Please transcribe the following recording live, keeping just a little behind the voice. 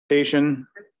presentation.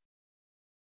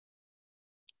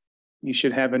 You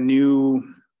should have a new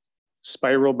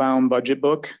spiral bound budget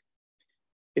book.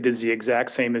 It is the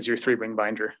exact same as your 3-ring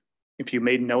binder. If you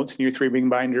made notes in your 3-ring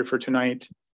binder for tonight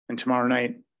and tomorrow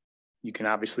night, you can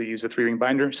obviously use a 3-ring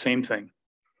binder, same thing.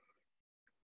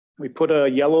 We put a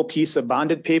yellow piece of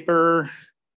bonded paper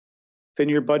within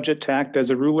your budget to act as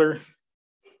a ruler.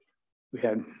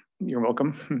 You're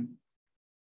welcome.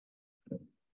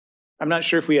 I'm not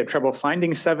sure if we had trouble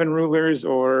finding 7 rulers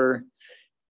or,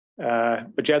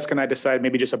 but Jessica and I decided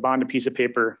maybe just a bonded piece of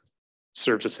paper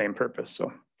serves the same purpose.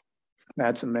 So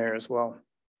that's in there as well.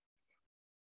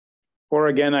 Or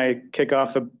again, I kick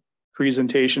off the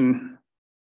presentation.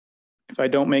 If I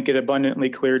don't make it abundantly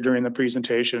clear during the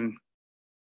presentation,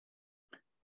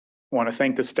 I want to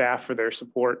thank the staff for their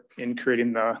support in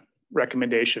creating the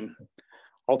recommendation.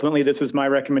 Ultimately, this is my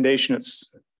recommendation.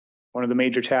 It's one of the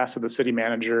major tasks of the city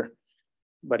manager.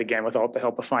 But again, without the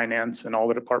help of finance and all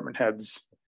the department heads,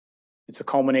 it's a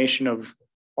culmination of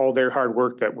all their hard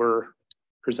work that we're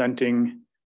presenting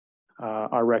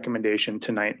our recommendation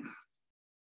tonight.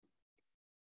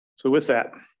 So with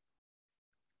that,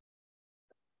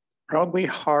 probably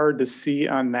hard to see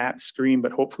on that screen,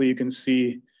 but hopefully you can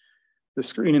see the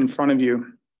screen in front of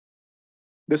you.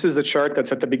 This is the chart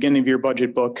that's at the beginning of your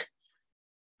budget book,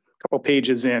 a couple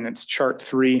pages in, it's chart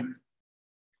 3.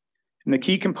 And the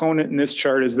key component in this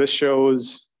chart is this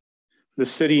shows the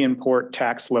city and port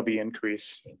tax levy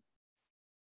increase.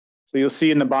 So you'll see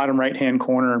in the bottom right-hand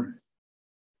corner,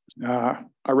 our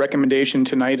recommendation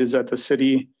tonight is that the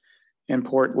city and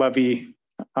port levy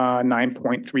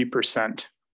 9.3%.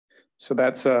 So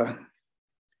that's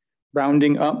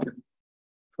rounding up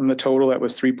from the total that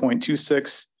was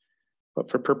 3.26, but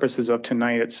for purposes of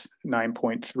tonight, it's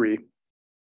 9.3.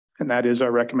 And that is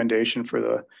our recommendation for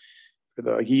the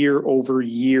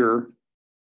year-over-year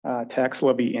tax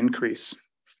levy increase.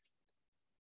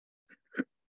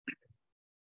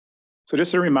 So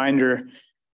just a reminder,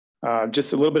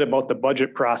 just a little bit about the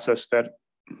budget process that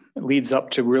leads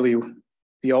up to really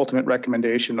the ultimate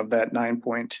recommendation of that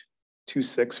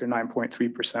 9.26 or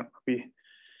 9.3%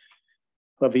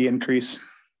 levy increase.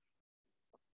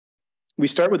 We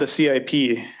start with a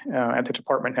CIP at the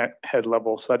department head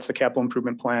level. So that's the capital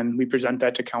improvement plan. We present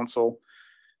that to council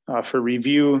for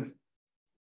review.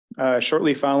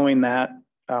 Shortly following that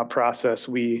process,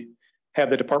 we have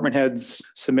the department heads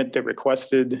submit the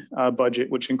requested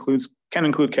budget, which can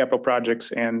include capital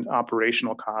projects and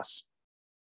operational costs.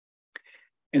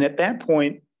 And at that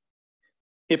point,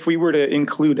 if we were to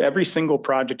include every single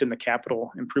project in the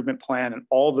capital improvement plan and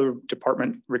all the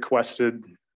department requested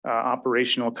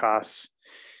operational costs,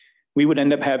 we would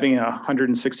end up having a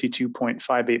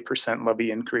 162.58%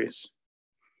 levy increase.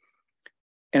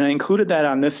 And I included that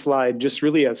on this slide just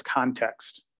really as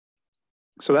context.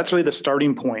 So that's really the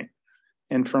starting point.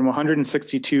 And from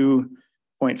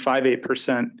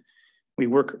 162.58%, we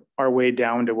work our way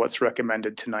down to what's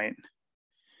recommended tonight.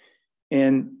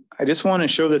 And I just want to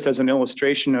show this as an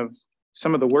illustration of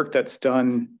some of the work that's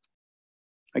done,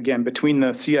 again, between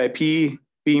the CIP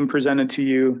being presented to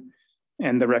you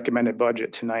and the recommended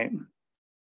budget tonight.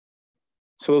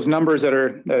 So those numbers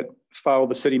that follow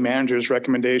the city manager's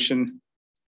recommendation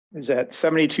is at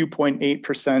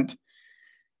 72.8%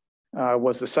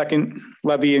 was the second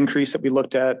levy increase that we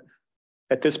looked at.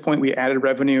 At this point, we added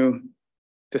revenue,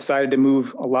 decided to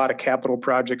move a lot of capital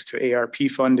projects to ARP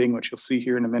funding, which you'll see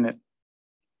here in a minute,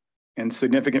 and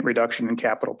significant reduction in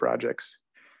capital projects.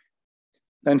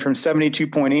 Then from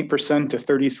 72.8% to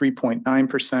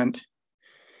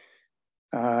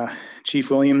 33.9%,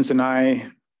 Chief Williams and I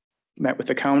met with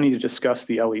the county to discuss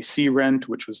the LEC rent,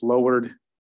 which was lowered.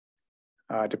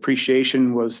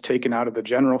 Depreciation was taken out of the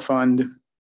general fund,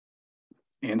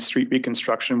 and street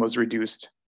reconstruction was reduced.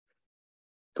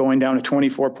 Going down to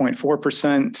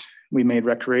 24.4%, we made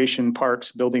recreation,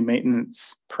 parks, building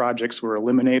maintenance projects were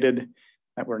eliminated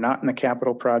that were not in the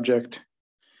capital project.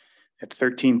 At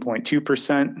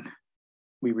 13.2%,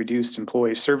 we reduced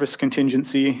employee service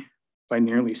contingency by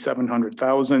nearly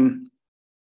 $700,000.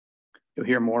 You'll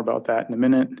hear more about that in a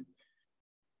minute.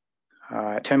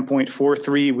 At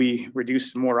 10.43, we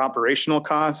reduced some more operational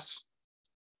costs,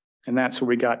 and that's where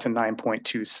we got to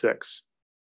 9.26.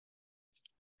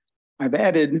 I've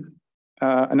added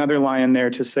another line in there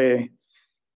to say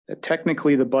that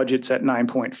technically the budget's at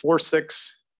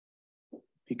 9.46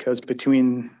 because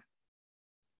between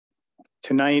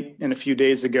tonight and a few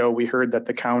days ago, we heard that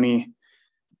the county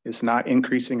is not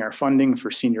increasing our funding for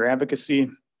senior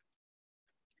advocacy.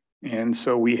 And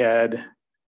so we had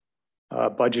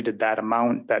budgeted that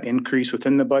amount, that increase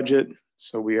within the budget.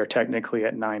 So we are technically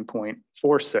at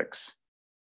 9.46.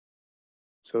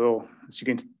 So as you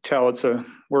can tell, it's a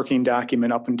working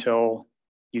document up until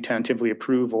you tentatively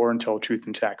approve or until truth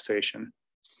in taxation.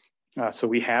 So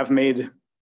we have made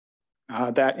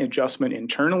that adjustment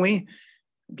internally.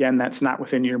 Again, that's not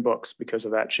within your books because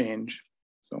of that change.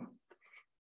 So,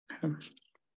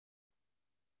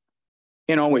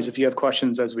 and always, if you have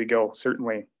questions as we go,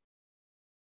 certainly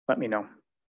let me know.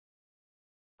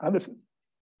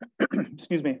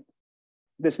 Excuse me.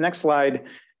 This next slide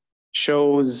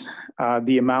shows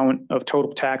the amount of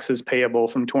total taxes payable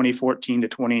from 2014 to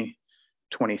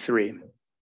 2023.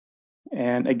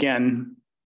 And again,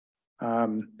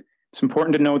 it's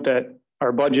important to note that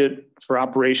our budget for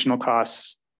operational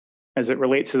costs as it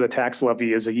relates to the tax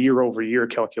levy is a year-over-year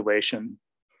calculation.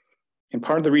 And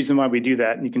part of the reason why we do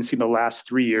that, and you can see the last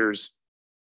 3 years,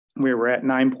 we were at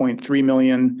 9.3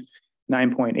 million,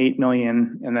 9.8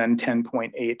 million, and then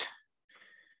 10.8,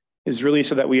 is really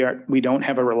so that we don't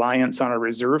have a reliance on our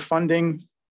reserve funding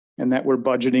and that we're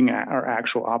budgeting our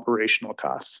actual operational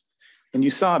costs. And you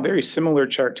saw a very similar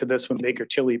chart to this when Baker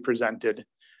Tilly presented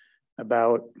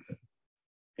about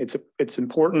it's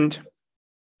important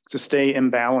to stay in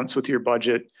balance with your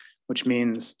budget, which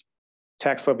means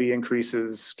tax levy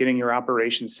increases, getting your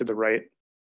operations to the right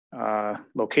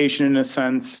location in a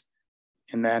sense,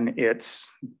 and then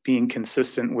it's being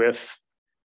consistent with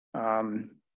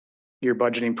your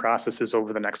budgeting processes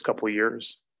over the next couple of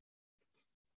years.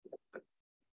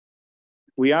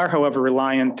 We are, however,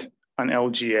 reliant on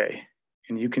LGA,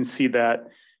 and you can see that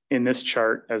in this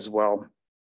chart as well.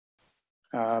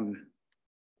 From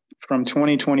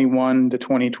 2021 to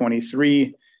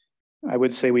 2023, I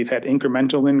would say we've had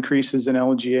incremental increases in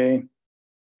LGA.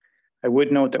 I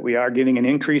would note that we are getting an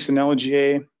increase in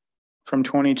LGA from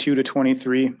 22 to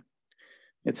 23.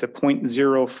 It's a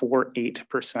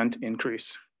 0.048%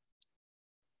 increase.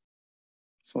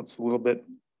 So it's a little bit,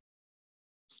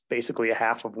 it's basically a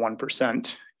half of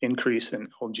 1% increase in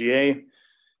LGA.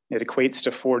 It equates to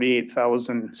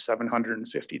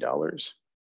 $48,750.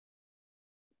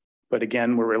 But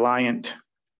again, we're reliant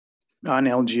on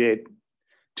LGA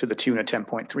to the tune of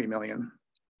 10.3 million.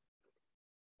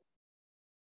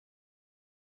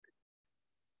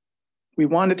 We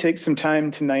want to take some time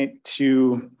tonight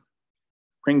to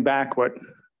bring back what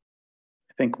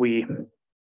I think we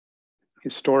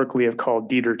historically have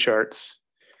called Dieter charts.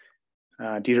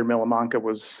 Dieter Milimanka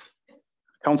was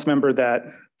a council member that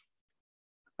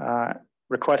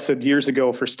requested years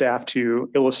ago for staff to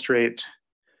illustrate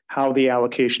how the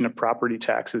allocation of property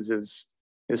taxes is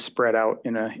spread out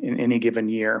in any given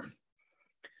year.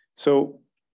 So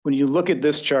when you look at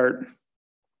this chart,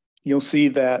 you'll see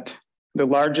that the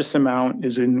largest amount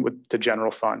is in with the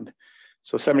general fund.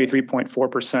 So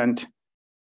 73.4%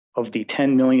 of the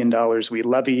 $10 million we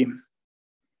levy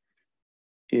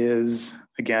is,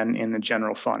 again, in the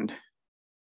general fund.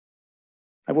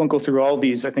 I won't go through all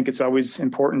these. I think it's always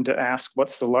important to ask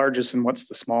what's the largest and what's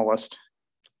the smallest.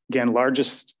 Again,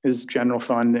 largest is general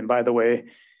fund. And by the way,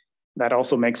 that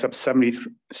also makes up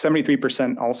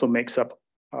 73% also makes up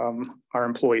our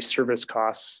employee service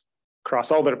costs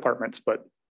across all the departments. But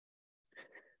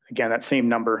again, that same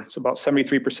number. So about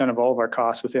 73% of all of our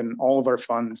costs within all of our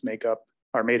funds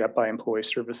are made up by employee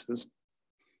services.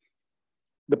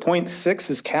 The 0.6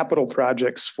 is capital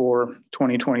projects for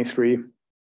 2023.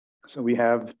 So we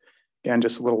have, again,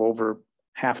 just a little over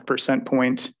 0.5 percentage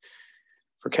point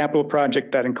for capital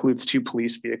project. That includes 2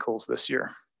 police vehicles this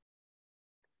year.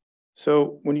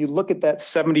 So when you look at that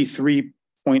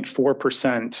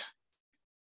 73.4%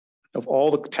 of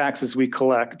all the taxes we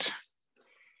collect,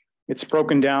 it's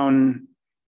broken down,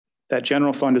 that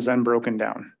general fund is then broken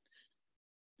down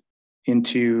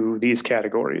into these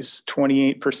categories: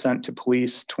 28% to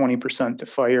police, 20% to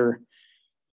fire,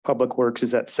 public works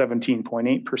is at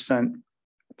 17.8%,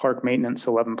 park maintenance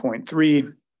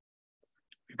 11.3%,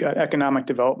 we've got economic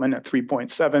development at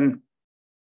 3.7%,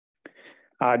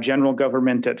 general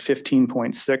government at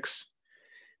 15.6%.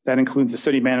 That includes the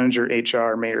city manager,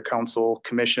 HR, mayor, council,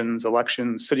 commissions,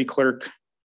 elections, city clerk,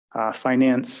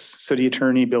 finance, city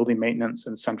attorney, building maintenance,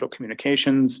 and central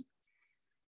communications.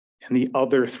 And the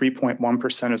other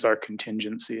 3.1% is our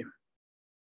contingency.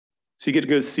 So you get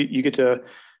a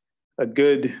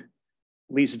good, at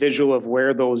least visual of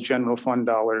where those general fund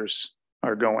dollars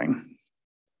are going.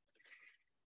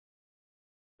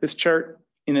 This chart,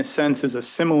 in a sense, is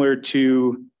similar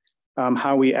to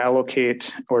how we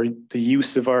allocate or the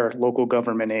use of our local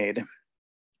government aid.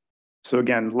 So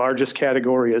again, largest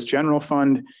category is general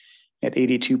fund at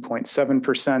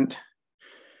 82.7%.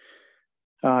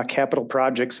 Capital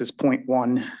projects is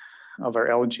 0.1 of our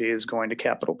LGA is going to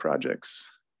capital projects.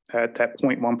 That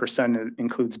 0.1%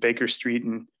 includes Baker Street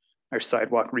and our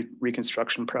sidewalk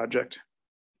reconstruction project.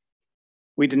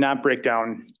 We did not break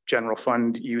down general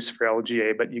fund use for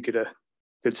LGA, but you get a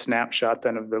good snapshot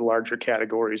then of the larger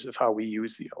categories of how we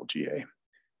use the LGA.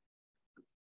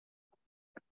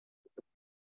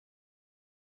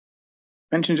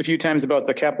 Mentioned a few times about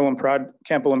the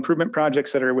capital improvement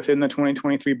projects that are within the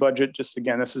 2023 budget. Just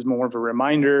again, this is more of a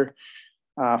reminder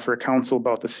for council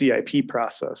about the CIP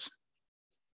process.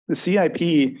 The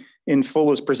CIP in full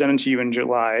was presented to you in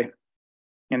July.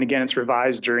 And again, it's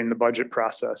revised during the budget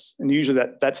process. And usually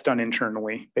that's done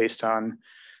internally based on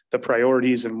the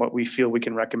priorities and what we feel we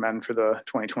can recommend for the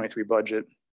 2023 budget.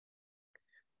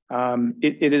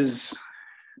 It is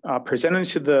presented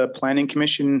to the Planning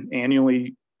Commission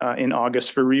annually in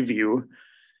August for review.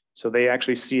 So they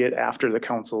actually see it after the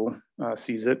council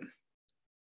sees it.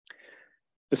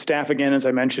 The staff, again, as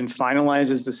I mentioned,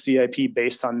 finalizes the CIP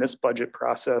based on this budget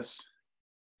process.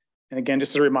 And again,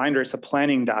 just a reminder, it's a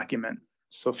planning document.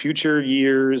 So future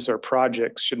years or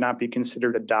projects should not be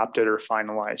considered adopted or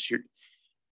finalized.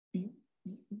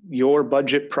 Your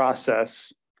budget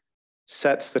process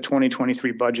sets the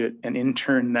 2023 budget and in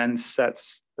turn then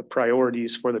sets the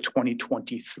priorities for the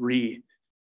 2023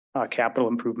 capital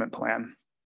improvement plan.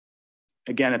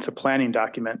 Again, it's a planning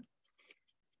document.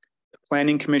 The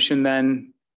Planning Commission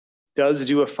then does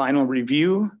do a final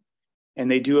review,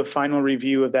 and they do a final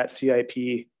review of that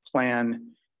CIP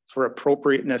plan for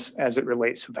appropriateness as it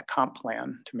relates to the comp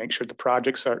plan to make sure the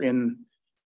projects that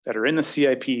are in the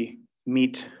CIP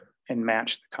meet and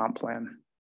match the comp plan.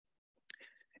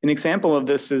 An example of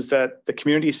this is that the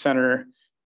community center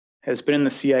has been in the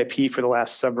CIP for the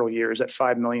last several years at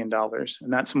 $5 million.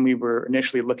 And that's when we were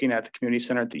initially looking at the community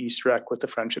center at the East Rec with the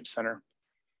Friendship Center.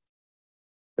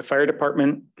 The fire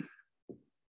department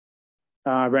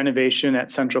renovation at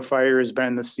Central Fire has been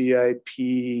in the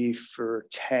CIP for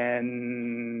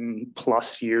 10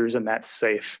 plus years, and that's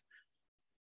safe.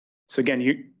 So again,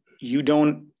 you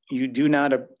do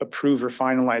not approve or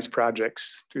finalize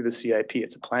projects through the CIP.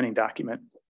 It's a planning document.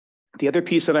 The other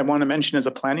piece that I want to mention as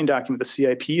a planning document, the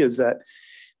CIP, is that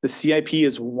the CIP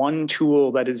is one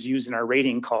tool that is used in our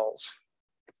rating calls.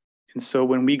 And so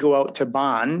when we go out to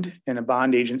bond and a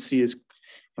bond agency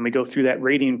and we go through that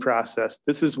rating process,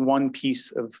 this is one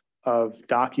piece of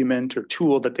document or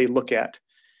tool that they look at.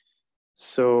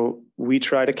 So we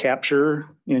try to capture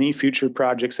any future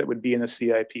projects that would be in the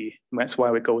CIP. And that's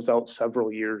why it goes out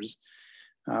several years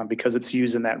because it's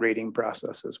used in that rating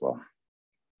process as well.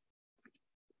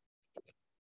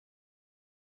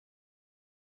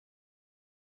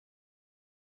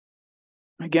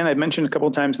 Again, I mentioned a couple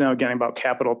of times now again about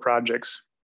capital projects.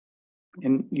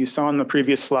 And you saw on the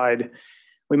previous slide,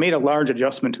 we made a large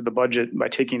adjustment to the budget by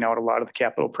taking out a lot of the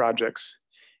capital projects.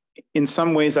 In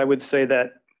some ways, I would say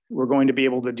that we're going to be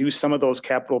able to do some of those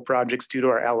capital projects due to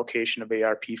our allocation of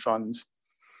ARP funds.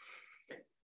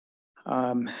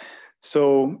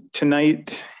 So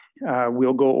tonight,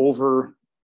 we'll go over,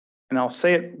 and I'll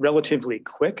say it relatively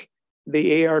quick,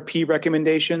 the ARP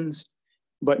recommendations,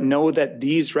 but know that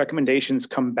these recommendations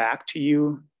come back to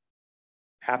you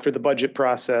after the budget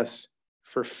process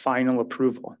for final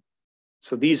approval.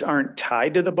 So these aren't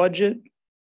tied to the budget,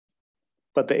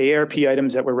 but the ARP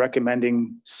items that we're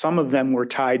recommending, some of them were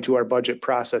tied to our budget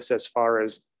process as far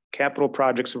as capital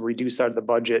projects were reduced out of the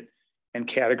budget and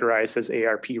categorized as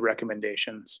ARP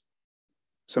recommendations.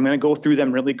 So I'm going to go through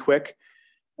them really quick.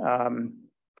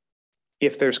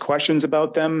 If there's questions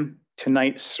about them,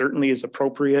 tonight certainly is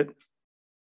appropriate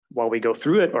while we go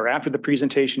through it or after the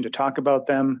presentation to talk about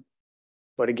them.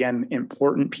 But again,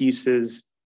 important pieces,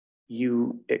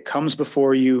 it comes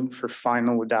before you for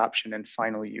final adoption and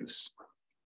final use.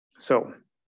 So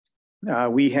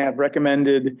we have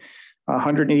recommended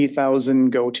 180,000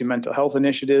 go to mental health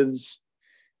initiatives.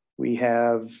 We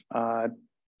have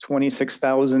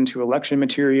 26,000 to election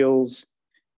materials,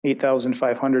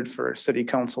 8,500 for city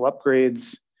council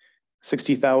upgrades,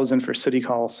 60,000 for city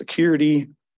hall security.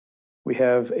 We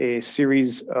have a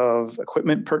series of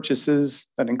equipment purchases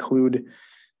that include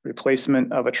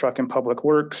replacement of a truck in public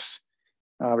works,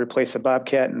 replace a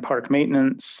Bobcat in park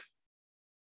maintenance,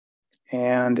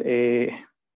 and a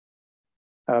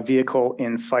vehicle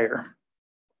in fire.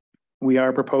 We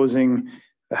are proposing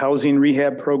the housing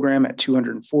rehab program at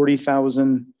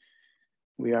 240,000.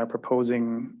 We are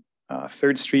proposing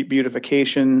 3rd Street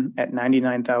beautification at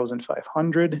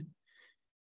 99,500.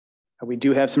 We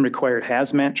do have some required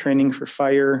hazmat training for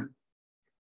fire.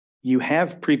 You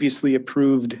have previously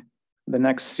approved the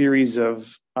next series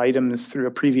of items through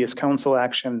a previous council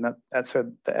action. That's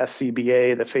the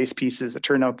SCBA, the face pieces, the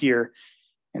turnout gear,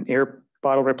 and air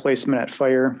bottle replacement at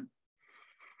fire.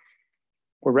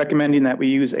 We're recommending that we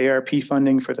use ARP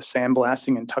funding for the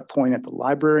sandblasting and tuck point at the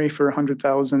library for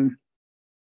 $100,000.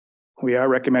 We are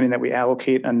recommending that we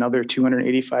allocate another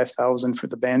 $285,000 for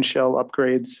the band shell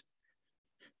upgrades.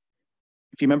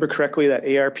 If you remember correctly, that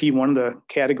ARP, one of the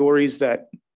categories that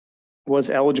was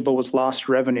eligible was lost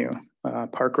revenue.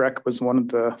 Park Rec was one of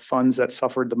the funds that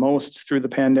suffered the most through the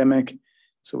pandemic.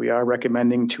 So we are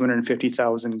recommending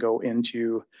 $250,000 go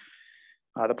into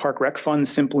the Park Rec fund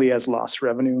simply as lost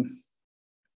revenue.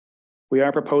 We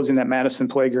are proposing that Madison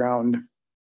Playground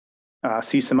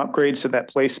see some upgrades to that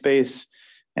play space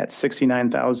at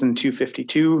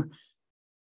 $69,252.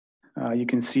 You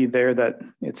can see there that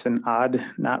it's an odd,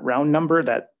 not round number,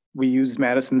 that we use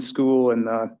Madison School and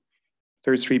the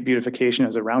 3rd Street beautification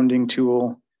as a rounding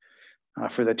tool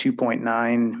for the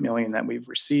 $2.9 million that we've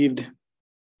received.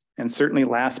 And certainly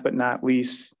last but not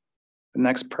least, the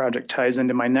next project ties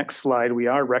into my next slide. We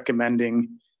are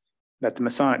recommending that the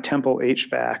Masonic Temple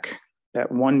HVAC, that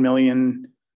 $1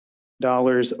 million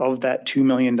of that $2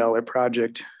 million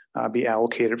project be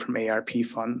allocated from ARP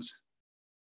funds.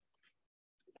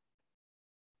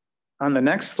 On the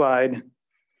next slide,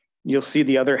 you'll see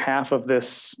the other half of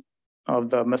this, of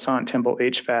the Masonic Temple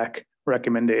HVAC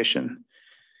recommendation.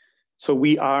 So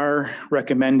we are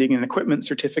recommending an equipment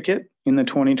certificate in the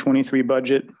 2023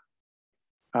 budget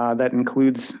that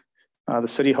includes the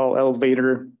City Hall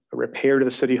elevator, a repair to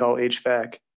the City Hall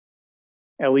HVAC,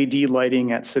 LED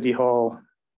lighting at City Hall,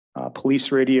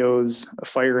 police radios, a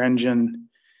fire engine,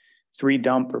 3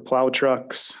 dump or plow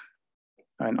trucks,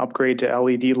 an upgrade to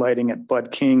LED lighting at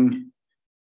Bud King.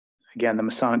 Again, the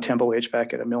Masonic Temple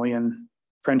HVAC at $1 million,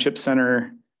 Friendship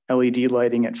Center LED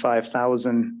lighting at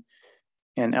 $5,000,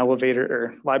 and elevator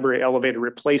or library elevator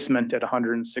replacement at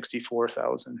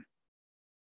 $164,000.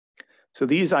 So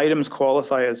these items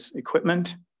qualify as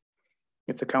equipment.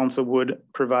 If the council would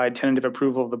provide tentative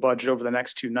approval of the budget over the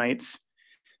next 2 nights,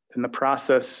 then the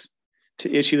process to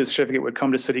issue the certificate would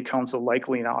come to City Council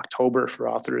likely in October for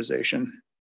authorization.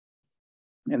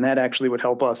 And that actually would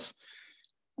help us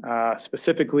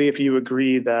specifically, if you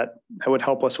agree, that would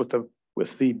help us with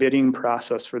the bidding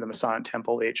process for the Masonic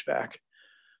Temple HVAC.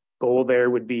 Goal there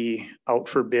would be out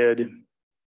for bid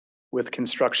with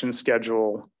construction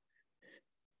schedule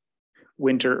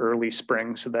winter, early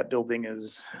spring, so that building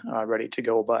is ready to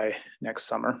go by next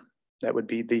summer. That would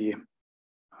be the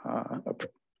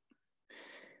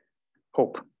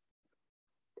hope.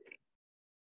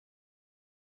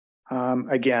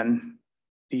 Again,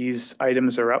 these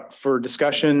items are up for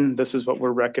discussion. This is what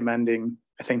we're recommending.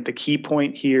 I think the key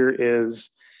point here is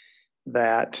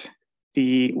that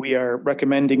we are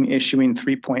recommending issuing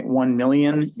 3.1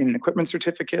 million in equipment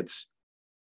certificates,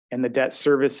 and the debt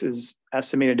service is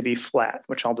estimated to be flat,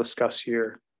 which I'll discuss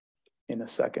here in a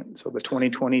second. So the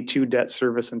 2022 debt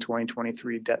service and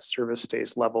 2023 debt service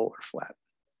stays level or flat.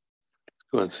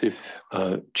 Let's see.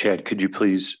 Chad, could you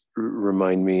please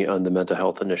remind me on the mental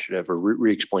health initiative or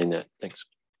re-explain that? Thanks.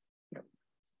 Yep.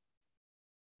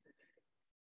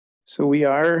 So we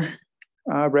are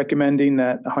recommending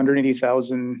that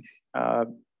 180,000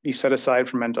 be set aside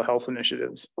for mental health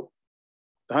initiatives.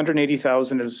 The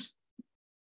 180,000 is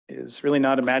really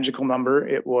not a magical number.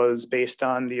 It was based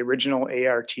on the original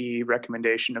ART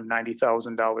recommendation of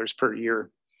 $90,000 per year.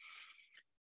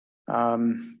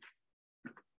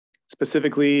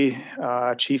 Specifically,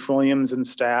 Chief Williams and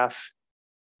staff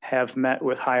have met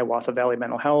with Hiawatha Valley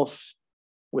Mental Health,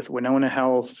 with Winona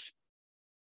Health.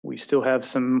 We still have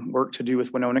some work to do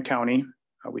with Winona County.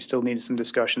 We still need some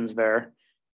discussions there.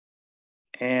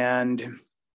 And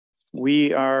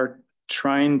we are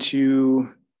trying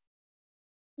to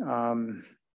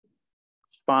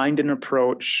find an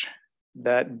approach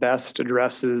that best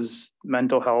addresses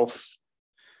mental health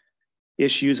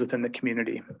issues within the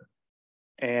community.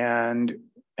 And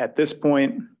at this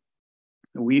point,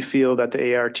 we feel that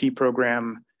the ART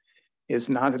program is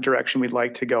not the direction we'd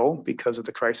like to go because of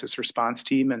the crisis response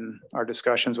team and our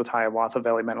discussions with Hiawatha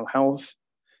Valley Mental Health.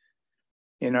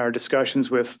 In our discussions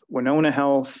with Winona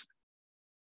Health,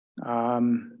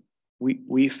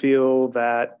 we feel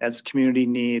that as a community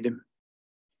need,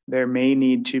 there may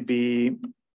need to be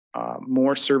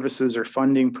more services or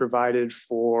funding provided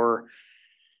for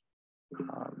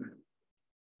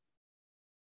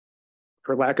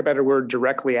lack of a better word,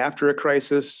 directly after a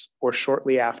crisis or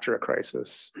shortly after a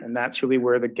crisis. And that's really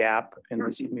where the gap in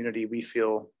this community, we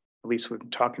feel, at least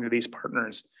with talking to these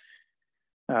partners,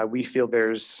 we feel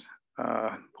there's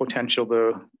potential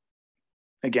to,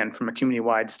 again, from a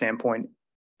community-wide standpoint,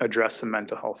 address some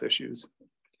mental health issues.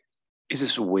 Is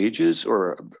this wages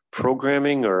or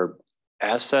programming or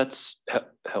assets?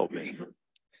 Help me.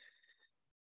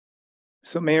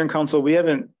 So Mayor and Council, we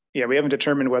haven't yeah, we haven't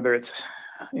determined whether it's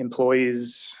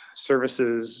employees,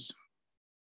 services.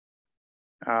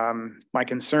 My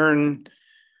concern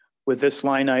with this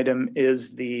line item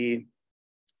is the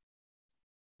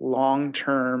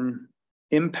long-term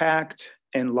impact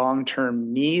and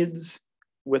long-term needs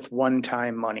with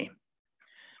one-time money.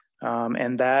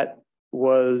 And that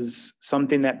was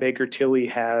something that Baker Tilly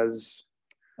has,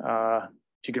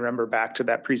 if you can remember back to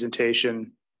that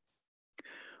presentation,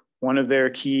 one of their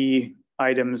key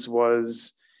items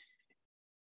was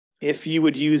if you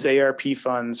would use ARP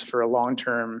funds for a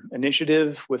long-term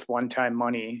initiative with one-time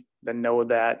money, then know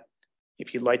that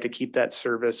if you'd like to keep that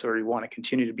service or you want to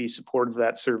continue to be supportive of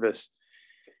that service,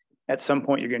 at some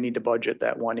point you're going to need to budget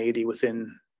that 180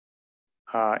 within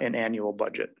an annual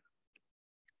budget.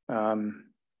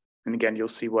 And again, you'll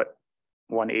see what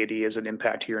 180 is an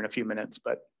impact here in a few minutes,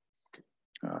 but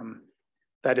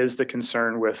that is the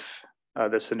concern with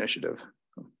this initiative.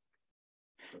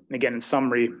 And again, in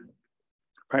summary,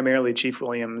 primarily Chief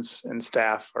Williams and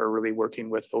staff are really working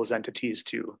with those entities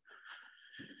to,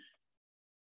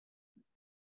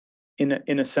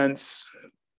 in a sense,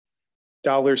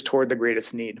 dollars toward the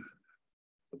greatest need.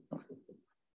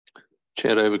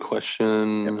 Chad, I have a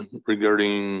question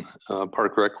regarding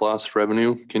park rec loss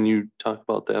revenue. Can you talk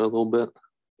about that a little bit?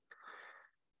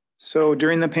 So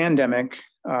during the pandemic,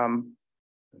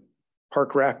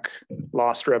 park rec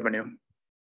lost revenue.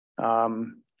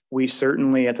 We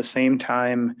certainly at the same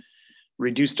time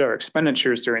reduced our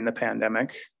expenditures during the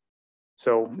pandemic.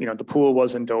 So, you know, the pool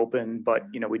wasn't open, but,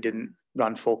 you know, we didn't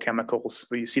run full chemicals.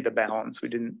 So you see the balance. We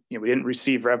didn't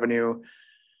receive revenue,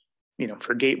 you know,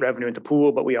 for gate revenue at the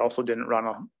pool, but we also didn't run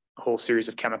a whole series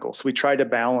of chemicals. So we tried to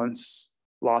balance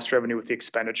lost revenue with the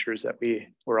expenditures that we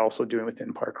were also doing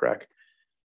within park rec.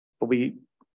 But we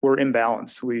were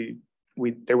imbalanced.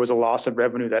 There was a loss of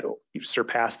revenue that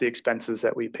surpassed the expenses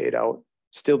that we paid out,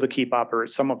 still to keep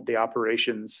some of the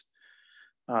operations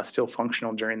still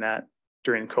functional during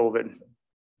COVID.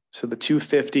 So the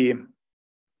 250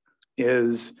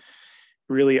 is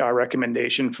really our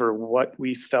recommendation for what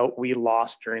we felt we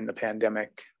lost during the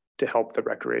pandemic to help the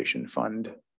recreation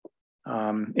fund.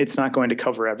 It's not going to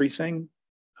cover everything,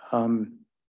 but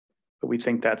we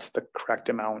think that's the correct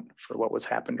amount for what was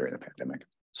happened during the pandemic.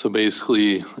 So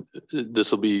basically,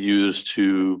 this will be used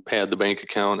to pad the bank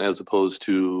account as opposed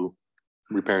to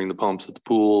repairing the pumps at the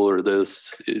pool, or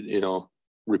this, you know,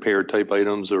 repair type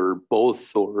items, or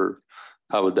both, or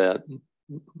how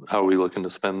are we looking to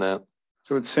spend that?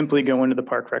 So it's simply go into the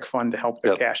park rec fund to help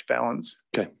the cash balance.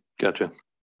 Okay, gotcha.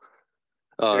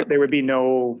 There would be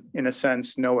no, in a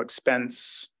sense, no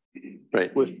expense.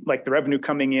 Right. With like the revenue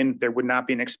coming in, there would not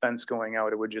be an expense going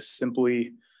out. It would just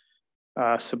simply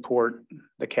support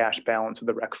the cash balance of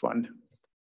the rec fund.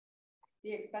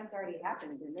 The expense already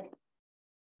happened, didn't it?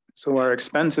 So our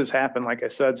expenses happen, like I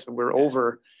said, so we're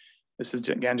over. This is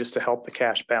again just to help the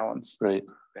cash balance. Right.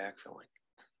 Backfilling.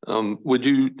 Would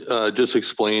you just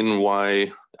explain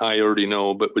why, I already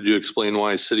know, but would you explain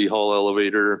why City Hall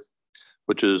elevator,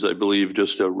 which is, I believe,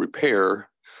 just a repair,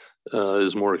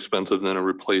 is more expensive than a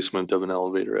replacement of an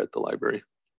elevator at the library?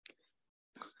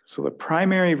 So the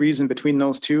primary reason between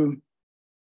those two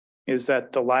is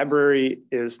that the library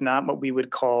is not what we would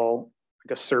call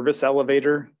like a service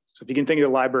elevator. So if you can think of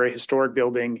the library historic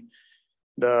building,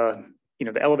 the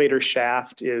elevator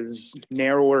shaft is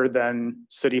narrower than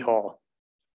City Hall.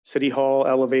 City Hall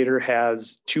elevator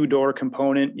has 2-door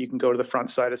component. You can go to the front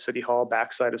side of City Hall,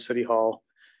 back side of City Hall.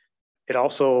 It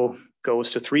also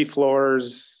goes to 3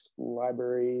 floors,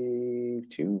 library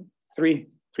 3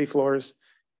 floors.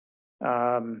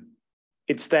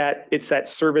 It's that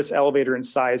service elevator and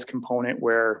size component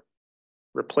where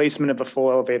replacement of a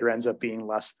full elevator ends up being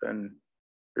less than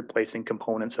replacing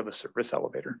components of a service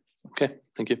elevator. Okay,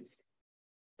 thank you.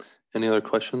 Any other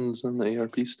questions on the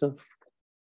ARP stuff?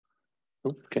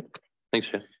 Okay,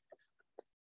 thanks, Jay.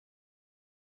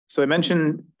 So I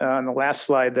mentioned on the last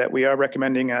slide that we are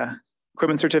recommending a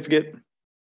equipment certificate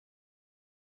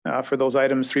for those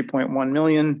items, 3.1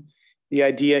 million. The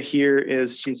idea here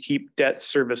is to keep debt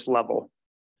service level.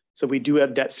 So we do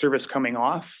have debt service coming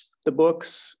off the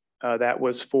books. That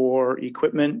was for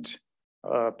equipment,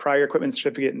 prior equipment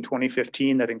certificate in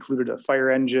 2015 that included a fire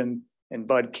engine and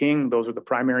Bud King. Those are the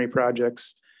primary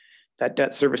projects. That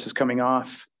debt service is coming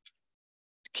off.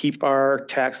 To keep our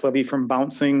tax levy from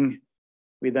bouncing,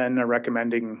 we then are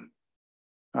recommending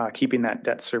keeping that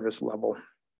debt service level.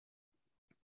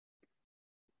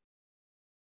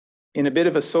 In a bit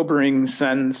of a sobering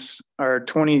sense, our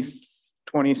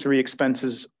 2023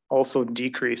 expenses also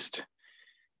decreased.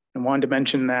 And wanted to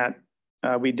mention that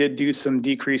we did do some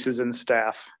decreases in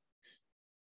staff.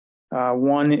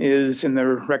 One is in the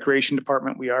recreation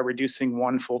department, we are reducing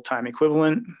one full-time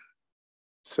equivalent.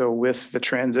 So with the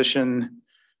transition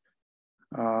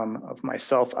of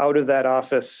myself out of that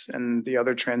office and the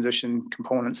other transition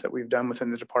components that we've done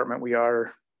within the department, we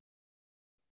are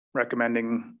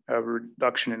recommending a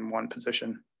reduction in one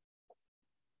position.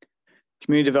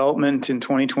 Community development in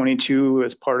 2022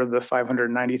 as part of the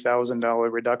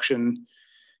 $590,000 reduction,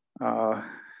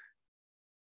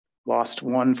 lost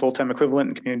one full-time equivalent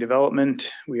in community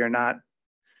development. We are not,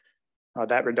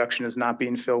 that reduction is not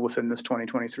being filled within this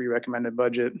 2023 recommended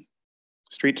budget.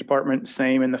 Street department,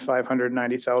 same in the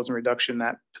 590,000 reduction.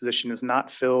 That position is not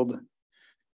filled.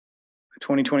 The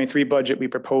 2023 budget, we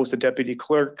proposed a deputy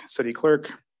clerk, city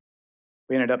clerk.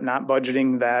 We ended up not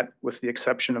budgeting that with the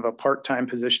exception of a part-time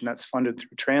position that's funded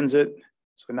through transit.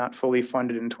 So not fully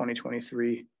funded in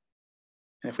 2023.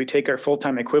 And if we take our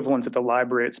full-time equivalents at the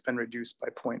library, it's been reduced by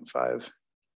 0.5.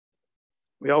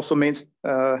 We also made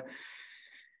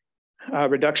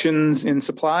reductions in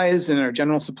supplies, in our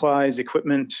general supplies,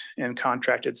 equipment, and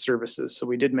contracted services. So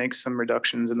we did make some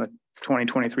reductions in the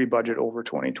 2023 budget over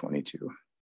 2022.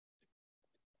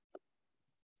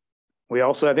 We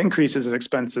also have increases in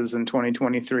expenses in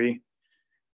 2023.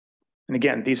 And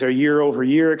again, these are year over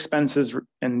year expenses,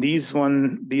 and these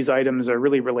items are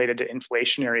really related to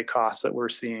inflationary costs that we're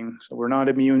seeing. So we're not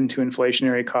immune to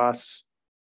inflationary costs.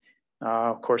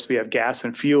 Of course, we have gas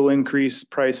and fuel increase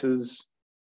prices,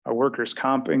 our workers'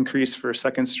 comp increase for a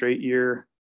second straight year.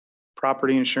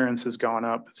 Property insurance has gone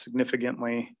up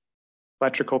significantly.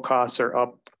 Electrical costs are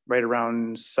up right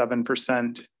around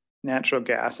 7%. Natural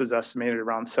gas is estimated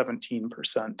around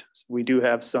 17%. So we do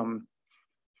have some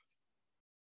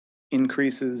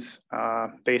increases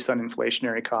based on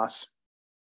inflationary costs.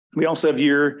 We also have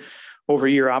year over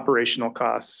year operational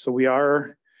costs. So we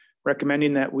are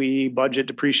recommending that we budget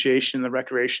depreciation in the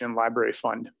recreation and library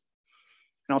fund.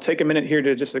 And I'll take a minute here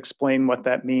to just explain what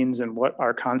that means and what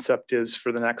our concept is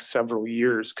for the next several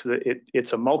years, because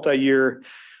it's a multi-year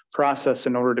process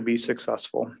in order to be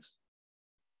successful.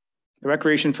 The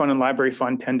recreation fund and library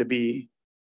fund tend to be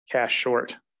cash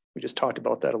short. We just talked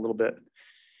about that a little bit.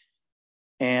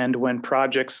 And when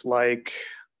projects like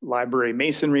library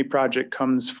masonry project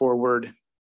comes forward,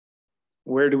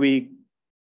 where do we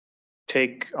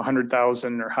take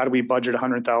 100,000 or how do we budget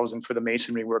 100,000 for the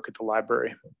masonry work at the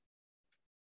library?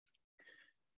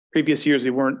 Previous years, we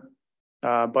weren't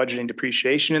budgeting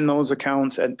depreciation in those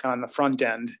accounts on the front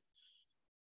end,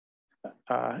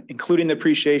 including the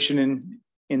depreciation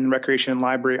in recreation and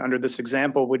library under this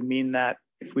example would mean that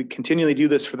if we continually do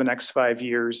this for the next 5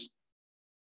 years,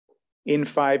 in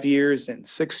 5 years and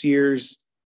 6 years,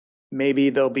 maybe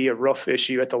there'll be a roof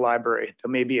issue at the library. There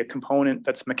may be a component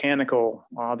that's mechanical.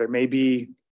 There may be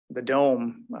the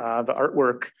dome, the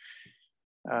artwork.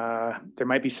 There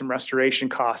might be some restoration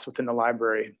costs within the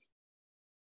library.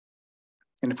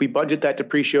 And if we budget that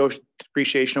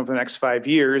depreciation over the next 5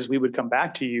 years, we would come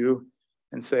back to you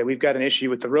and say, we've got an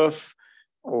issue with the roof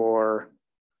or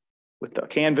with the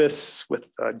canvas, with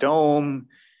the dome,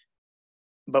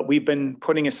 but we've been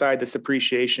putting aside this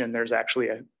depreciation and there's actually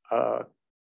a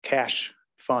cash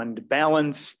fund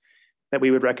balance that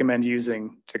we would recommend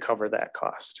using to cover that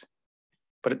cost.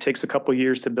 But it takes a couple of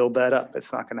years to build that up.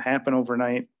 It's not going to happen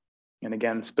overnight. And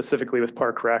again, specifically with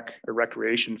Park Rec or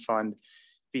Recreation Fund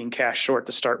being cash short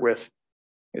to start with,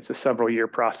 it's a several year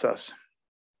process.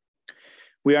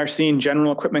 We are seeing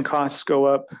general equipment costs go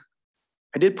up.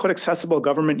 I did put accessible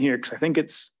government here because I think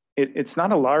it's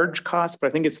not a large cost, but I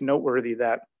think it's noteworthy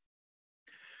that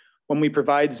when we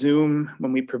provide Zoom,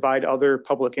 when we provide other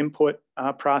public input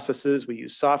processes, we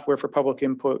use software for public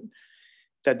input,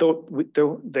 that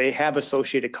they have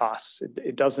associated costs.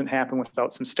 It doesn't happen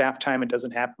without some staff time. It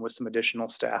doesn't happen with some additional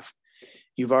staff.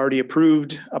 You've already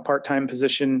approved a part-time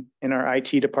position in our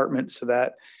IT department so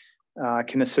that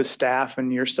can assist staff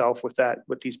and yourself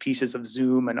with these pieces of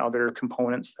Zoom and other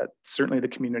components that certainly the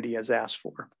community has asked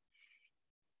for.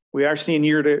 We are seeing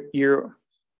year-to-year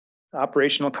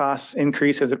operational costs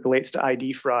increase as it relates to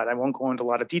ID fraud. I won't go into a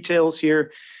lot of details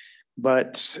here,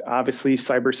 but obviously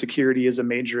cybersecurity is a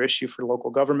major issue for local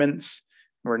governments.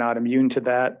 We're not immune to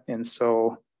that. And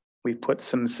so we've put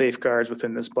some safeguards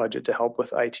within this budget to help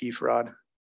with IT fraud.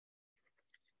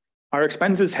 Our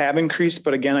expenses have increased,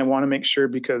 but again, I want to make sure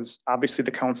because obviously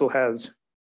the council has,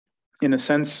 in a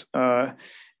sense,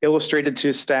 illustrated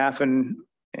to staff and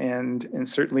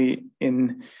certainly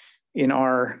in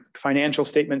our financial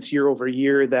statements year over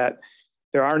year that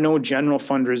there are no general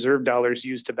fund reserve dollars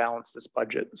used to balance this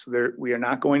budget. So we are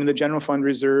not going to the general fund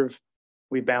reserve.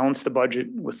 We balanced the budget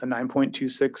with a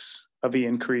 9.26 of the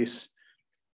increase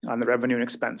on the revenue and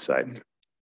expense side.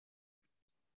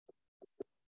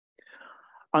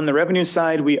 On the revenue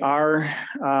side, we are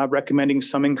recommending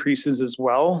some increases as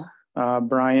well.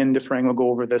 Brian DeFrang will go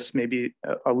over this maybe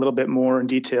a little bit more in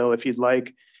detail if you'd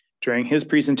like during his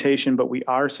presentation, but we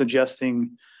are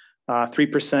suggesting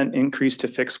 3% increase to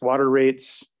fixed water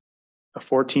rates, a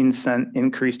 14-cent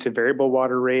increase to variable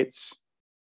water rates,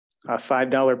 a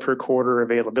 $5 per quarter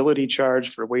availability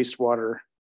charge for wastewater,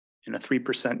 and a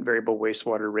 3% variable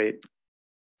wastewater rate.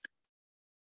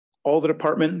 All the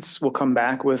departments will come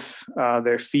back with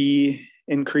their fee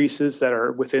increases that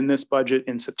are within this budget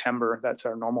in September. That's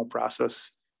our normal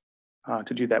process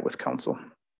to do that with council.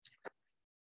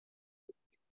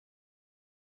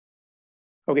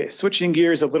 Okay, switching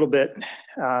gears a little bit.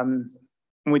 When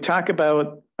we talk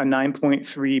about a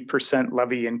 9.3%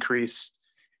 levy increase,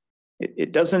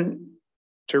 it doesn't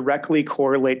directly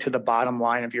correlate to the bottom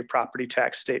line of your property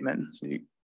tax statement. So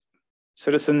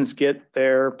citizens get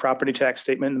their property tax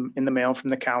statement in the mail from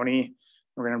the county.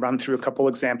 We're going to run through a couple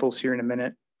examples here in a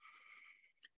minute.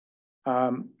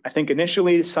 I think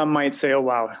initially some might say, oh,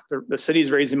 wow, the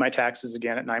city's raising my taxes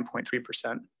again at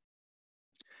 9.3%.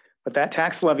 But that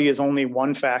tax levy is only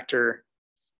one factor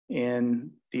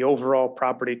in the overall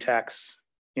property tax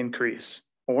increase,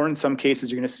 or in some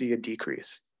cases, you're going to see a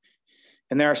decrease.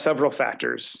 And there are several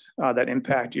factors that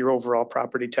impact your overall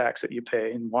property tax that you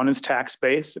pay. And one is tax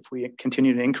base. If we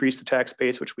continue to increase the tax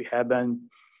base, which we have been,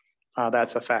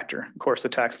 that's a factor. Of course, the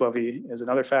tax levy is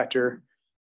another factor.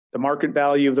 The market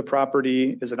value of the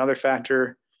property is another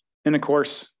factor. And of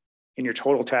course, in your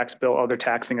total tax bill, other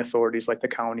taxing authorities like the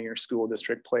county or school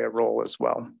district play a role as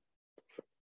well.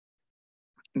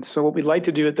 And so what we'd like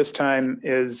to do at this time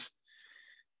is,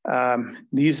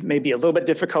 these may be a little bit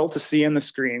difficult to see on the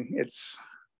screen. It's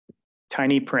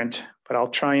tiny print, but I'll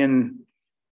try and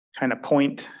kind of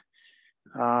point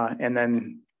and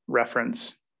then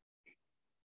reference.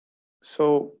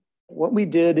 So what we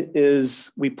did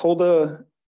is we pulled a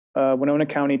Winona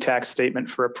County tax statement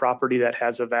for a property that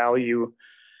has a value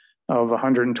of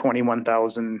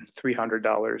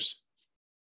 $121,300.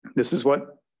 This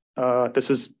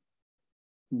is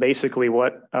basically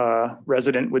what a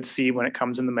resident would see when it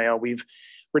comes in the mail. We've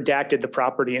redacted the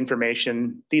property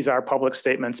information. These are public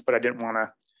statements, but I didn't want to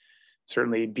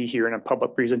certainly be here in a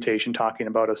public presentation talking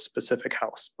about a specific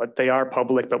house, but they are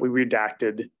public, but we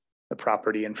redacted the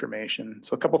property information.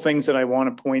 So a couple things that I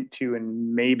want to point to,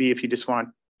 and maybe if you just want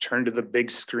to turn to the big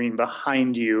screen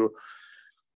behind you,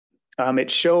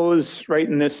 it shows right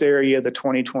in this area, the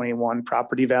 2021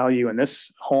 property value. In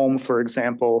this home, for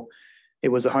example, it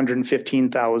was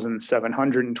 $115,700 in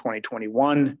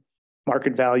 2021.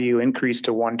 Market value increased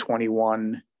to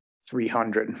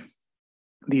 $121,300.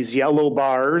 These yellow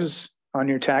bars on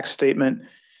your tax statement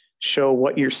show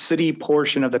what your city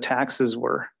portion of the taxes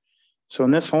were. So in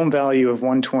this home value of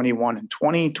 $121 in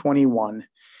 2021,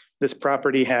 this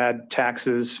property had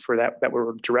taxes for that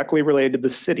were directly related to the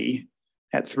city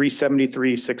at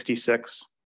 $373.66.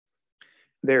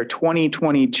 Their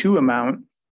 2022 amount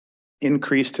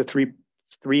increased to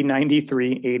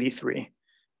 $393.83,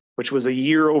 which was a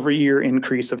year-over-year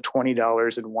increase of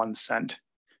 $20.01.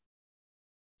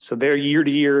 So their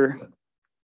year-to-year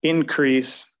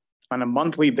increase on a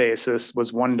monthly basis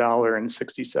was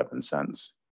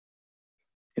 $1.67.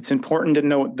 It's important to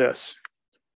note this.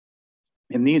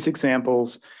 In these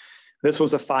examples, this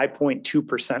was a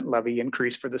 5.2% levy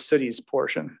increase for the city's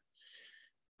portion.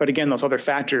 But again, those other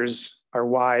factors are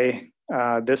why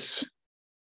this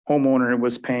homeowner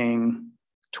was paying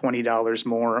 $20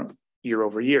 more year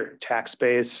over year. Tax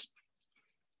base,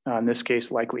 in this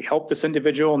case, likely helped this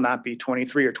individual not be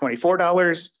 $23 or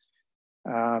 $24.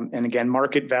 And again,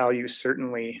 market value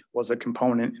certainly was a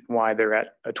component in why they're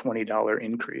at a $20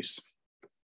 increase.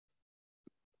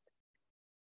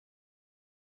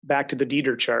 Back to the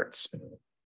deeder charts.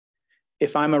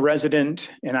 If I'm a resident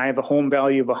and I have a home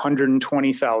value of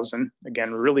 $120,000,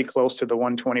 again, really close to the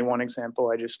 121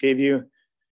 example I just gave you,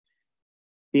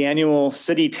 the annual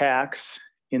city tax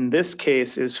in this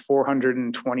case is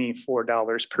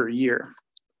 $424 per year.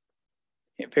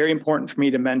 Very important for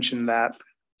me to mention that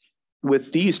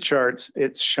with these charts,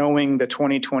 it's showing the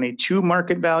 2022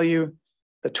 market value,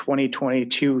 the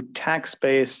 2022 tax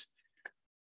base,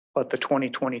 but the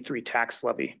 2023 tax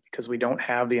levy, because we don't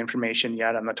have the information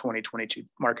yet on the 2022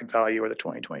 market value or the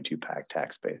 2022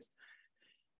 tax base.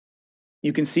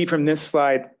 You can see from this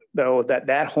slide, though, that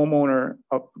homeowner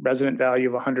resident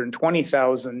value of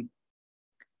 $120,000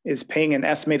 is paying an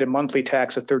estimated monthly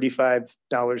tax of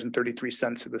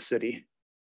 $35.33 to the city.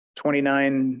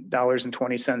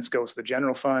 $29.20 goes to the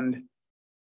general fund.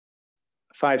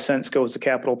 5 cents goes to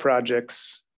capital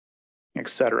projects. et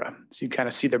cetera. So you kind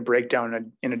of see the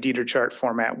breakdown in a deeder chart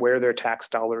format where their tax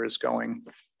dollar is going.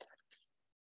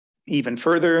 Even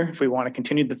further, if we want to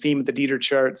continue the theme of the deeder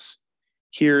charts,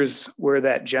 here's where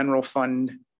that general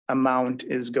fund amount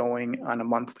is going on a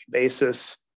monthly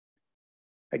basis.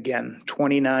 Again,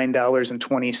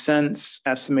 $29.20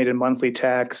 estimated monthly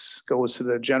tax goes to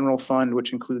the general fund,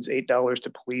 which includes $8 to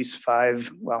police,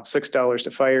 $6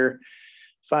 to fire,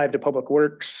 $5 to public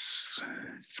works,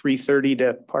 $3.30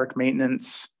 to park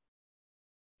maintenance,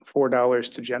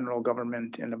 $4 to general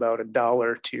government, and about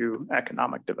 $1 to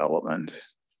economic development.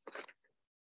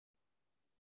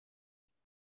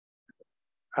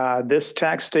 This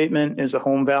tax statement is a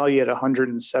home value at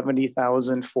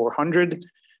 $170,400.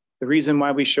 The reason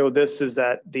why we show this is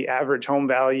that the average home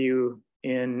value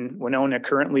in Winona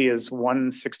currently is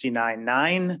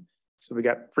 $169,900. So we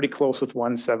got pretty close with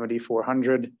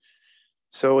 $170,400.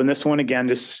 So in this one, again,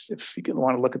 just if you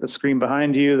want to look at the screen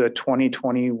behind you, the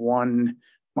 2021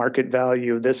 market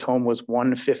value of this home was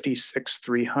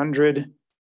 $156,300.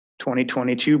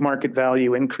 2022 market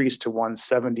value increased to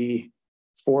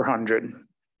 $170,400.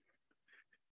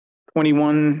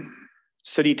 21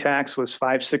 city tax was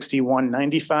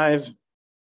 $561.95.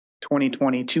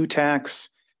 2022 tax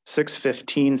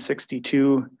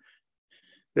 $615.62.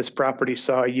 This property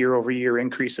saw a year-over-year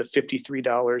increase of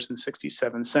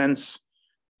 $53.67,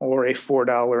 or a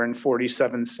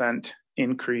 $4.47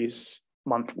 increase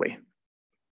monthly.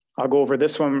 I'll go over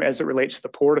this one as it relates to the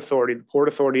Port Authority. The Port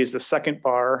Authority is the second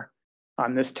bar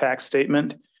on this tax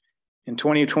statement. In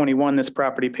 2021, this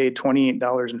property paid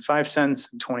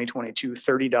 $28.05. In 2022,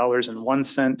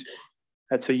 $30.01.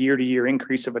 That's a year-to-year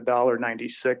increase of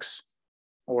 $1.96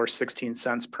 or 16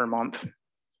 cents per month.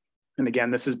 And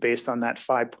again, this is based on that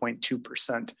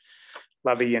 5.2%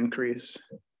 levy increase.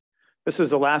 This is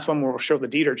the last one where we'll show the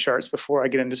deeder charts before I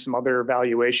get into some other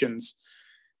valuations.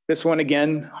 This one,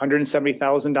 again,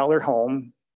 $170,000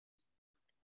 home.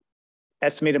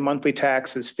 Estimated monthly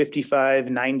tax is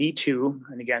 $55.92.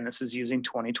 And again, this is using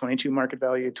 2022 market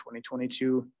value,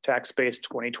 2022 tax base,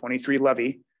 2023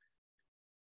 levy.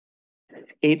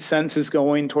 8 cents is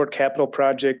going toward capital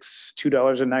projects,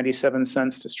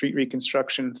 $2.97 to street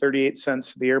reconstruction, 38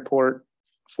 cents to the airport,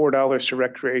 $4 to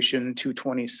recreation,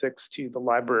 $2.26 to the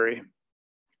library.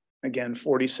 Again,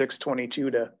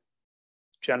 $46.22 to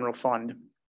general fund.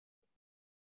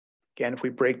 Again, if we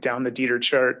break down the deeder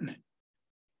chart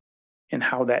and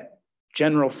how that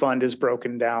general fund is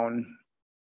broken down,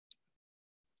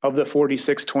 of the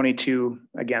 $46.22,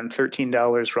 again,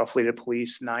 $13 roughly to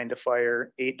police, $9 to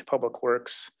fire, $8 to public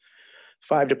works,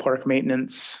 $5 to park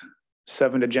maintenance,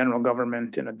 $7 to general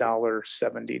government, and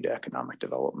 $1.70 to economic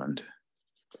development.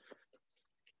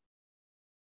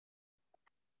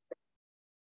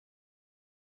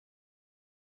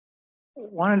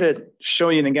 Wanted to show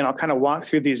you, and again, I'll kind of walk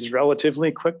through these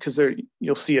relatively quick because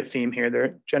you'll see a theme here.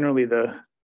 They're generally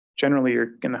you're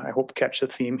gonna, I hope, catch the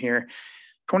theme here.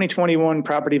 2021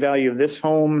 property value of this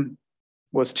home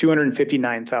was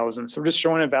 $259,000. So we're just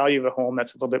showing a value of a home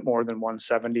that's a little bit more than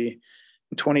 170. In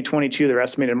 2022, their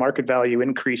estimated market value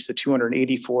increased to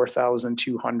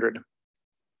 $284,200.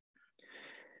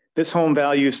 This home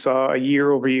value saw a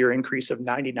year-over-year increase of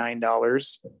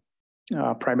 $99,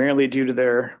 primarily due to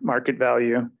their market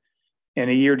value, and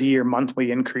a year-to-year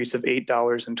monthly increase of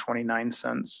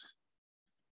 $8.29.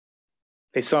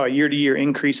 They saw a year-to-year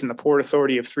increase in the Port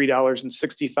Authority of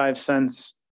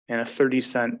 $3.65 and a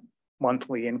 30-cent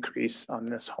monthly increase on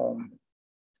this home.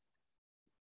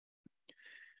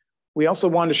 We also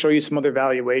wanted to show you some other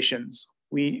valuations.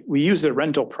 We use a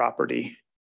rental property.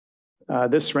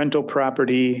 This rental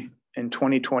property in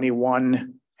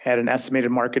 2021 had an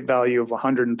estimated market value of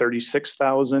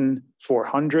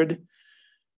 $136,400.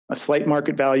 A slight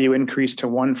market value increase to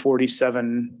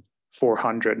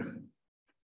 $147,400.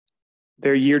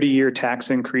 Their year-to-year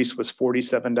tax increase was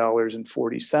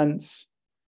 $47.40.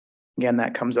 Again,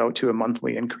 that comes out to a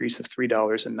monthly increase of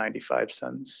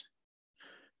 $3.95.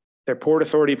 Their Port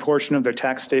Authority portion of their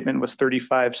tax statement was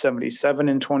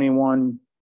 $35.77 in 21,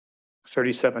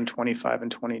 $37.25 in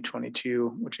 2022,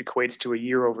 which equates to a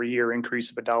year-over-year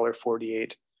increase of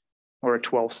 $1.48 or a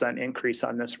 12-cent increase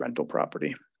on this rental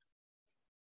property.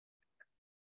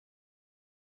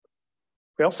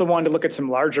 We also wanted to look at some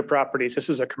larger properties. This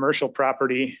is a commercial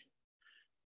property.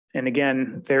 And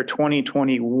again, their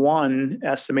 2021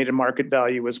 estimated market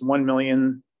value was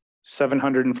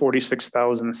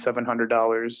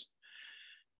 $1,746,700.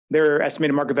 Their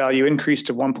estimated market value increased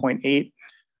to $1.8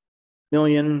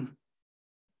 million.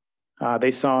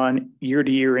 They saw a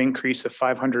year-to-year increase of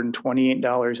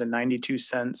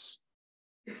 $528.92,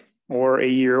 or a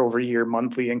year-over-year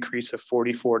monthly increase of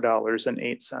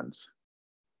 $44.08.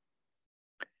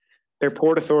 Their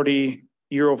Port Authority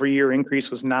year-over-year increase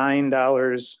was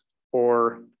 $9,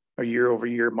 or a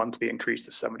year-over-year monthly increase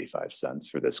of 75 cents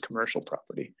for this commercial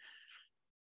property.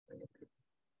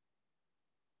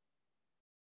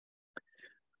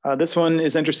 This one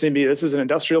is interesting to me. This is an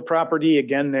industrial property.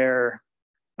 Again, their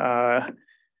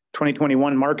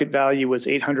 2021 market value was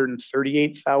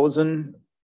 $838,000.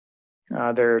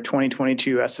 Their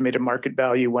 2022 estimated market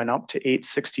value went up to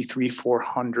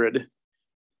 $863,400.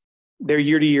 Their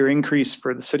year-to-year increase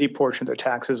for the city portion of their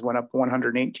taxes went up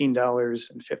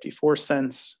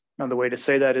 $118.54. Another way to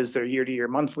say that is their year-to-year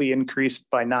monthly increased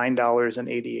by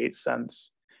 $9.88.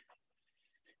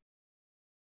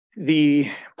 The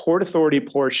Port Authority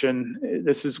portion,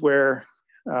 this is where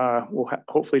we'll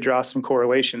hopefully draw some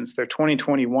correlations. Their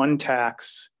 2021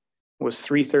 tax was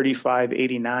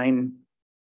 $335.89.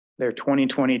 Their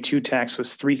 2022 tax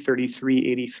was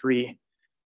 $333.83.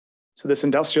 So this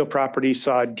industrial property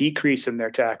saw a decrease in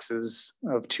their taxes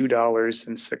of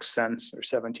 $2.06 or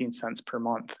 17 cents per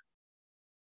month.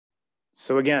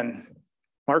 So again,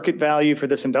 market value for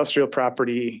this industrial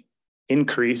property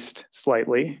increased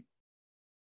slightly.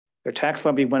 Their tax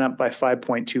levy went up by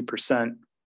 5.2%,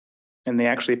 and they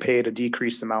actually paid a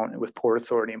decreased amount with Port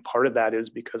Authority. And part of that is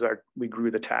because we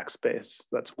grew the tax base.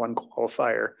 That's one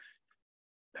qualifier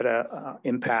that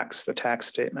impacts the tax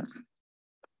statement.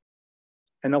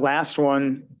 And the last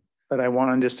one that I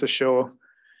wanted just to show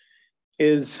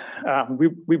is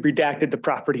we redacted the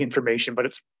property information, but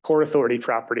it's Port Authority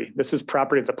property. This is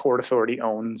property that the Port Authority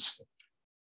owns.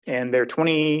 And their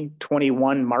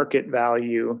 2021 market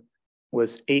value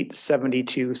was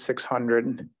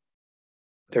 $872,600.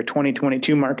 Their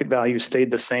 2022 market value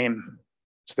stayed the same.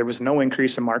 So there was no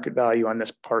increase in market value on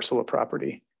this parcel of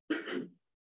property.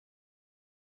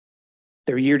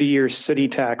 Their year-to-year city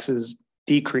taxes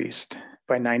decreased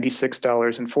by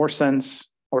 $96.04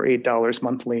 or $8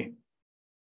 monthly.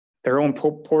 Their own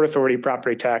Port Authority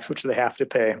property tax, which they have to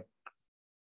pay,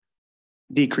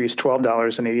 decreased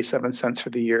 $12.87 for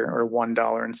the year or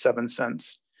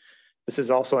 $1.07. This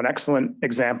is also an excellent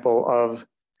example of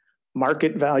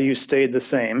market value stayed the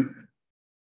same,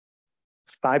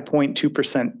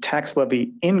 5.2% tax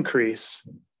levy increase,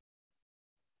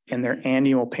 and their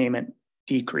annual payment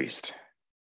decreased.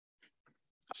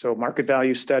 So market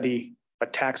value steady,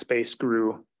 but tax base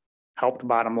grew, helped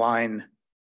bottom line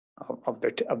of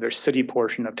their city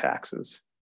portion of taxes.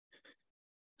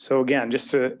 So again, just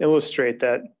to illustrate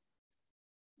that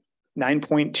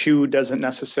 9.2 doesn't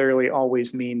necessarily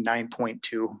always mean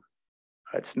 9.2.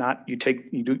 It's not,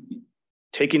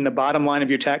 taking the bottom line of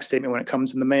your tax statement when it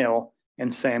comes in the mail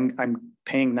and saying I'm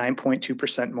paying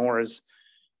 9.2% more is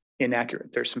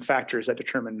inaccurate. There's some factors that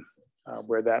determine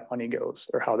where that money goes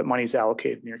or how that money is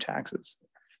allocated in your taxes.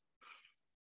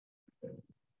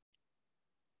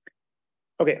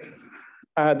 Okay,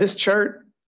 this chart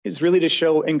is really to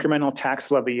show incremental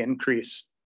tax levy increase.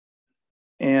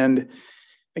 And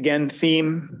again,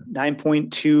 theme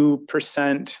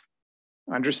 9.2%.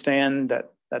 Understand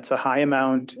that that's a high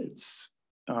amount. It's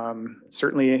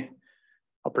certainly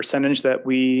a percentage that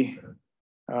we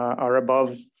are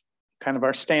above kind of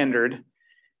our standard.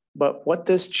 But what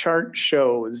this chart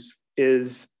shows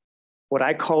is what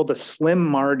I call the slim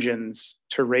margins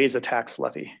to raise a tax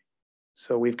levy.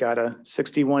 So we've got a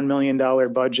 $61 million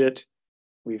budget.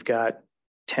 We've got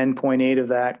 10.8 of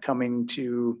that coming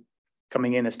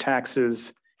in as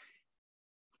taxes.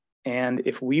 And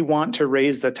if we want to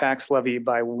raise the tax levy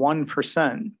by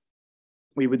 1%,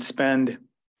 we would spend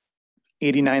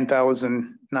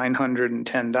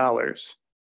 $89,910.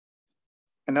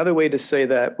 Another way to say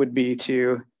that would be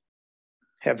to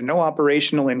have no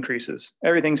operational increases.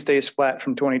 Everything stays flat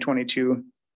from 2022.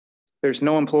 There's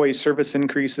no employee service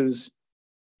increases,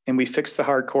 and we fix the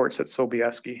hard courts at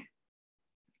Sobieski.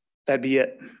 That'd be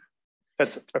it.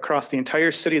 That's across the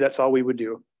entire city. That's all we would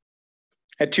do.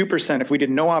 At 2%, if we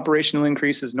did no operational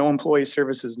increases, no employee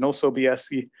services, no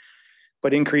Sobieski,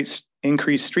 but increase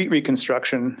street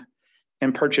reconstruction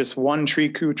and purchase one tree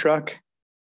crew truck,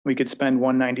 we could spend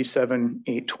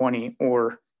 $197,820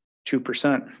 or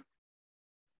 2%.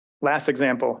 Last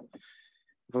example,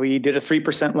 if we did a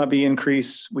 3% levy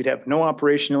increase, we'd have no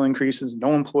operational increases,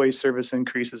 no employee service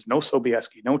increases, no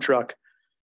Sobieski, no truck,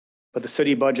 but the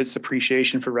city budgets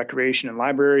depreciation for recreation and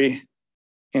library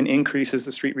and increases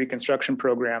the street reconstruction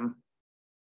program,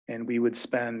 and we would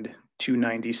spend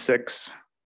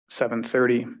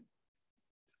 $296,730.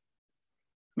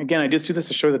 Again, I just do this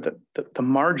to show that the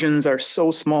margins are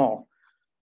so small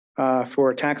for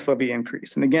a tax levy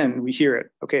increase. And again, we hear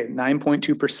it, okay,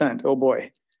 9.2%, oh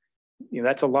boy,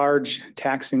 that's a large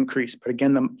tax increase. But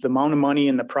again, the amount of money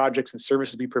and the projects and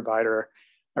services we provide are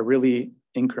really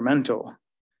incremental.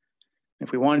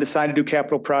 If we want to decide to do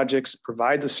capital projects,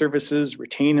 provide the services,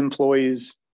 retain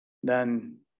employees,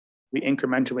 then we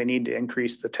incrementally need to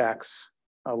increase the tax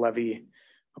levy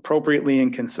appropriately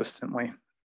and consistently.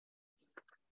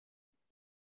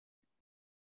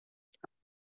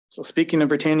 So speaking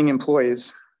of retaining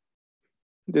employees,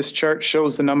 this chart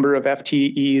shows the number of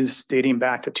FTEs dating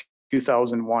back to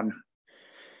 2001.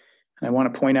 And I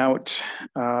want to point out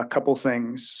a couple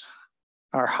things.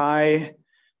 Our high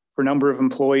for number of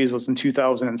employees was in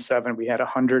 2007. We had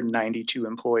 192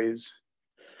 employees.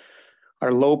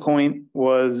 Our low point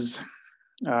was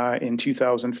in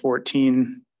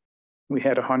 2014. We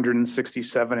had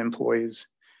 167 employees.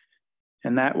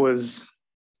 And that was,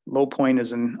 low point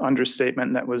is an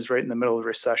understatement. That was right in the middle of the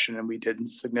recession, and we did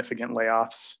significant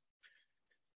layoffs.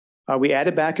 We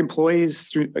added back employees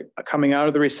through coming out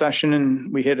of the recession,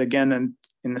 and we hit again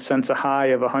in a sense a high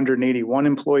of 181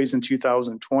 employees in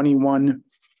 2021,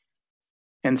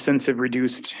 and since have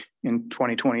reduced in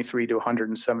 2023 to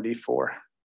 174.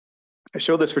 I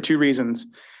show this for two reasons.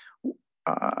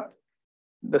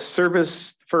 The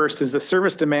service first is the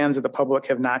service demands of the public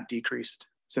have not decreased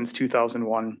since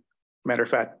 2001. Matter of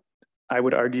fact, I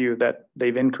would argue that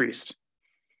they've increased.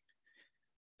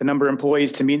 The number of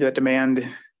employees to meet that demand,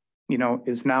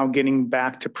 is now getting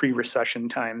back to pre-recession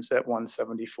times at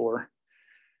 174.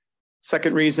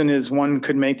 Second reason is one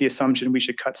could make the assumption we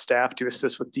should cut staff to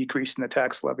assist with decreasing the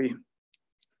tax levy. I'm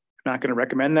not going to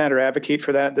recommend that or advocate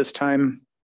for that this time.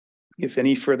 If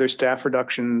any further staff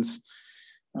reductions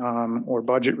or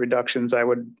budget reductions, I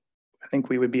think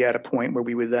we would be at a point where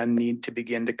we would then need to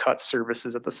begin to cut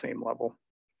services at the same level.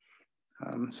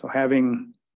 So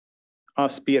having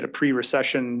us be at a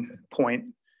pre-recession point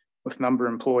with number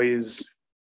of employees,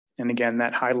 and again,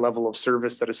 that high level of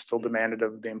service that is still demanded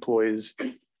of the employees,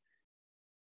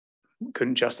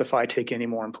 couldn't justify taking any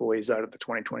more employees out of the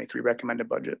 2023 recommended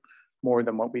budget, more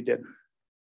than what we did.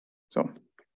 So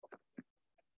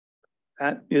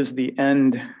that is the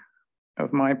end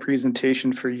of my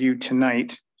presentation for you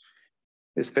tonight.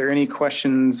 Is there any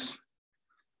questions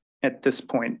at this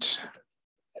point?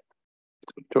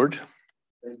 George?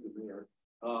 Thank you, Mayor.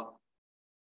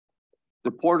 The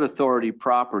Port Authority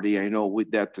property, I know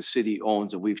that the city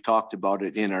owns, and we've talked about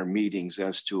it in our meetings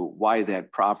as to why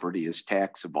that property is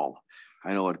taxable.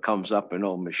 I know it comes up, I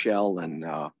know Michelle and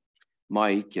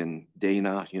Mike and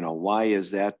Dana, why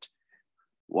is that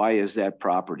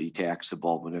property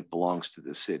taxable when it belongs to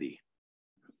the city?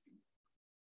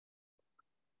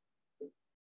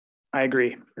 I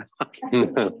agree.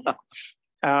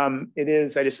 It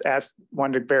is, I just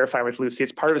wanted to verify with Lucy,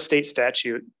 it's part of a state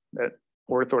statute that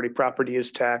Port Authority property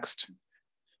is taxed.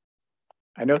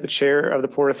 I know the chair of the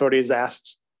Port Authority has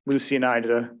asked Lucy and I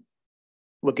to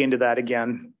look into that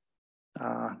again,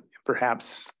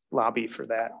 perhaps lobby for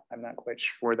that. I'm not quite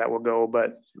sure where that will go,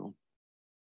 but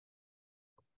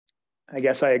I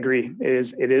guess I agree.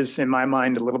 It is in my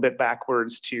mind a little bit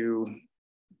backwards to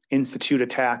institute a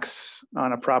tax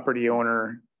on a property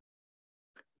owner.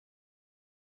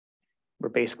 We're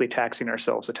basically taxing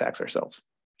ourselves to tax ourselves.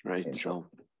 Right. So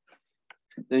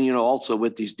then, also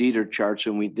with these deeder charts,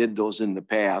 and we did those in the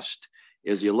past,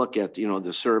 as you look at,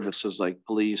 the services like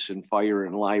police and fire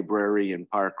and library and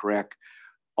park rec,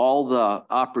 all the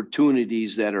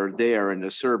opportunities that are there and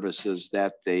the services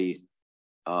that they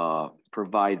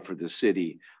provide for the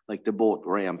city, like the boat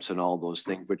ramps and all those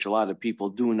things, which a lot of people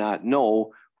do not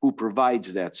know who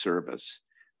provides that service.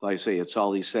 Like I say, it's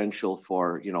all essential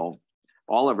for,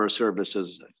 all of our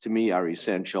services to me are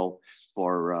essential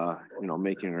for,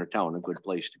 making our town a good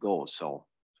place to go. So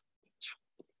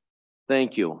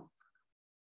thank you.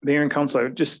 Mayor and Council, I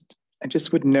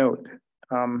just would note,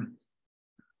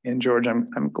 and George,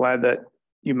 I'm glad that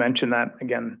you mentioned that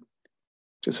again.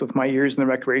 Just with my years in the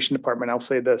recreation department, I'll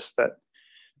say this, that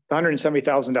the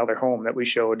 $170,000 home that we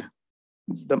showed,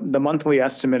 the monthly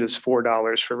estimate is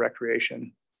 $4 for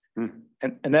recreation. And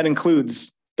that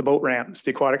includes the boat ramps,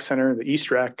 the aquatic center, the East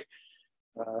Rec,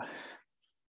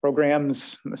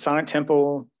 programs, the Sonic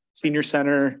Temple, Senior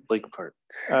Center, Lake Park.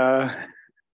 I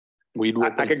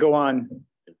could go on.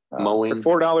 Mowing.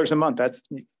 For $4 a month,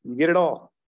 you get it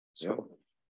all. So,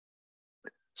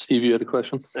 Steve, you had a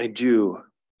question? I do.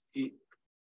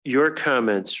 Your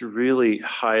comments really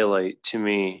highlight to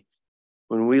me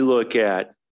when we look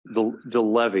at the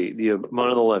levy, the amount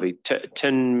of the levy,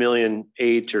 10 million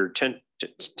 8 or 10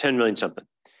 million something,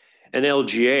 and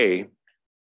LGA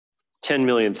 10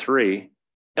 million 3.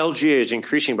 LGA is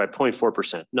increasing by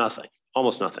 0.4%, nothing,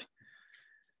 almost nothing.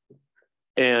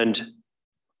 And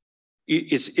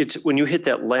it's when you hit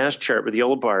that last chart with the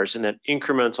yellow bars and that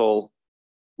incremental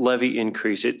levy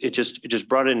increase, it just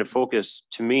brought into focus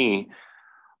to me.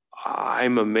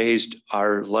 I'm amazed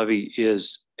our levy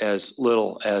is as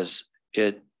little as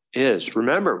it is.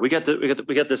 Remember, we got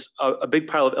this a big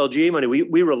pile of LGA money.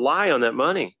 We rely on that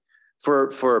money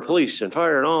for police and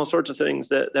fire and all sorts of things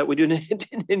that we didn't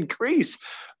increase,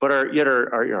 but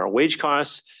our wage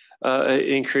costs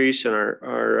increase and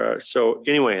our so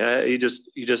anyway, you just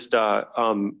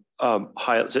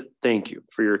highlights it. Thank you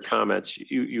for your comments.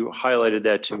 You highlighted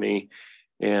that to me,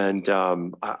 and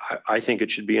I think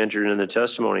it should be entered in the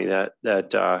testimony that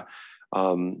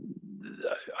I'm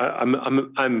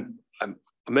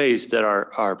amazed that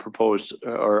our proposed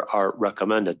or our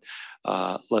recommended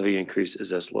levy increase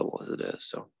is as little as it is.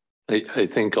 So I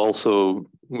think also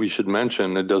we should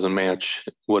mention it doesn't match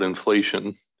what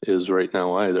inflation is right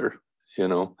now either, you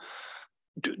know.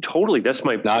 Totally, that's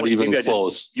my not point. even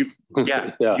close.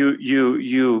 Yeah.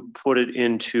 You put it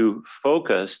into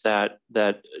focus that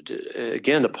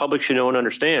again the public should know and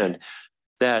understand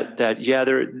that yeah,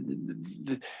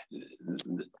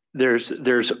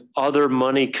 there's other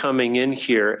money coming in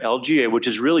here, LGA, which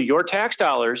is really your tax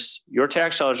dollars. Your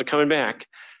tax dollars are coming back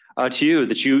to you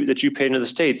that you pay into the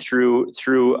state through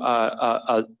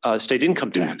state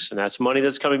income tax, and that's money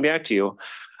that's coming back to you.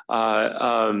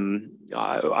 I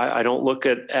don't look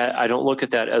at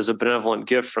that as a benevolent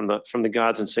gift from the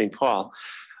gods in St. Paul.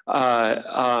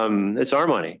 It's our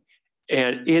money,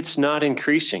 and it's not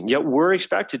increasing. Yet we're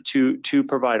expected to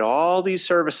provide all these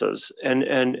services,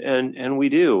 and we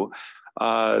do.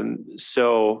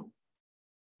 So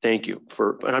thank you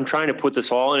and I'm trying to put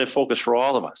this all in focus for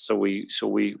all of us, so we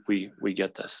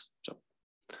get this. So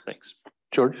thanks,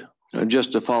 George.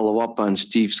 Just to follow up on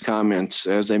Steve's comments,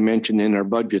 as I mentioned in our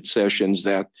budget sessions,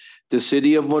 that the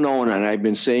city of Winona, and I've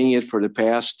been saying it for the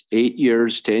past 8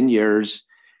 years, 10 years,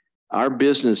 our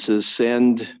businesses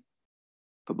send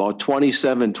about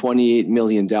 $28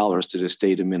 million to the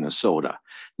state of Minnesota.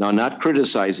 Now, not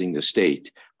criticizing the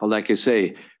state, but like I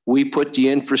say, we put the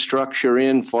infrastructure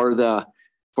in for the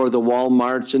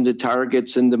Walmarts and the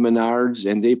Targets and the Menards,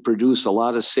 and they produce a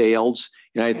lot of sales.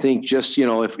 And I think just, you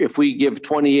know, if we give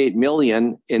 28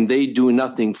 million and they do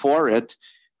nothing for it,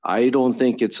 I don't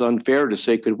think it's unfair to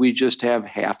say, could we just have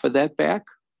half of that back?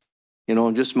 You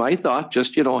know, just my thought,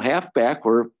 just, you know, half back,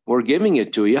 we're giving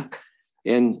it to you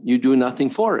and you do nothing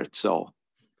for it. So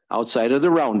outside of the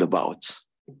roundabouts.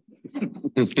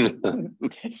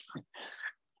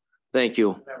 Thank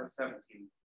you.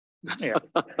 Yeah.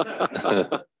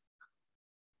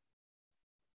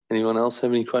 Anyone else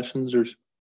have any questions or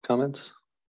comments?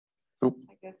 Nope.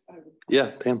 I guess I would. Yeah,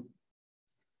 Pam.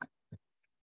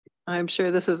 I'm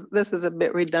sure this is a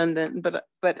bit redundant,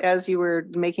 but as you were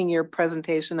making your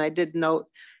presentation, I did note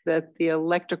that the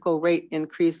electrical rate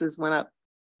increases went up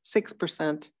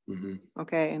 6%. Mm-hmm.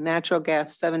 Okay, natural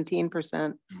gas 17%.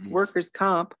 Mm-hmm. Workers'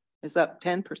 comp is up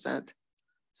 10%.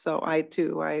 So I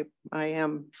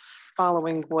am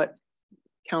following what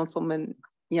Councilman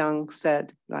Young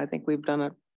said. I think we've done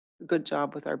a good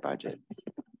job with our budget.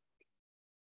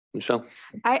 Michelle?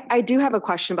 I do have a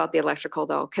question about the electrical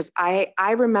though, because I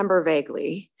remember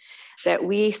vaguely that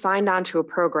we signed on to a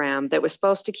program that was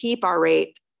supposed to keep our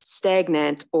rate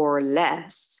stagnant or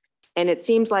less. And it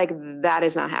seems like that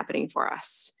is not happening for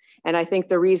us. And I think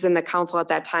the reason the council at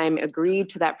that time agreed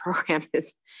to that program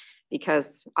is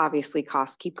because obviously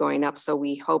costs keep going up. So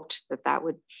we hoped that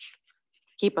would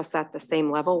keep us at the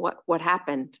same level. What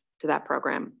happened to that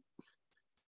program?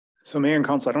 So Mayor and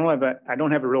Council, I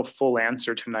don't have a real full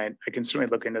answer tonight. I can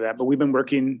certainly look into that, but we've been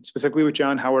working specifically with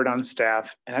John Howard on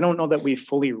staff, and I don't know that we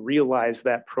fully realized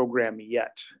that program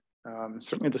yet.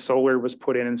 Certainly the solar was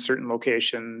put in certain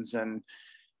locations, and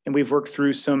we've worked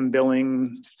through some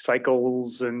billing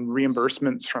cycles and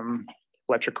reimbursements from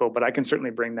electrical, but I can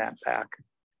certainly bring that back.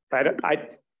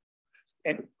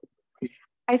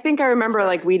 I think I remember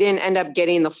like we didn't end up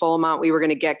getting the full amount we were going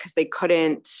to get because they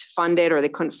couldn't fund it or they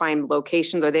couldn't find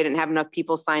locations or they didn't have enough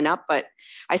people sign up, but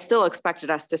I still expected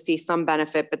us to see some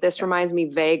benefit. But this reminds me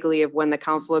vaguely of when the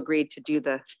council agreed to do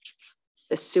the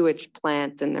sewage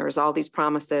plant and there was all these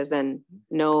promises and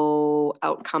no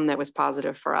outcome that was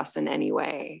positive for us in any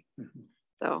way.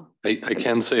 So I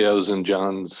can say I was in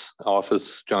John's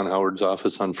office, John Howard's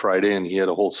office on Friday, and he had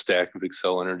a whole stack of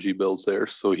Xcel Energy bills there.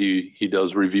 So he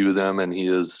does review them, and he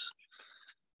is,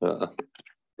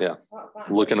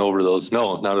 looking over those.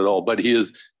 No, not at all. But he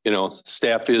is,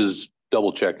 staff is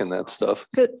double checking that stuff.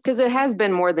 Because it has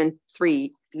been more than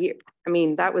 3 years. I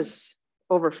mean, that was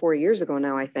over 4 years ago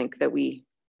now, I think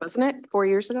wasn't it 4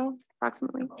 years ago,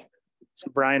 approximately?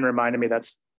 So Brian reminded me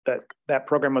that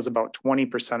program was about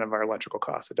 20% of our electrical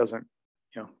costs. It doesn't,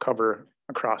 cover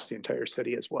across the entire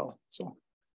city as well. So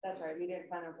That's right, we didn't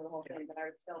sign up for the whole thing, but I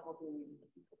was still hoping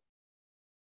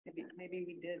maybe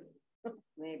we did.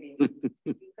 Maybe. You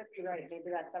could be right, maybe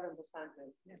that 7%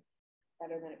 is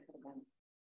better than it could have been.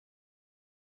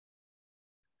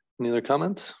 Any other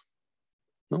comments?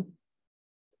 No?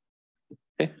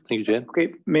 Okay, thank you, Jan.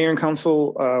 Okay, Mayor and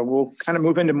Council, we'll kind of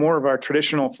move into more of our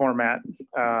traditional format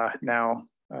now,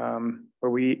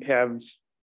 where we have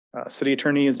city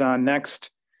attorney is on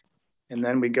next, and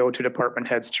then we go to department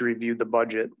heads to review the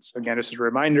budget. So again, just as a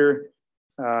reminder,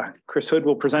 Chris Hood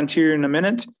will present here in a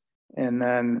minute, and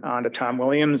then on to Tom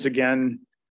Williams. Again,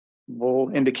 we'll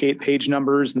indicate page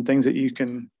numbers and things that you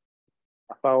can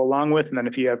follow along with, and then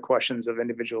if you have questions of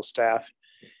individual staff.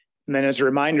 And then as a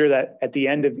reminder that at the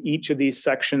end of each of these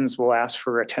sections, we'll ask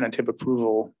for a tentative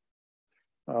approval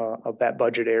of that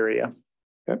budget area.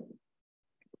 Okay.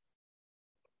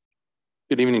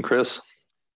 Good evening, Chris.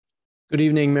 Good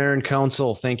evening, Mayor and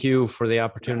Council. Thank you for the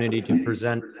opportunity to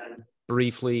present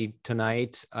briefly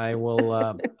tonight. I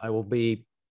will be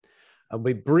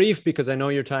brief because I know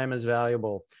your time is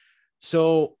valuable.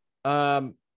 So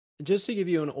just to give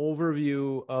you an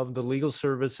overview of the legal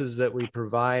services that we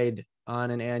provide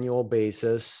on an annual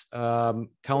basis.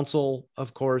 Council,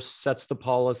 of course, sets the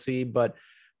policy, but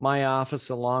my office,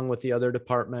 along with the other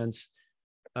departments,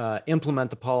 implement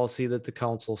the policy that the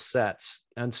council sets.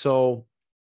 And so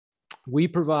we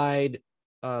provide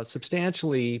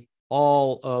substantially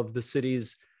all of the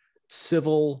city's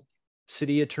civil,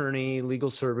 city attorney,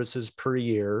 legal services per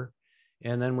year.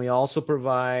 And then we also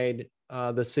provide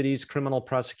the city's criminal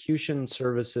prosecution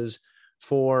services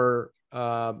for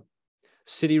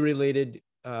city-related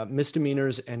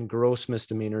misdemeanors and gross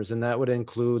misdemeanors. And that would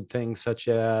include things such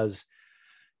as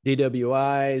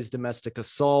DWIs, domestic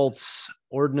assaults,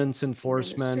 ordinance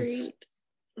enforcement,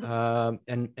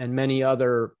 and many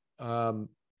other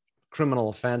criminal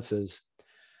offenses.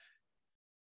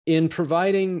 In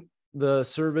providing the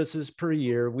services per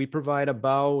year, we provide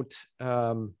about,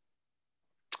 on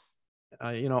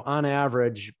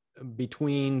average,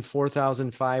 between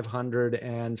 4,500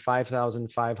 and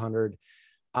 5,500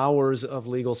 hours of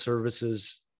legal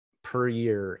services per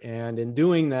year. And in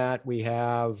doing that, we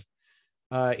have,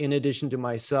 in addition to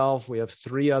myself, we have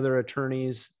 3 other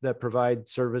attorneys that provide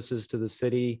services to the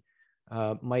city,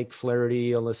 Mike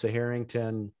Flaherty, Alyssa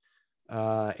Harrington,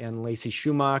 and Lacey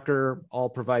Schumacher, all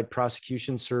provide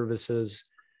prosecution services,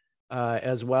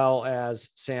 as well as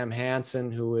Sam Hansen,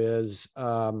 who is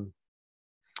our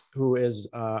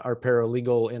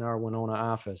paralegal in our Winona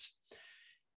office.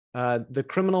 The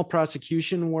criminal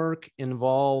prosecution work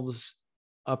involves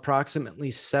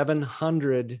approximately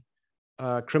 700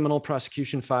 criminal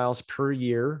prosecution files per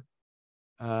year.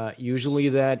 Usually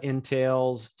that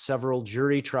entails several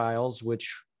jury trials,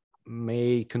 which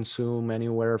may consume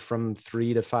anywhere from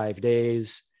 3 to 5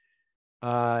 days,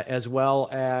 as well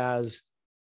as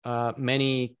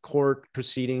many court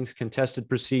proceedings, contested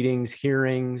proceedings,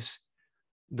 hearings.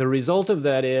 The result of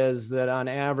that is that on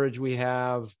average, we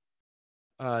have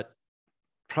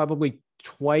probably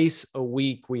twice a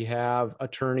week, we have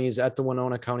attorneys at the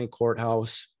Winona County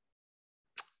Courthouse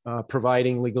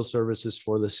providing legal services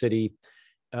for the city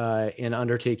in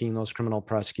undertaking those criminal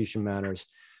prosecution matters.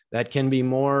 That can be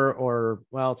more, or,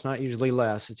 well, it's not usually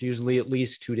less. It's usually at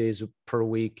least 2 days per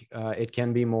week. It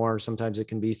can be more. Sometimes it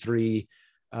can be 3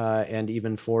 and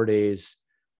even 4 days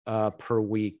per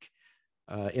week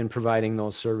in providing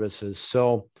those services.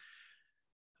 So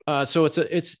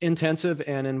it's intensive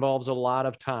and involves a lot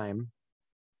of time.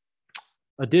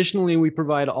 Additionally, we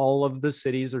provide all of the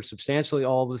cities, or substantially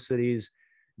all of the cities,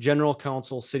 general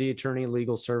counsel, city attorney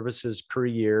legal services per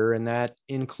year, and that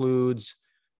includes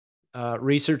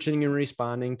researching and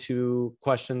responding to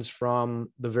questions from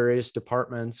the various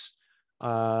departments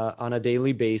on a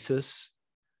daily basis.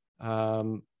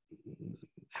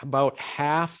 About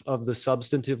half of the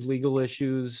substantive legal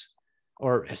issues,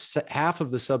 or half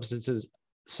of the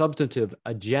substantive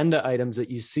agenda items that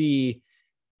you see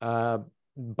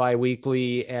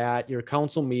biweekly at your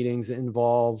council meetings,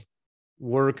 involve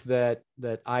work that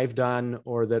I've done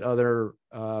or that other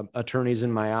attorneys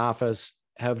in my office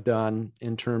have done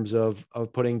in terms of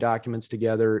putting documents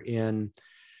together in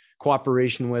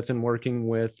cooperation with and working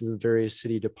with the various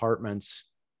city departments.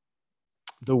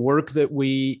 The work that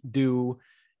we do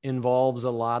involves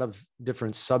a lot of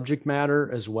different subject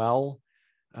matter as well.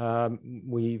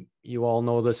 You all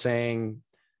know the saying,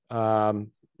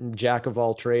 Jack of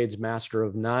all trades, master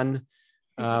of none.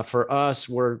 For us,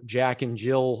 we're Jack and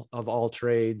Jill of all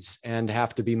trades and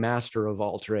have to be master of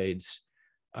all trades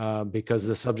because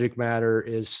the subject matter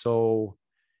is so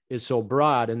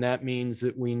broad. And that means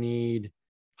that we need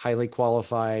highly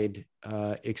qualified,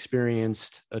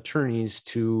 experienced attorneys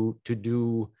to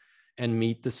do and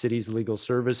meet the city's legal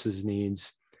services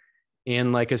needs.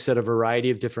 And like I said, a variety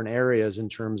of different areas in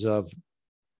terms of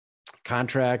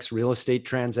contracts, real estate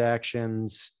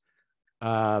transactions,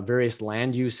 various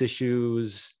land use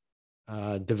issues,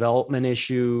 development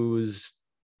issues,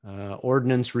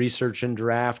 ordinance research and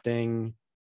drafting,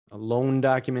 loan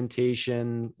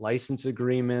documentation, license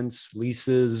agreements,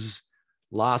 leases,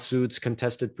 lawsuits,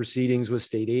 contested proceedings with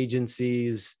state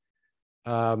agencies.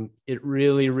 It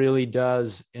really, really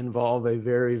does involve a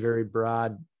very, very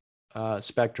broad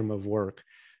spectrum of work.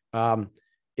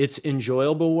 It's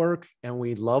enjoyable work and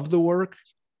we love the work,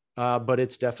 but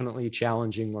it's definitely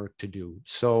challenging work to do.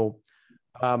 So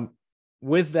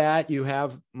with that, you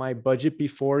have my budget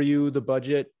before you. The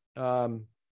budget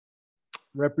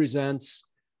represents,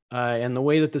 and the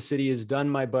way that the city has done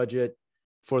my budget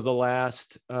for the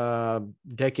last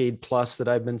decade plus that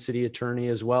I've been city attorney,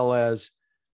 as well as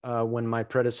when my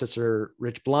predecessor,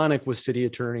 Rich Blahnik, was city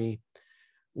attorney,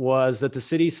 was that the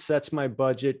city sets my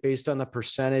budget based on the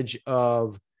percentage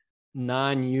of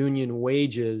non-union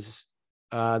wages,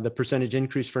 the percentage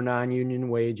increase for non-union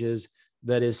wages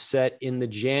that is set in the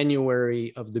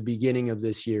January of the beginning of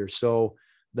this year. So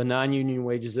the non-union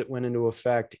wages that went into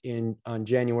effect on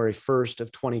January 1st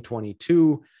of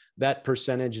 2022, that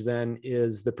percentage then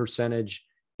is the percentage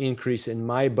increase in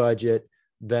my budget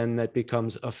then that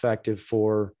becomes effective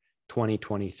for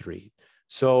 2023.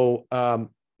 So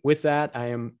with that,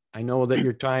 I know that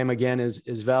your time again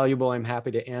is valuable. I'm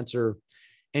happy to answer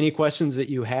any questions that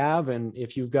you have. And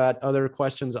if you've got other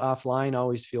questions offline,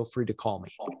 always feel free to call me.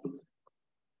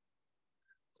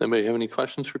 Does anybody have any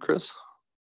questions for Chris?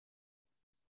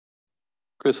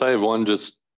 Chris, I have one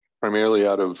just primarily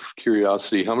out of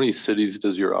curiosity. How many cities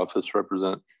does your office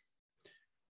represent?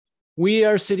 We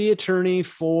are city attorney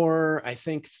for, I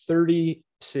think, 30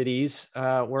 cities.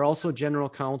 We're also general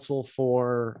counsel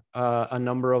for a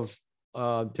number of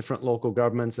different local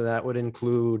governments, and that would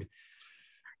include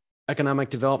economic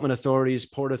development authorities,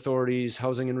 port authorities,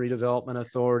 housing and redevelopment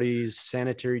authorities,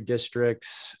 sanitary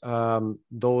districts,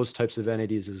 those types of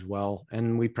entities as well.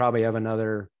 And we probably have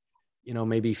another,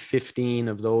 maybe 15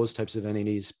 of those types of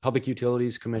entities. Public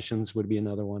utilities commissions would be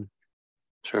another one.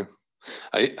 Sure.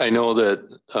 I know that,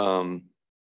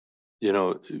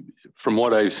 from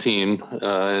what I've seen,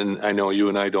 and I know you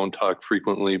and I don't talk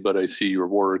frequently, but I see your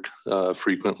work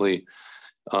frequently.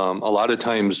 A lot of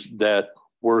times that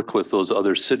work with those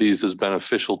other cities is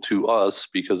beneficial to us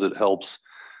because it helps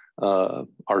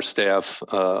our staff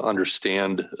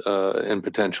understand and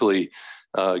potentially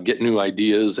get new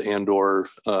ideas and or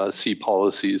see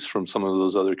policies from some of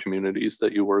those other communities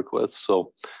that you work with.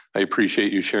 So I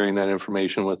appreciate you sharing that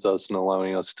information with us and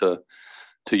allowing us to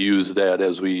use that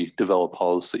as we develop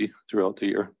policy throughout the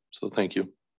year. So thank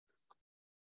you.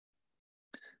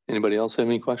 Anybody else have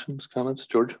any questions, comments?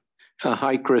 George?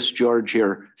 Hi, Chris. George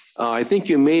here. I think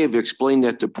you may have explained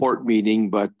at the port meeting,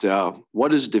 but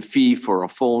what is the fee for a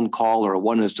phone call, or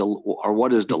what is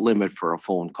the limit for a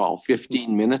phone call?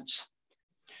 15 minutes?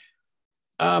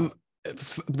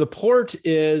 The port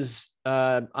is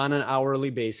on an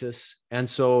hourly basis. And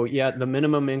so, yeah, the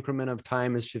minimum increment of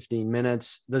time is 15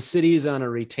 minutes. The city's on a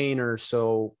retainer.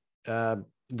 So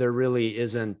there really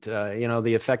isn't,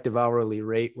 the effective hourly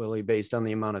rate really based on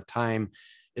the amount of time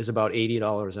is about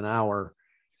 $80 an hour.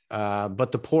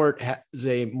 But the port has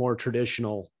a more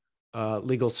traditional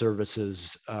legal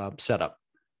services setup.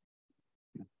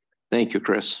 Thank you,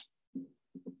 Chris.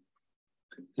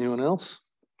 Anyone else?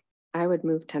 I would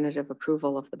move tentative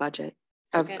approval of the budget.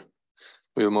 Second.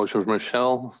 We have a motion from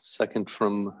Michelle, second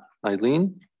from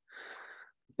Eileen.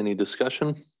 Any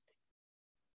discussion?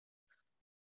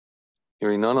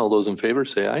 Hearing none, all those in favor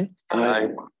say aye.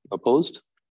 Aye. Opposed?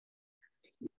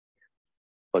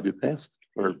 Budget passed,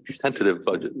 or tentative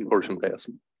budget portion passed.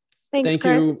 Thanks, Thank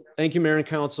Chris. you. Thank you, Mayor and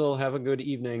Council. Have a good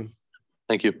evening.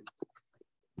 Thank you.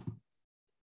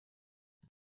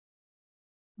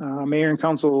 Mayor and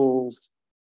Council,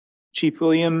 Chief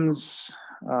Williams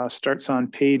starts on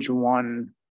page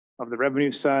 1 of the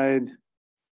revenue side.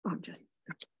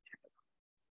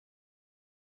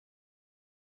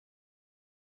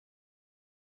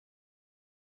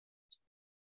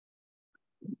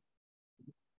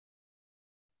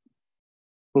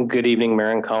 Good evening,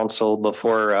 Mayor and Council.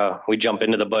 Before we jump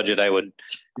into the budget, I would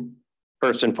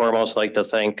first and foremost like to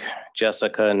thank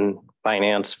Jessica and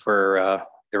Finance for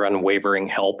their unwavering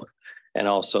help, and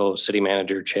also City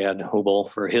Manager Chad Hubel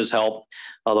for his help.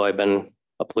 Although I've been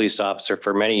a police officer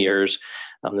for many years,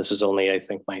 this is only, I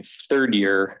think, my 3rd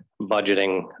year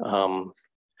budgeting,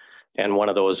 and one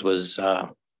of those was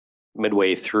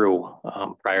midway through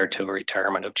prior to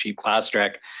retirement of Chief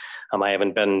Plastrek. I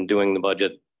haven't been doing the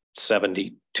budget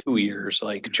 72 years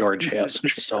like George has.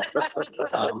 So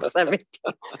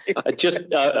just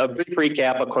a brief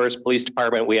recap, of course, police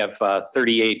department, we have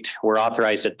 38, we're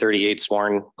authorized at 38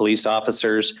 sworn police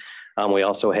officers. We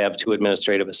also have 2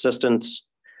 administrative assistants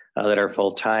that are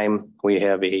full-time. We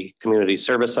have a community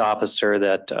service officer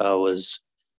that was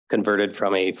converted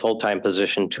from a full-time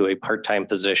position to a part-time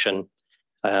position,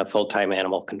 full-time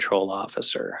animal control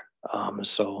officer.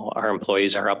 So our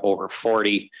employees are up over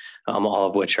 40, all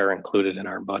of which are included in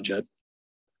our budget.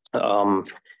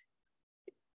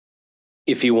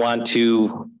 If you want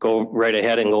to go right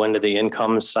ahead and go into the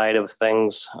income side of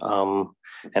things and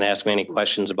ask me any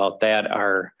questions about that,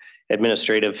 our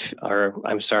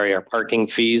parking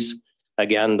fees,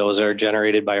 again, those are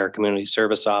generated by our community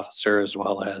service officer as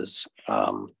well as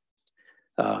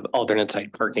alternate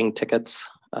site parking tickets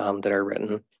that are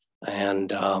written.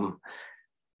 And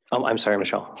I'm sorry,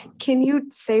 Michelle. Can you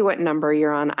say what number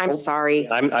you're on? I'm sorry.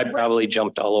 I probably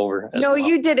jumped all over. No,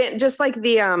 you didn't. Just like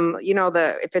the, you know,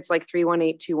 if it's like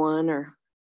 31821 or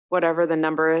whatever the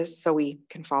number is, so we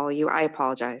can follow you. I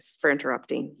apologize for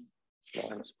interrupting.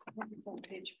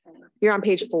 You're on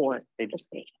page 4.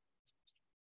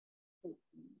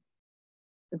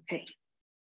 Okay.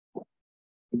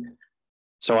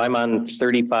 So I'm on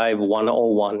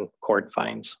 35,101 court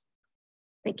fines.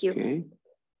 Thank you. Okay.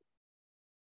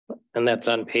 And that's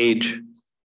on page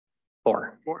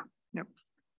 4. Yep.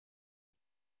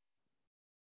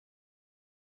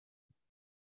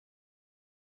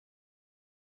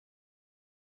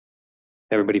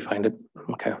 Everybody find it?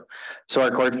 Okay. So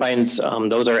our court fines,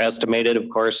 those are estimated, of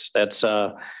course. That's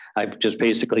I've just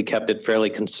basically kept it fairly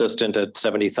consistent at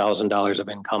 $70,000 of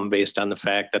income based on the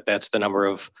fact that that's the number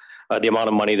of the amount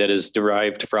of money that is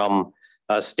derived from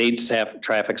state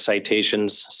traffic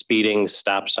citations, speeding,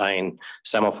 stop sign,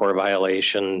 semaphore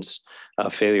violations,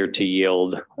 failure to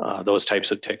yield, those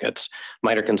types of tickets,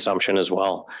 minor consumption as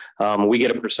well. We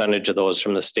get a percentage of those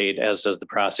from the state, as does the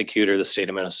prosecutor, the state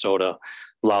of Minnesota,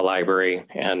 law library,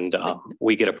 and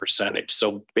we get a percentage.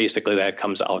 So basically that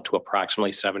comes out to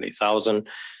approximately 70,000,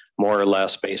 more or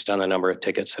less based on the number of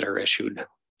tickets that are issued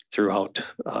throughout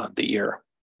the year.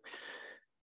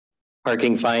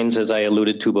 Parking fines, as I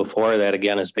alluded to before, that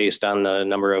again is based on the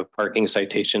number of parking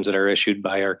citations that are issued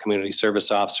by our community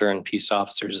service officer and peace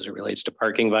officers as it relates to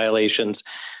parking violations,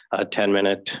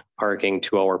 10-minute parking,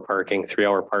 2-hour parking,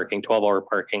 3-hour parking, 12-hour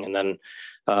parking, and then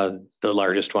the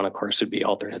largest one, of course, would be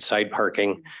alternate side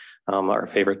parking, our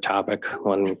favorite topic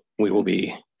when we will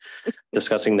be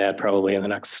discussing that probably in the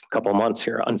next couple of months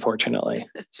here, unfortunately.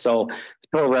 So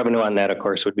total revenue on that, of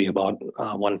course, would be about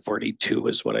 142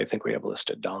 is what I think we have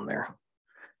listed down there.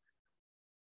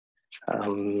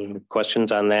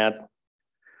 Questions on that?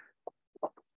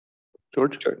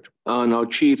 George? No,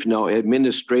 Chief, no,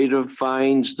 administrative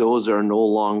fines, those are no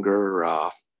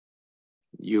longer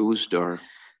used or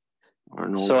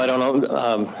no. So I don't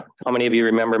know how many of you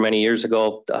remember many years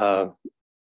ago,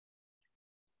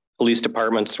 police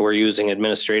departments were using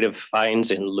administrative fines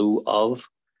in lieu of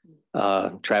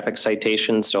traffic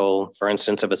citations. So for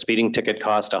instance, if a speeding ticket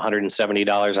cost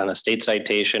 $170 on a state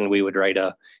citation, we would write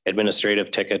a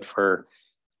administrative ticket for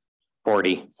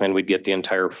 40 and we'd get the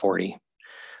entire 40.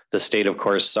 The state, of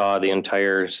course, saw the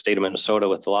entire state of Minnesota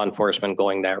with the law enforcement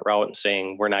going that route and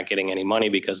saying, we're not getting any money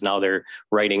because now they're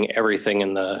writing everything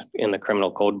in the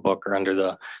criminal code book or under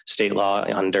the state law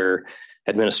under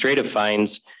administrative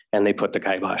fines. And they put the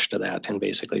kibosh to that and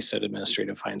basically said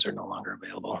administrative fines are no longer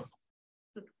available.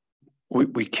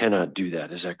 We cannot do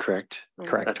that. Is that correct?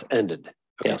 Correct. That's ended.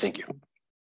 Okay, Yes. thank you.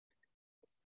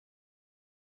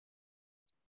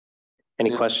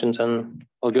 Any questions on?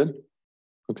 All good?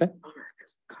 Okay.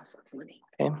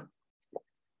 Okay.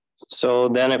 So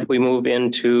then if we move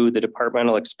into the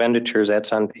departmental expenditures,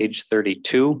 that's on page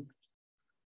 32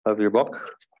 of your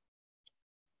book.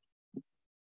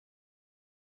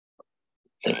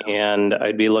 And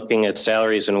I'd be looking at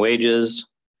salaries and wages,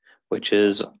 which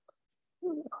is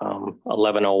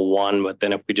 1101. But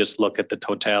then if we just look at the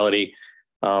totality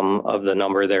of the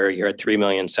number there, you're at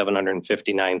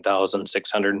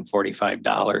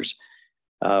 $3,759,645.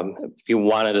 If you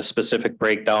wanted a specific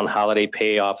breakdown, holiday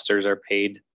pay, officers are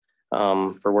paid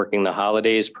for working the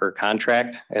holidays per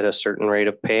contract at a certain rate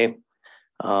of pay.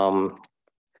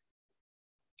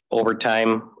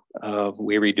 Overtime,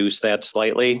 we reduced that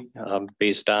slightly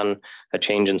based on a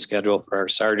change in schedule for our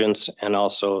sergeants and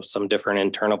also some different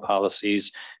internal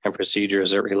policies and procedures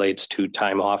that relates to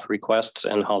time off requests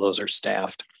and how those are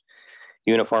staffed.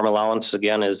 Uniform allowance,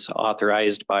 again, is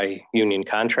authorized by union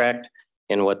contract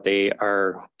in what they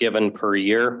are given per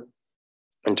year.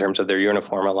 in terms of their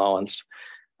uniform allowance.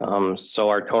 So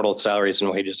our total salaries and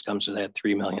wages comes to that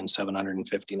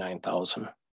 $3,759,000.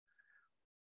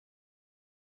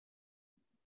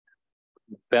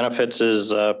 Benefits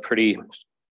is pretty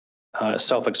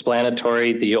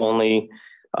self-explanatory. The only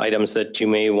items that you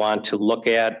may want to look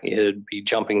at, it'd be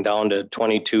jumping down to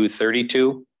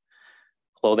 2232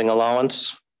 clothing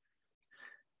allowance.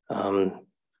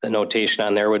 The notation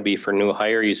on there would be for new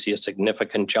hire. You see a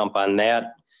significant jump on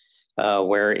that,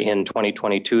 where in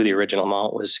 2022, the original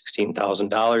amount was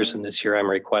 $16,000. And this year I'm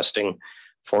requesting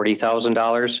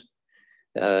 $40,000.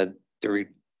 The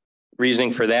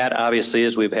reasoning for that obviously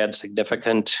is we've had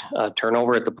significant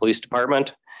turnover at the police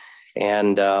department,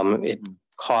 and it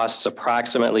costs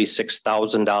approximately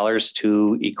 $6,000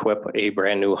 to equip a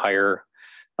brand new hire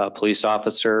police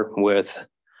officer with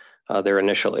their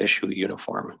initial issue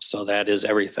uniform. So that is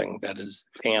everything. That is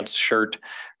pants, shirt,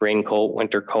 raincoat,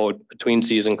 winter coat, between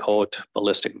season coat,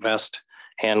 ballistic vest,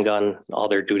 handgun, all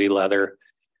their duty leather,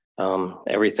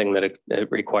 everything that it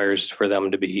requires for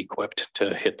them to be equipped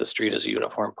to hit the street as a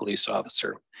uniformed police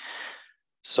officer.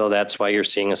 So that's why you're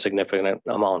seeing a significant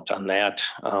amount on that.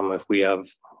 If we have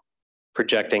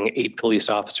projecting 8 police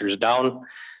officers down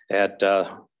at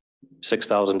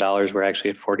 $6,000, we're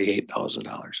actually at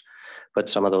 $48,000. But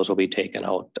some of those will be taken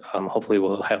out. Hopefully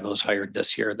we'll have those hired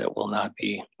this year that will not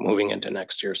be moving into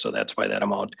next year. So that's why that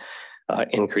amount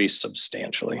increased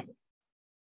substantially.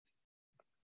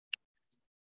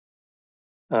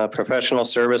 Professional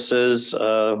services,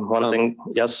 one thing,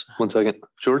 yes? 1 second,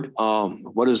 George.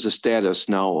 What is the status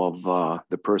now of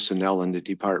the personnel in the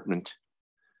department?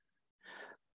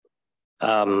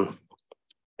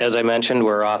 As I mentioned,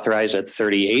 we're authorized at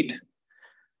 38.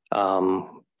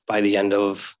 By the end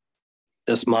of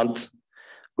this month,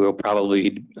 we'll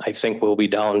probably, I think we'll be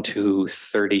down to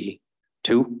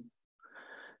 32.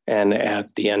 And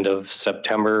at the end of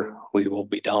September, we will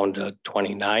be down to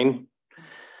 29.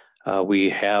 We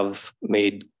have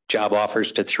made job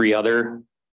offers to 3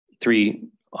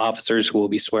 officers who will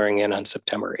be swearing in on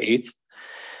September 8th.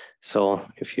 So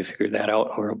if you figure that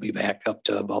out, we'll be back up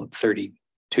to about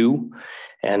 32.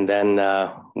 And then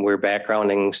we're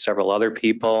backgrounding several other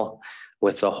people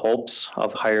with the hopes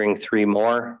of hiring 3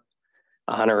 more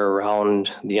on or around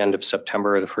the end of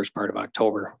September or the first part of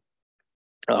October.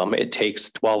 It takes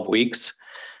 12 weeks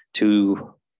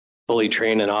to fully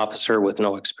train an officer with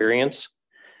no experience.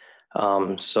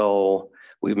 So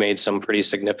we've made some pretty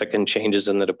significant changes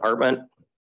in the department.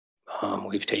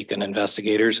 We've taken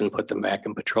investigators and put them back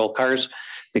in patrol cars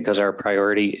because our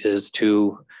priority is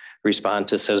to respond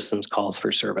to citizens' calls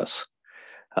for service.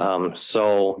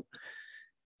 So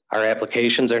our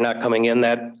applications are not coming in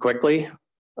that quickly.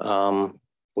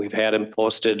 We've had them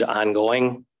posted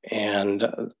ongoing,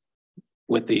 and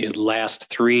with the last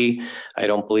 3, I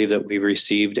don't believe that we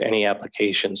received any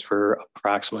applications for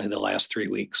approximately the last 3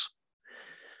 weeks.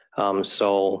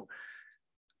 So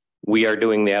we are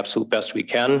doing the absolute best we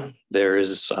can. There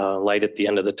is light at the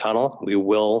end of the tunnel. We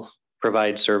will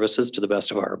provide services to the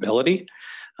best of our ability.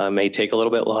 May take a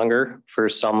little bit longer for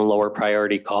some lower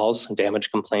priority calls, damage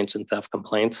complaints and theft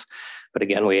complaints. But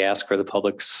again, we ask for the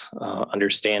public's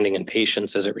understanding and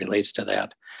patience as it relates to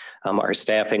that. Our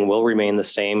staffing will remain the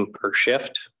same per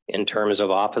shift in terms of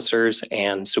officers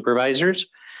and supervisors.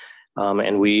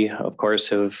 And we, of course,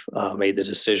 have made the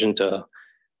decision to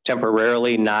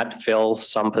temporarily not fill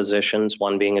some positions,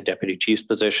 one being a deputy chief's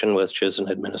position, which is an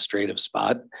administrative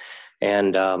spot,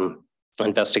 and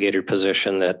investigator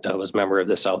position that was member of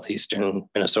the Southeastern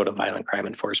Minnesota Violent Crime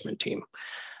Enforcement Team.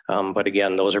 But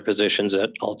again, those are positions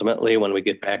that ultimately, when we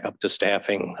get back up to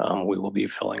staffing, we will be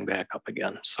filling back up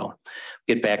again. So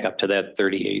get back up to that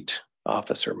 38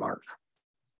 officer mark.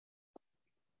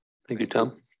 Thank you,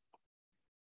 Tom.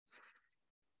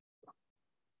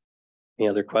 Any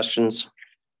other questions?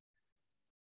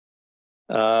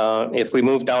 If we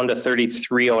move down to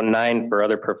 3309 for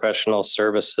other professional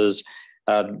services,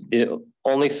 the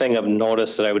only thing of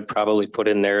notice that I would probably put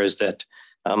in there is that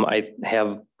I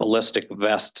have ballistic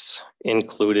vests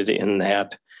included in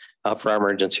that for our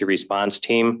emergency response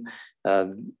team.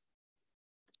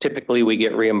 Typically, we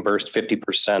get reimbursed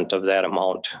 50% of that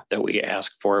amount that we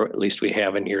ask for, at least we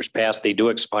have in years past. They do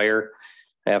expire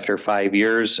after 5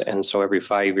 years. And so every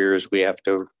 5 years, we have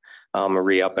to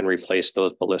re-up and replace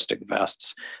those ballistic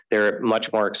vests. They're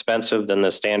much more expensive than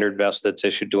the standard vest that's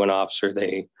issued to an officer.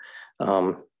 They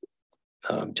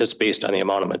just based on the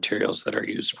amount of materials that are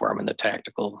used for them and the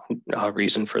tactical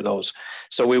reason for those.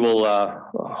 So we will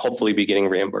hopefully be getting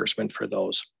reimbursement for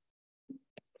those.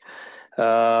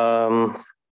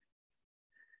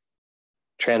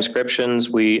 Transcriptions,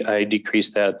 I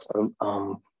decreased that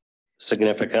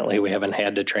significantly. We haven't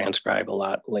had to transcribe a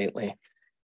lot lately.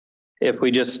 If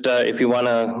we just, if you want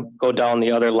to go down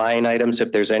the other line items,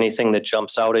 if there's anything that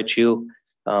jumps out at you,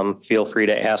 feel free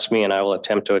to ask me and I will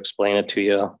attempt to explain it to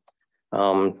you.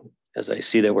 As I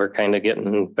see that we're kind of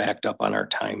getting backed up on our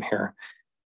time here.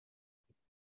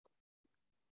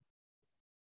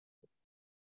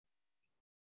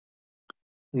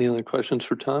 Any other questions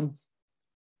for Tom?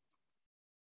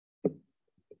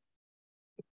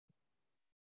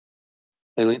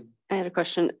 Aileen? I had a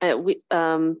question.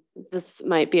 This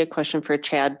might be a question for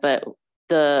Chad, but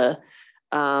the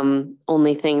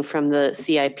only thing from the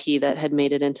CIP that had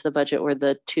made it into the budget were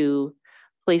the 2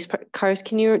 police cars.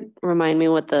 Can you remind me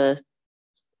what the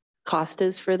cost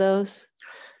is for those?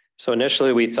 So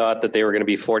initially we thought that they were going to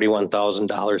be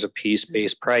 $41,000 a piece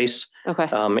base price. Okay.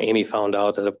 Amy found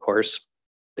out that of course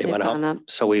they went up.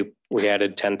 So we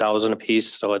added 10,000 a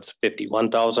piece. So it's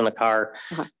 51,000 a car,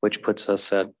 which puts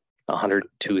us at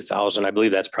 102,000. I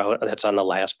believe that's on the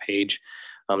last page.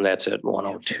 That's at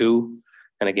 102.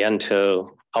 And again,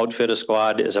 to outfit a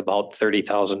squad is about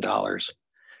 $30,000.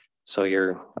 So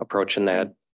you're approaching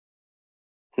that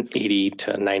 $80,000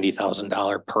 to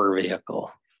 $90,000 per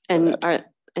vehicle. And I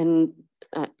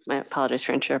apologize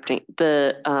for interrupting.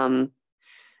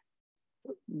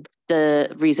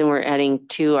 The reason we're adding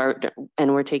 2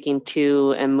 and we're taking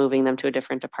 2 and moving them to a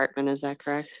different department, is that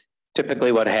correct?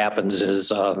 Typically what happens is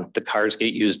the cars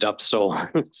get used up so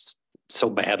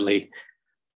badly.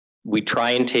 We try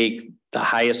and take the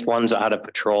highest ones out of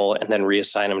patrol and then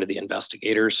reassign them to the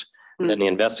investigators. And then the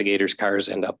investigators' cars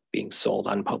end up being sold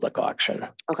on public auction.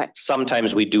 Okay.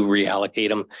 Sometimes we do reallocate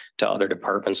them to other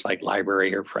departments like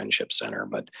library or friendship center.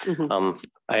 But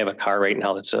I have a car right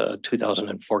now that's a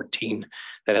 2014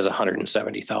 that has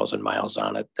 170,000 miles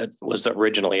on it that was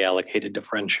originally allocated to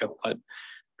friendship. But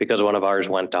because one of ours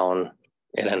went down,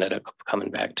 it ended up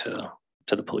coming back to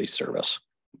the police service.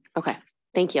 Okay.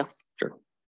 Thank you. Sure.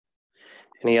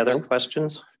 Any other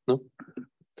questions? No.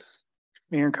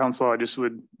 Mayor and council, I just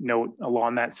would note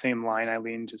along that same line,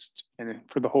 Eileen, just and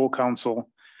for the whole council,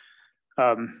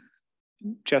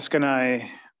 Jessica and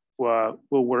I will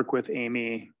work with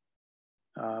Amy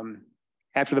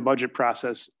after the budget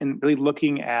process and really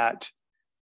looking at,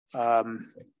 and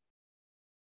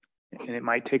it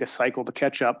might take a cycle to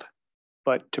catch up,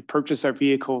 but to purchase our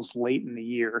vehicles late in the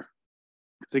year.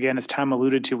 Because again, as Tom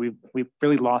alluded to, we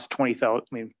really lost 20,000.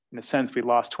 I mean, in a sense, we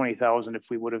lost 20,000 if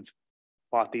we would have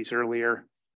bought these earlier.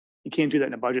 You can't do that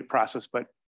in a budget process, but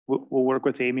we'll work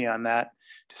with Amy on that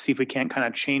to see if we can't kind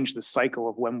of change the cycle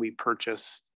of when we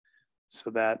purchase so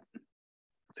that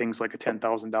things like a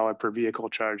 $10,000 per vehicle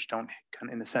charge don't kind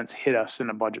of, in a sense, hit us in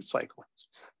a budget cycle.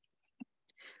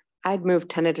 I'd move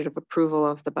tentative approval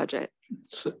of the budget.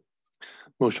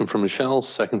 Motion from Michelle,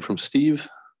 second from Steve.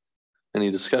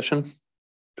 Any discussion?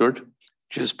 George?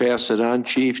 Just pass it on,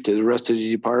 chief, to the rest of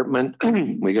the department.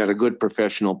 We got a good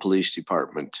professional police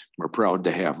department. We're proud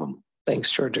to have them. Thanks,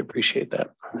 George. I appreciate that.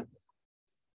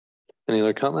 Any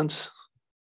other comments?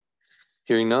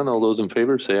 Hearing none, all those in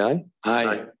favor say aye.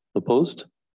 Aye. Opposed?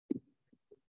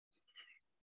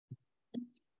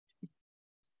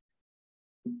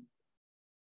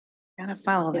 Gotta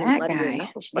follow that guy.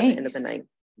 By the end of the night.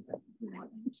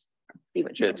 He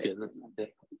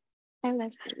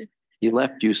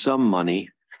left you some money.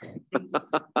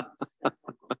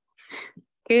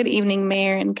 Good evening,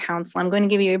 Mayor and Council. I'm going to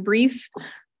give you a brief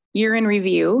year in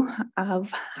review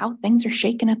of how things are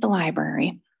shaking at the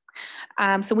library.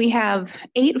 So we have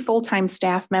 8 full-time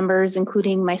staff members,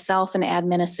 including myself, an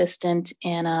admin assistant,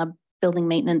 and a building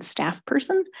maintenance staff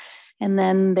person. And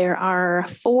then there are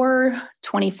 4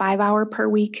 25-hour per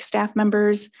week staff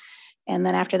members. And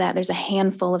then after that, there's a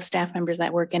handful of staff members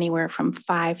that work anywhere from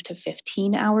 5 to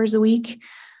 15 hours a week.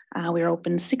 We're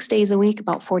open 6 days a week,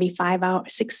 about 45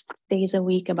 hours, 6 days a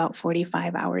week, about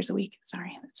 45 hours a week.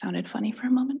 Sorry, that sounded funny for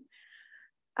a moment.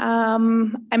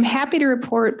 I'm happy to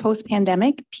report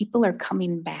post-pandemic, people are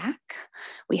coming back.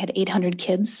 We had 800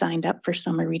 kids signed up for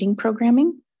summer reading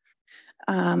programming.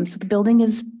 So the building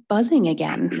is buzzing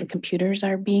again. The computers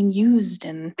are being used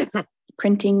and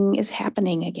printing is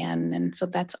happening again. And so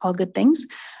that's all good things.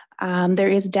 There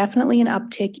is definitely an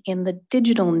uptick in the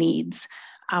digital needs.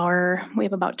 We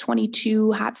have about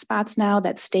 22 hotspots now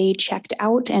that stay checked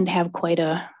out and have quite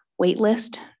a wait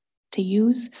list to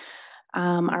use.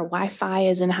 Our Wi-Fi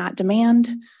is in hot demand.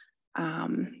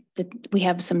 We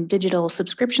have some digital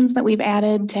subscriptions that we've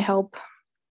added to help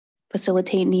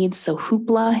facilitate needs. So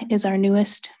Hoopla is our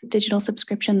newest digital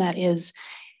subscription that is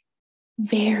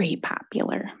very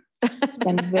popular. It's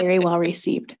been very well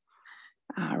received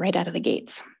right out of the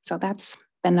gates. So that's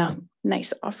been a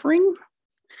nice offering.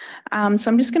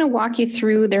 So I'm just going to walk you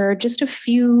through. There are just a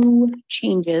few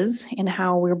changes in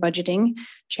how we're budgeting.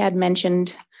 Chad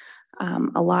mentioned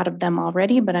a lot of them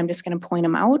already, but I'm just going to point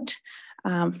them out.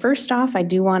 First off, I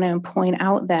do want to point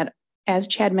out that, as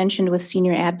Chad mentioned with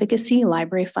senior advocacy,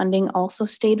 library funding also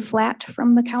stayed flat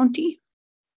from the county.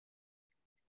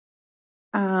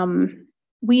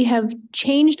 We have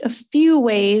changed a few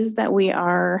ways that we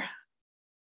are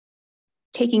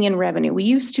taking in revenue. We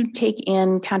used to take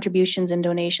in contributions and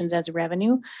donations as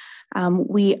revenue.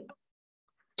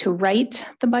 To write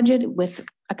the budget with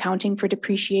accounting for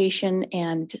depreciation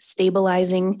and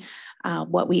stabilizing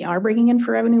what we are bringing in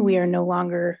for revenue, we are no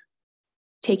longer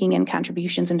taking in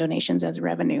contributions and donations as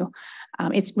revenue.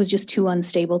 It was just too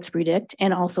unstable to predict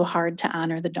and also hard to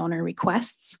honor the donor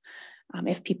requests.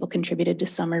 If people contributed to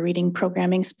summer reading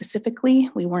programming specifically,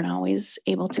 we weren't always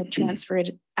able to transfer it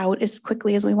out as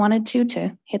quickly as we wanted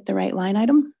to hit the right line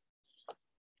item.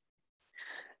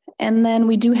 And then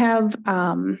we do have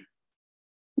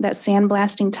that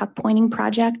sandblasting tuck pointing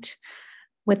project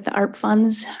with the ARP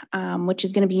funds, which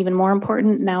is going to be even more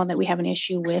important now that we have an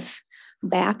issue with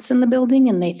bats in the building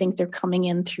and they think they're coming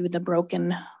in through the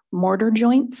broken mortar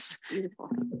joints. Beautiful.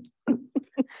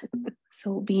 So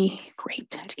it'll be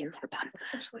great to get that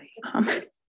done.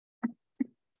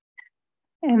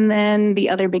 And then the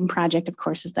other big project, of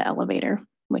course, is the elevator,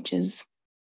 which is,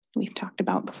 we've talked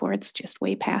about before, it's just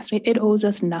way past. It owes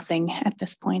us nothing at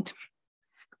this point.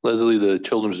 Leslie, the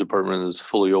children's department is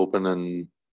fully open and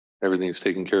everything's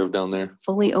taken care of down there?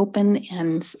 Fully open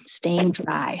and staying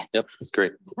dry. Yep,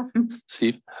 great.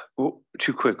 Steve? Well,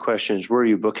 2 quick questions. Where are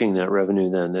you booking that revenue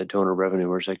then, that donor revenue?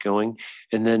 Where's that going?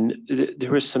 And then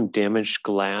there was some damaged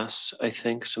glass, I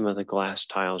think, some of the glass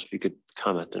tiles, if you could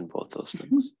comment on both those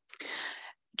things.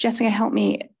 Jessica, help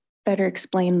me better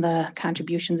explain the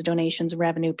contributions, donations,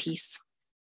 revenue piece.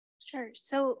 Sure.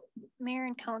 So Mayor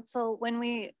and Council, when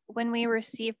we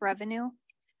receive revenue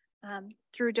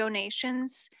through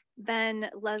donations, then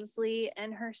Leslie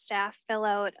and her staff fill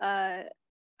out a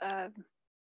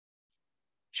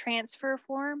transfer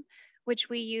form, which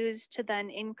we use to then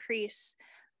increase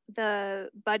the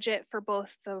budget for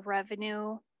both the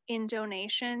revenue in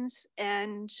donations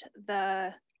and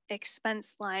the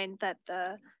expense line that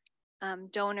the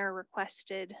donor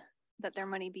requested that their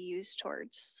money be used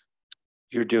towards.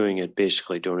 You're doing it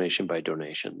basically donation by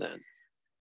donation then?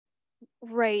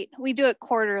 Right. We do it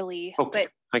quarterly. Okay,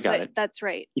 I got it. That's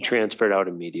right. You transfer it out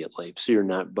immediately, so you're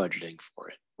not budgeting for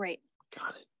it. Right.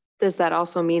 Got it. Does that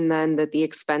also mean then that the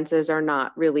expenses are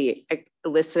not really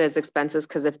listed as expenses?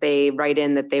 Because if they write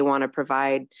in that they want to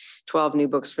provide 12 new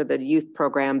books for the youth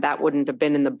program, that wouldn't have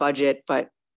been in the budget. But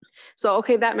so,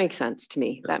 okay, that makes sense to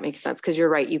me. That makes sense. Because you're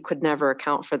right. You could never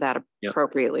account for that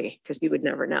appropriately because you would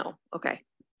never know. Okay.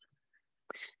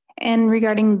 And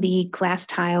regarding the glass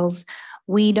tiles,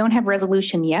 we don't have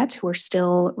resolution yet. We're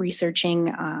still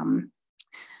researching.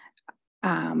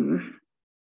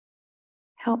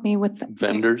 Help me with the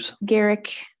vendors.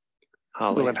 Garrick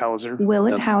Willett Hauser,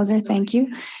 thank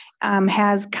you.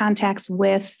 Has contacts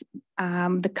with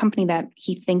the company that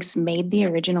he thinks made the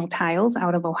original tiles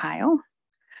out of Ohio.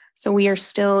 So we are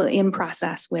still in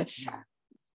process with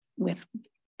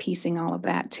piecing all of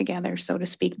that together, so to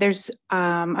speak. There's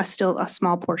still a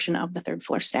small portion of the 3rd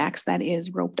floor stacks that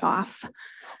is roped off.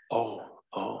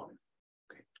 Oh.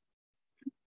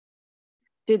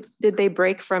 Did they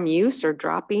break from use or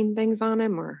dropping things on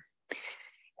him or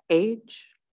age?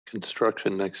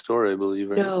 Construction next door, I believe,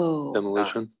 right? No.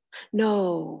 Demolition?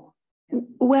 No.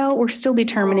 Well, we're still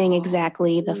determining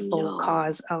exactly the full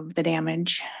cause of the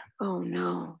damage. Oh,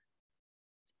 no.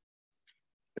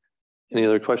 Any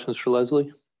other questions for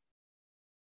Leslie?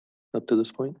 Up to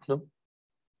this point? No?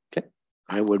 Okay.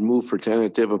 I would move for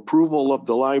tentative approval of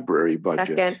the library budget.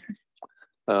 Second.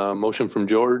 Motion from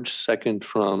George, second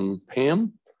from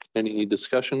Pam. Any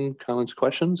discussion, comments,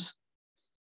 questions?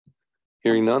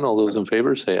 Hearing none, all those in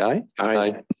favor say aye.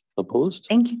 Aye. Opposed?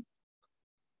 Thank you.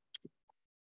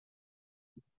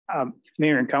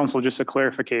 Mayor and Council, just a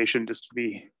clarification, just to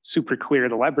be super clear,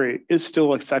 the library is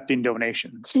still accepting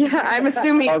donations. Yeah, I'm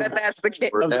assuming that that's the case.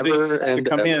 Forever and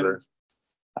ever.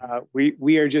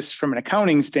 We are just from an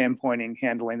accounting standpoint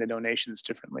handling the donations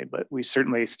differently, but we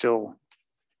certainly still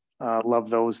love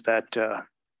those that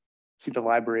see the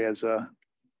library as a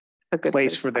good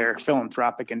place for their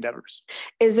philanthropic endeavors.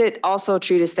 Is it also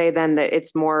true to say then that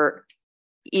it's more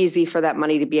easy for that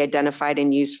money to be identified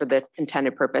and used for the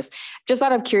intended purpose? Just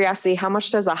out of curiosity, how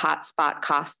much does a hotspot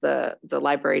cost the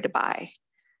library to buy?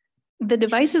 The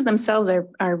devices themselves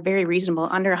are very reasonable,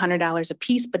 under $100 a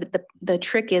piece, but the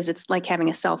trick is it's like having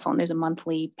a cell phone. There's a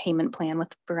monthly payment plan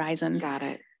with Verizon. Got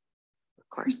it. Of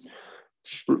course.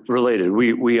 Related,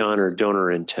 we honor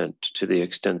donor intent to the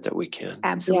extent that we can.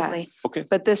 Absolutely. Yes. Okay.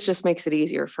 But this just makes it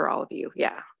easier for all of you.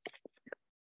 Yeah.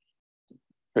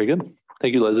 Very good.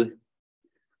 Thank you, Leslie.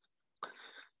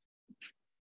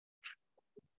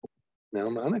 Now,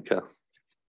 Monica.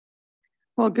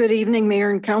 Well, good evening, Mayor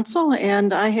and Council,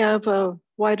 and I have a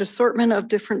wide assortment of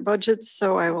different budgets,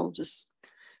 so I will just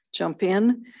jump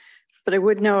in. But I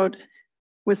would note,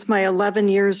 with my 11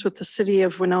 years with the city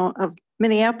of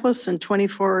Minneapolis and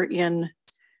 24 in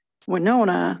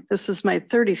Winona, this is my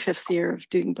 35th year of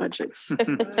doing budgets.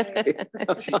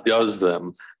 Does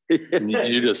them.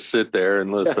 You just sit there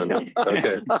and listen.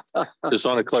 Okay. Just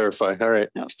want to clarify. All right.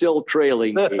 Still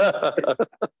trailing.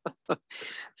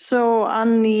 So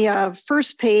on the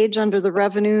first page under the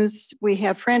revenues, we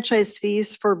have franchise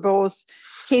fees for both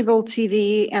cable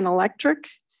TV and electric.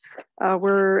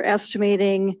 We're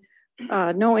estimating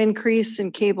no increase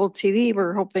in cable TV.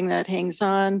 We're hoping that hangs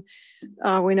on.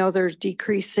 We know there's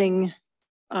decreasing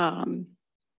signups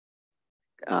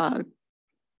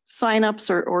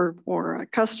or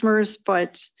customers,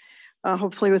 but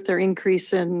hopefully with their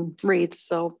increase in rates,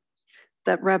 so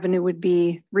that revenue would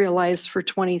be realized for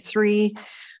 23.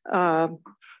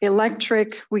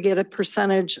 Electric, we get a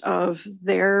percentage of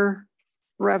their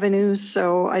revenues.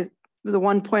 So the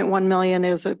 1.1 million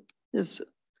is a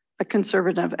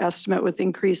conservative estimate with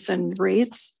increase in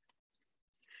rates.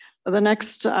 The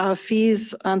next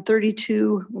fees on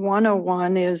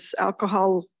 32-101 is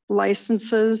alcohol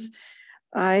licenses.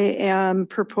 I am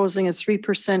proposing a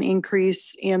 3%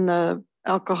 increase in the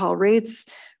alcohol rates.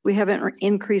 We haven't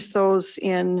increased those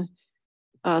in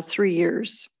 3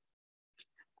 years.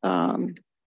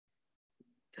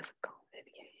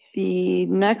 The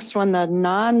next one, the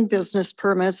non-business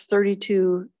permits,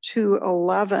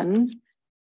 32-211,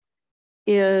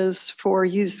 is for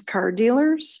used car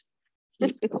dealers.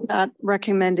 Not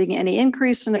recommending any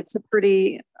increase, and it's a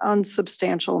pretty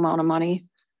unsubstantial amount of money.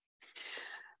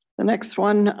 The next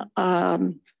one,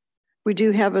 we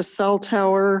do have a cell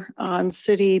tower on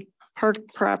city park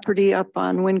property up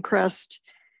on Windcrest,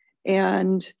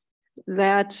 and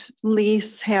that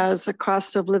lease has a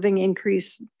cost of living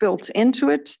increase built into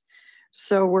it.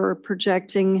 So we're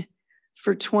projecting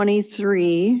for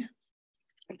 23.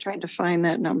 I'm trying to find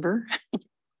that number.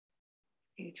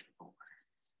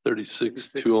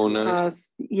 36-209.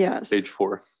 Yes. Page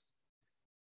 4.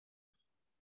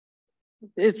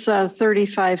 It's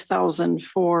 35,000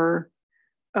 for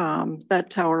that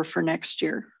tower for next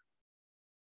year.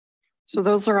 So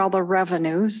those are all the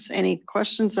revenues. Any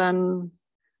questions on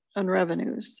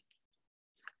revenues?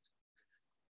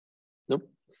 Nope.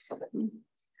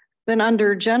 Then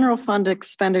under general fund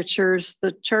expenditures,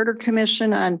 the Charter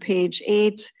Commission on page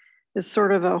 8 is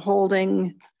sort of a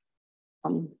holding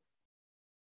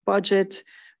budget.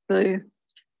 The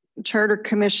Charter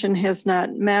Commission has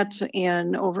not met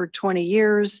in over 20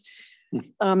 years.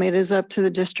 It is up to the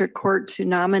district court to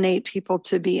nominate people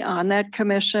to be on that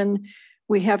commission.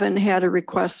 We haven't had a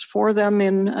request for them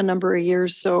in a number of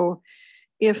years. So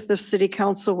if the city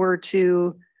council were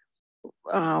to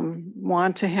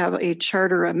want to have a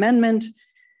charter amendment,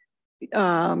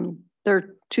 there are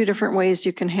 2 different ways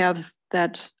you can have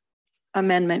that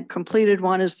amendment completed.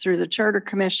 One is through the Charter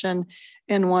Commission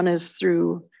and one is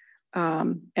through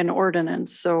an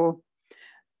ordinance. So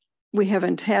we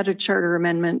haven't had a charter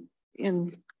amendment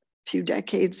in a few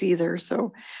decades either.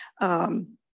 So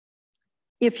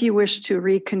if you wish to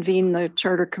reconvene the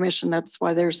Charter Commission, that's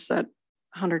why there's that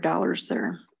 $100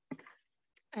 there.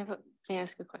 May I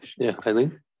ask a question? Yeah,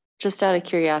 Eileen? Just out of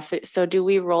curiosity, so do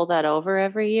we roll that over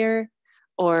every year?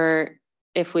 Or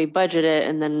if we budget it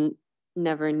and then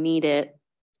never need it?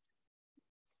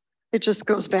 It just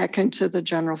goes back into the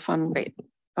general fund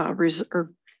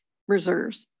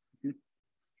reserves.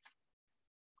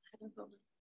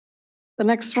 The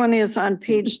next one is on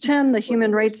page 10, the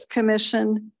Human Rights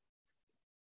Commission.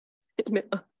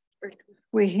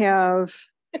 We have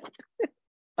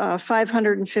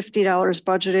 $550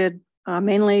 budgeted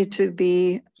mainly to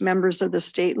be members of the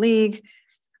state league.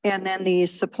 And then the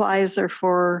supplies are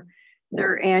for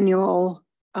their annual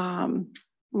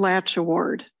latch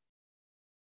award.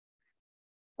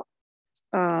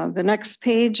 The next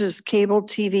page is cable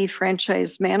TV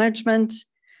franchise management,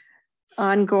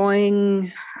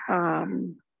 ongoing,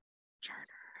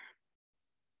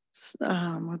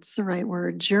 what's the right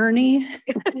word? Journey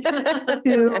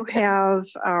to have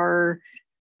our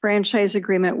franchise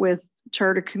agreement with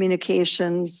Charter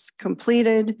Communications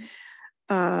completed.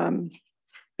 And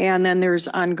then there's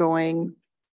ongoing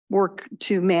work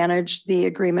to manage the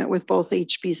agreement with both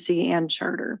HBC and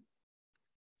Charter.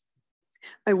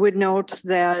 I would note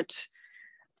that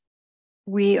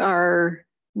we are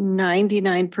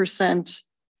 99%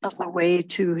 of the way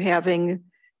to having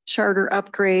charter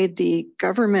upgrade the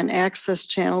government access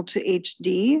channel to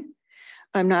HD.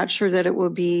 I'm not sure that it will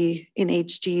be in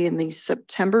HD in the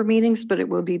September meetings, but it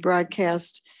will be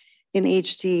broadcast in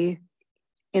HD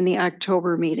in the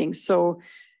October meeting. So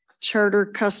charter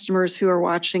customers who are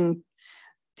watching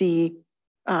the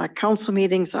council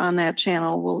meetings on that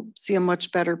channel will see a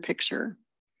much better picture.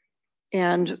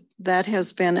 And that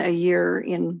has been a year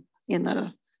in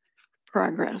the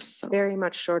progress. So. Very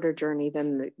much shorter journey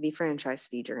than the franchise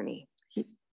fee journey.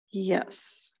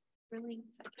 Yes. Really?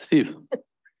 Steve.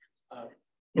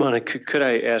 Monica, could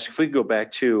I ask if we could go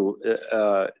back to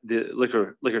the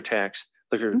liquor tax,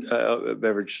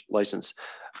 beverage license?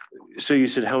 So you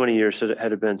said how many years had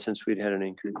it been since we'd had an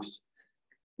increase?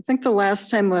 I think the last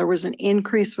time there was an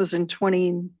increase was in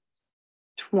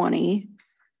 2020.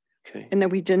 Okay. And then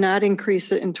we did not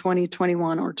increase it in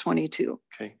 2021 or 22.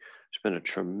 Okay. There's been a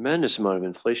tremendous amount of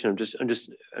inflation.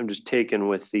 I'm just taken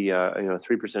with the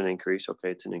 3% increase.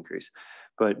 Okay, it's an increase,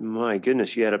 but my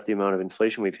goodness, you add up the amount of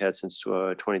inflation we've had since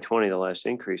 2020, the last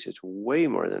increase. It's way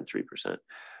more than 3%.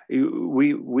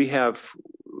 We have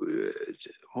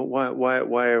why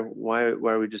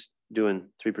are we just doing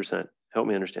 3%? Help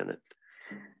me understand it.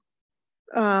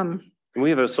 And we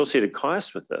have associated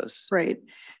costs with this, right?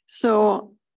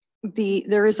 So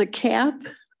there is a cap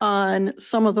on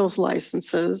some of those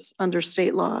licenses under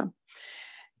state law.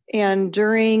 And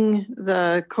during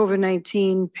the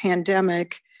COVID-19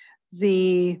 pandemic,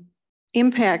 the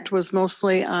impact was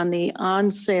mostly on the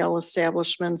on-sale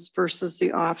establishments versus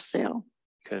the off-sale.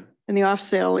 Okay. And the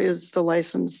off-sale is the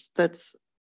license that's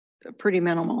pretty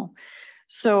minimal.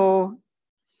 So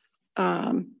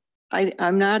I'm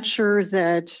not sure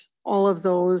that all of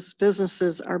those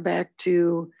businesses are back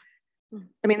to,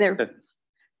 I mean,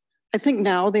 I think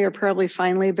now they are probably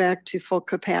finally back to full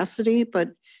capacity,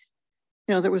 but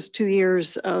there was 2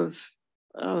 years of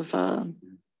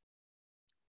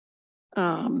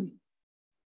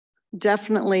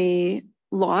definitely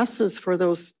losses for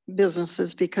those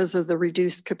businesses because of the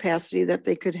reduced capacity that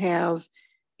they could have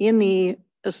in the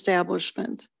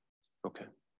establishment. Okay.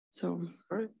 So,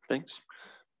 all right, thanks.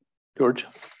 George?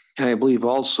 And I believe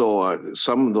also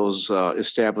some of those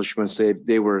establishments,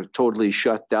 they were totally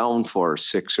shut down for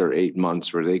 6 or 8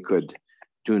 months where they could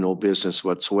do no business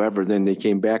whatsoever. Then they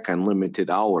came back on limited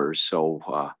hours. So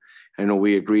I know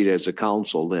we agreed as a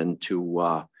council then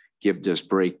to give this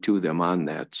break to them on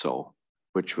that. So,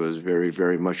 which was very,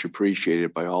 very much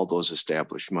appreciated by all those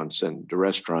establishments and the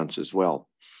restaurants as well.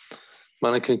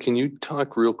 Monica, can you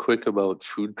talk real quick about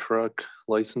food truck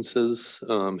licenses?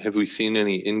 Have we seen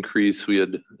any increase? We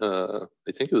had, I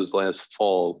think it was last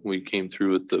fall, we came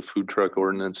through with the food truck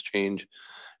ordinance change.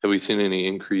 Have we seen any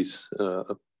increase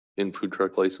in food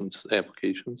truck license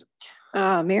applications?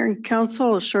 Mayor and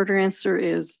council, a shorter answer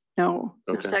is no.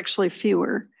 Okay. There's actually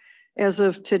fewer. As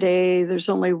of today, there's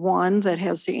only one that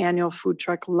has the annual food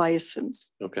truck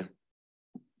license. Okay.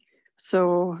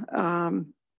 So,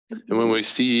 and when we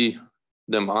see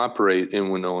them operate in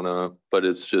Winona, but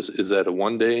it's just, is that a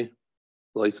 1-day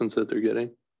license that they're getting?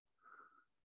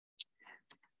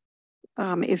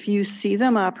 If you see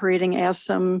them operating, ask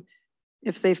them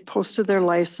if they've posted their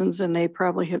license, and they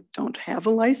probably don't have a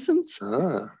license.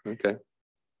 Ah, okay.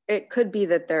 It could be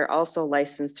that they're also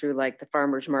licensed through like the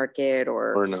farmer's market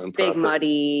or Big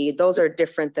Muddy. Those are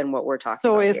different than what we're talking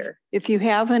about here. If you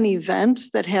have an event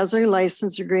that has a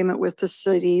license agreement with the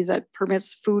city that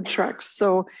permits food trucks,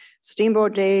 so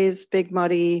Steamboat Days, Big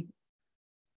Muddy,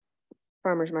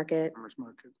 farmer's market,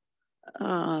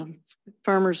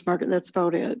 that's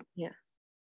about it. Yeah.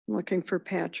 I'm looking for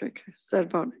Patrick. Is that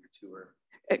about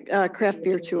craft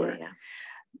beer tour? Yeah.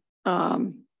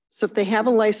 So if they have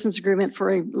a license agreement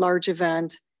for a large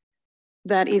event,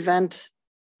 that event,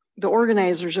 the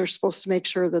organizers are supposed to make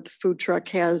sure that the food truck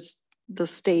has the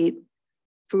state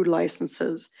food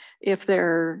licenses. If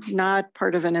they're not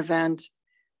part of an event,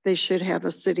 they should have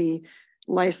a city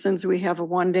license. We have a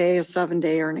 1-day, a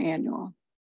 7-day, or an annual.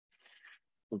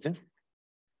 Okay.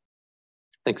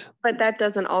 Thanks. But that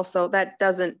doesn't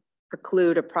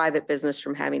preclude a private business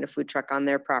from having a food truck on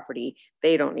their property.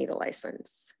 They don't need a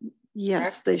license.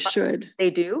 Yes, they should. They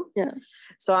do? Yes.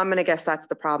 So I'm going to guess that's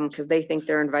the problem because they think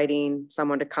they're inviting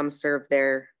someone to come serve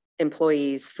their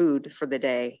employees food for the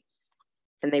day,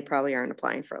 and they probably aren't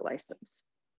applying for a license.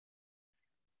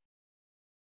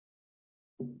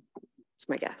 That's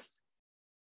my guess.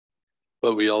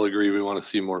 But we all agree we want to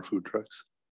see more food trucks.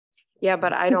 Yeah,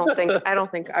 but I don't think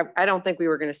we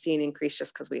were going to see an increase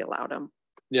just because we allowed them.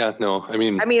 Yeah, no, I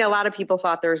mean, a lot of people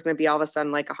thought there was going to be all of a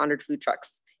sudden like 100 food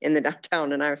trucks in the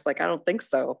downtown. And I was like, I don't think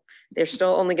so. They're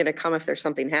still only going to come if there's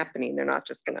something happening. They're not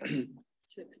just going to,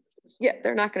 yeah,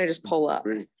 they're not going to just pull up.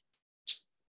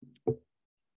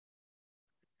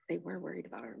 They were worried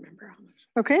about, I remember.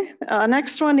 Okay,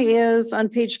 next one is on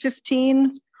page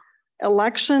 15,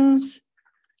 elections.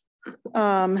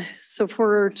 So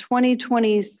for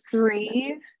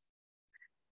 2023,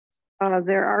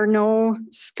 there are no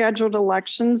scheduled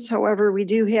elections. However, we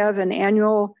do have an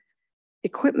annual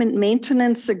equipment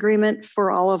maintenance agreement for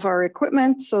all of our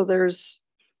equipment. So there's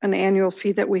an annual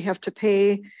fee that we have to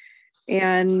pay.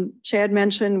 And Chad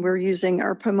mentioned we're using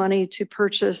ARPA money to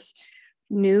purchase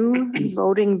new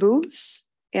voting booths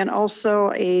and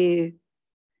also a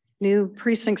new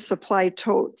precinct supply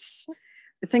totes.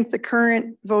 I think the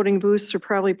current voting booths are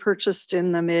probably purchased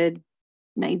in the mid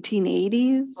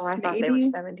 1980s. Oh, I thought they were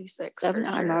 76.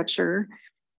 I'm not sure.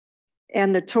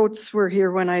 And the totes were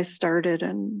here when I started,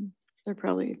 and they're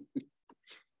probably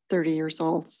 30 years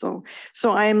old. So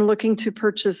I'm looking to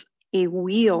purchase a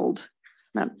wheeled,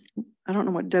 I don't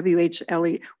know what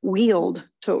WHLE, wheeled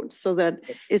totes, so that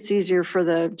it's easier for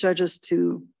the judges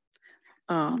to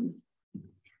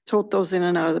tote those in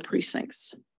and out of the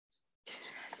precincts.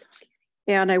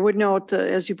 And I would note,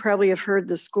 as you probably have heard,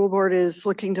 the school board is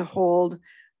looking to hold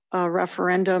a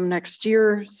referendum next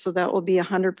year. So that will be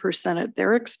 100% at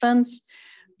their expense,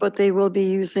 but they will be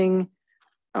using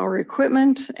our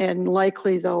equipment and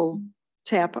likely they'll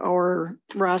tap our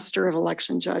roster of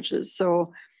election judges.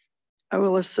 So I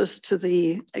will assist to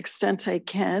the extent I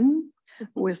can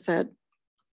with that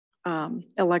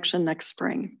election next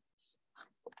spring.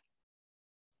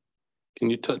 Can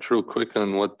you touch real quick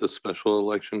on what the special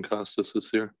election cost us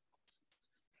this year?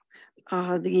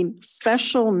 The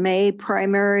special May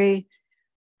primary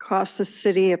cost the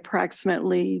city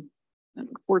approximately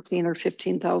 $14,000 or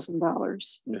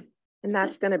 $15,000. Yeah. And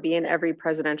that's going to be in every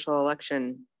presidential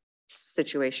election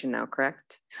situation now,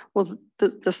 correct? Well,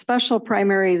 the special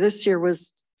primary this year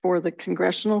was for the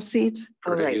congressional seat.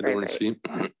 Oh, right.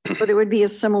 But it would be a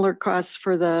similar cost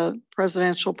for the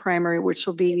presidential primary, which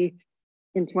will be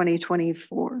in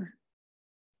 2024.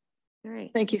 All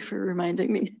right. Thank you for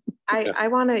reminding me. I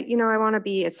want to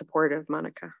be a supportive,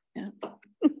 Monica. Yeah.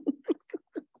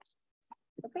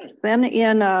 Okay. Then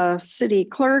in city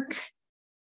clerk,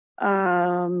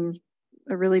 I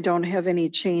really don't have any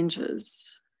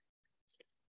changes.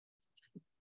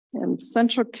 And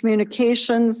central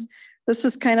communications, this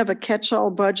is kind of a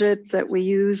catch-all budget that we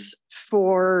use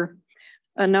for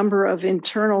a number of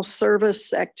internal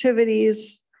service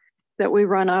activities that we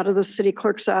run out of the city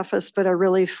clerk's office, but are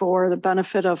really for the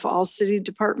benefit of all city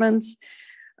departments.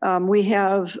 We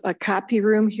have a copy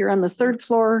room here on the 3rd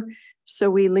floor. So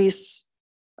we lease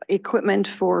equipment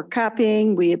for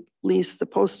copying. We lease the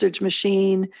postage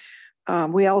machine.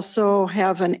 We also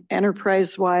have an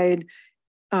enterprise-wide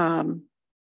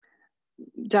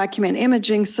document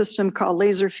imaging system called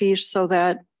Laserfish. So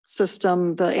that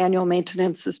system, the annual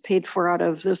maintenance is paid for out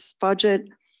of this budget,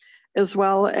 as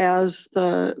well as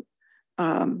the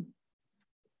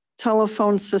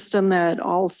telephone system that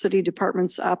all city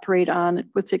departments operate on,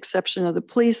 with the exception of the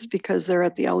police because they're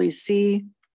at the LEC.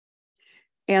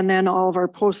 And then all of our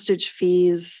postage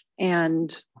fees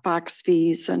and box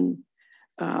fees and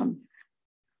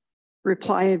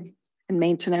reply and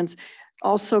maintenance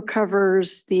also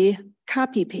covers the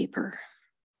copy paper.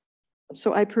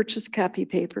 So I purchased copy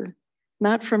paper,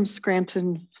 not from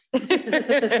Scranton. But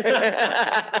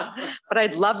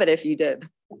I'd love it if you did.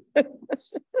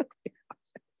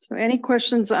 So any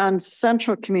questions on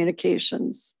central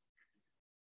communications?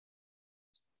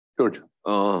 George.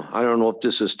 I don't know if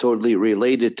this is totally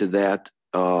related to that,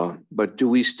 but do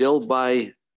we still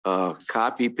buy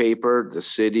copy paper, the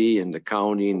city and the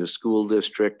county and the school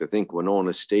district? I think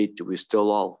Winona State, do we still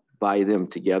all buy them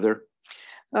together?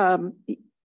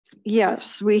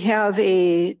 Yes, we have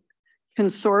a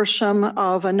consortium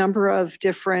of a number of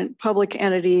different public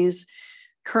entities.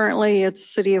 Currently, it's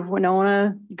City of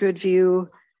Winona, Goodview,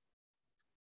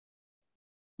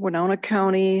 Winona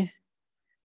County,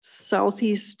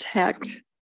 Southeast Tech,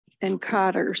 and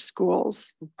Cotter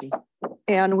schools.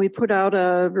 And we put out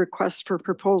a request for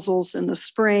proposals in the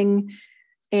spring,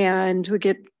 and we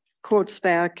get quotes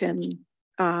back. And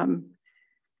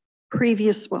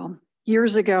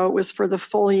years ago, it was for the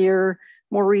full year.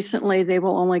 More recently, they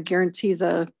will only guarantee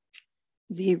the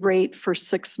rate for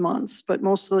 6 months, but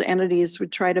most of the entities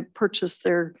would try to purchase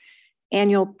their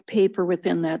annual paper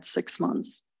within that 6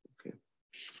 months. Okay.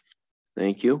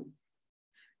 Thank you.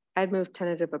 I'd move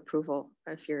tentative approval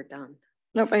if you're done.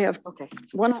 Nope, I have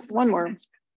one more.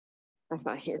 I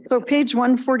thought here. So page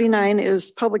 149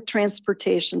 is public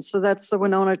transportation. So that's the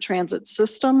Winona Transit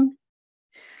System.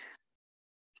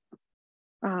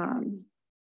 I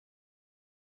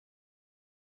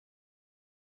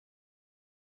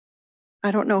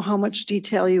don't know how much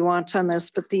detail you want on this,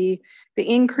 but the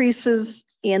increases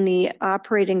in the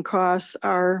operating costs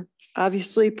are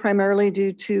obviously primarily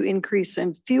due to increase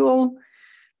in fuel.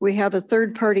 We have a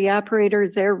third-party operator.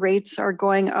 Their rates are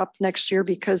going up next year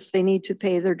because they need to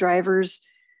pay their drivers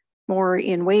more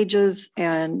in wages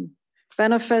and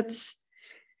benefits.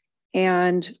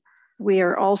 And we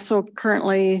are also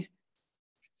currently,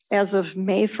 as of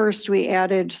May 1st, we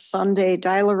added Sunday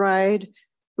dial-a-ride.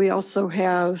 We also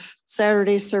have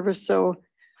Saturday service. So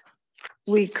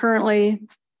we currently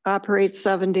operate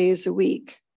 7 days a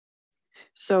week.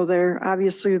 So there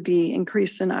obviously would be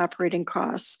increase in operating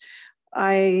costs.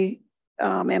 I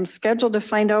am scheduled to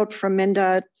find out from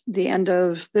MnDOT the end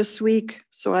of this week.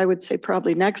 So I would say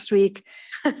probably next week,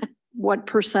 what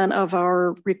 % of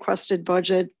our requested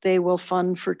budget they will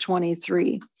fund for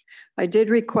 23. I did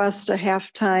request a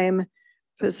half-time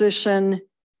position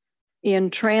in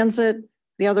transit.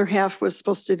 The other half was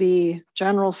supposed to be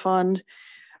general fund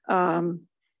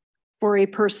for a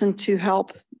person to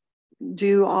help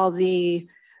do all the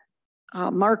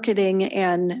marketing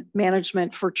and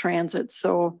management for transit.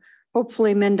 So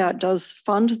hopefully MnDOT does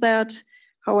fund that.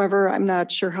 However, I'm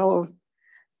not sure how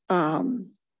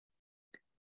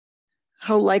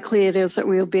likely it is that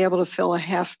we'll be able to fill a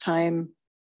half-time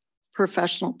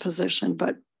professional position,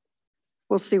 but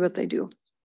we'll see what they do.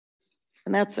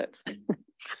 And that's it.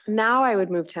 Now I would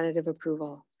move tentative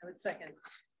approval. I would second.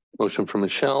 Motion from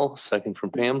Michelle, second from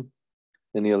Pam.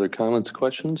 Any other comments,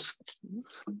 questions?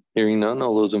 Hearing none,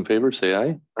 all those in favor say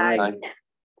aye. Aye.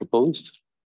 Opposed?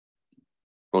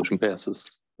 Motion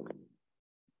passes.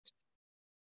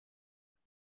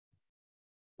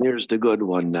 Here's the good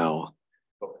one now.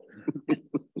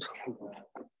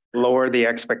 Lower the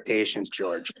expectations,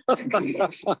 George. We'll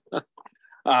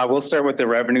start with the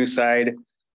revenue side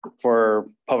for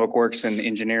public works and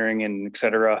engineering and et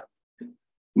cetera.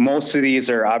 Most of these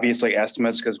are obviously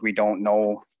estimates because we don't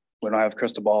know, we don't have a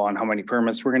crystal ball on how many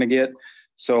permits we're going to get.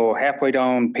 So halfway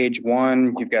down page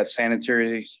 1, you've got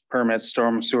sanitary permits,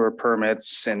 storm sewer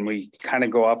permits, and we kind of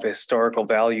go off historical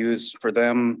values for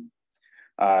them.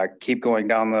 Keep going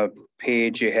down the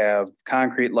page, you have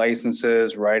concrete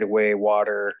licenses, right-of-way,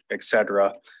 water, et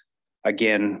cetera.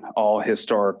 Again, all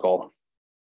historical.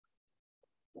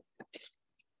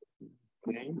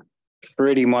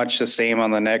 Pretty much the same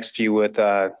on the next few with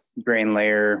drain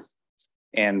layer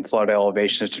and flood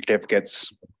elevation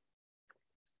certificates.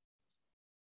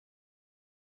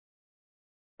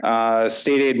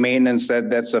 State aid maintenance,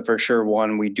 that's a for sure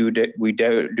one. We do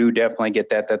definitely get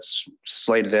that. That's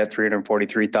slated at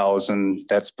 343,000.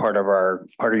 That's part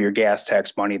of your gas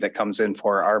tax money that comes in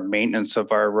for our maintenance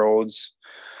of our roads.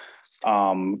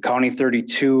 County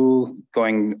 32,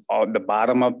 going on the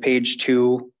bottom of page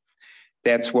 2.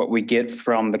 That's what we get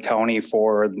from the county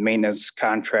for the maintenance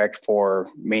contract for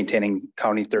maintaining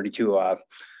County 32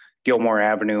 Gilmore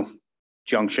Avenue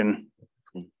Junction.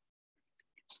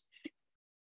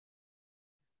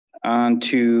 On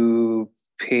to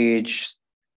page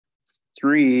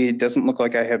 3, it doesn't look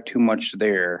like I have too much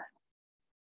there.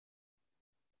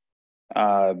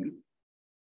 Nope,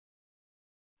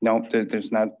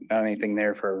 there's not anything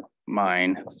there for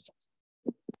mine.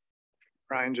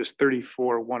 Brian, just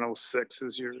 34,106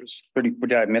 is yours.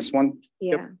 Did I miss one?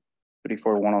 Yeah. Yep.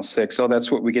 34,106. So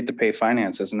that's what we get to pay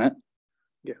finance, isn't it?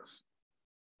 Yes.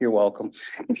 You're welcome.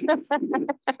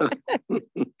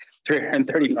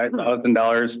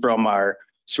 $335,000 from our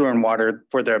sewer and water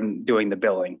for them doing the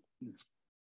billing.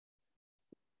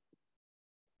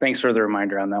 Thanks for the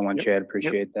reminder on that one, Yep. Chad.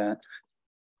 Appreciate that.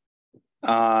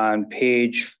 On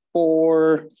page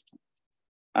 4,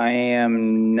 I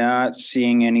am not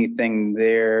seeing anything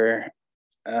there.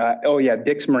 Oh yeah,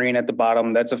 Dick's Marine at the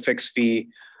bottom. That's a fixed fee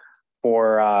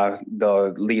for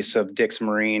the lease of Dick's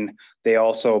Marine. They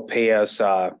also pay us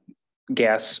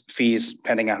gas fees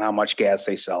depending on how much gas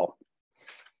they sell.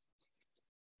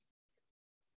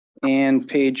 And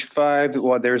page 5,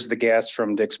 well, there's the gas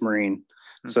from Dick's Marine.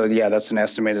 So yeah, that's an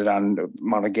estimated on the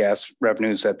amount of gas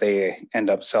revenues that they end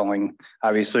up selling.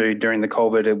 Obviously, during the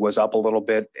COVID, it was up a little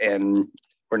bit, and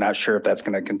we're not sure if that's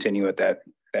going to continue at that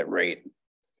rate.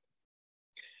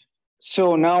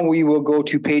 So now we will go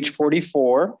to page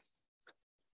 44.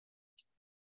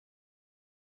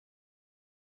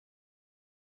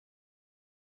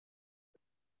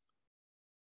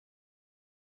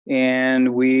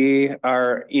 And we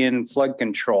are in flood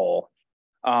control.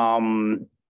 From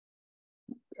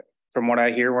what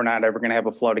I hear, we're not ever going to have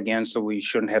a flood again, so we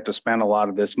shouldn't have to spend a lot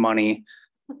of this money.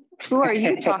 Who are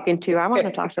you talking to? I want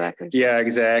to talk to that person. Yeah,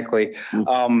 exactly.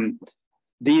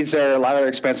 These are a lot of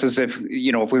expenses. If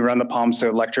we run the pumps, the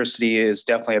electricity is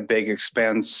definitely a big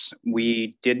expense.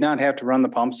 We did not have to run the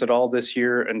pumps at all this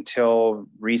year until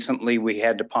recently. We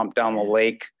had to pump down the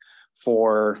lake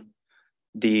for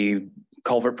the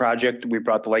culvert project. We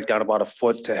brought the lake down about a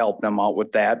foot to help them out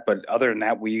with that. But other than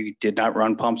that, we did not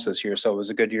run pumps this year. So it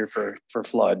was a good year for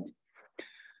flood.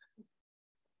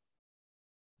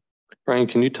 Brian,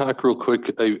 can you talk real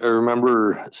quick? I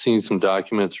remember seeing some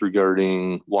documents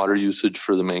regarding water usage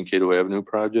for the Mankato Avenue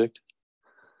project.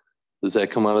 Does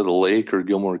that come out of the lake or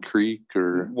Gilmore Creek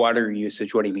or? Water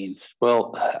usage, what do you mean?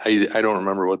 Well, I don't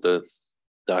remember what the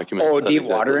document. Oh,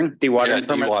 dewatering permits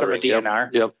from a DNR.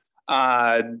 Yep.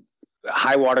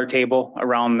 High water table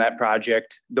around that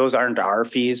project. Those aren't our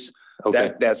fees.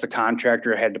 Okay. That's the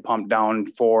contractor had to pump down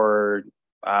for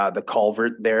the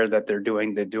culvert there that they're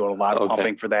doing. They do a lot of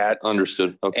pumping for that.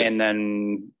 Understood. Okay. And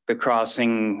then the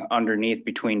crossing underneath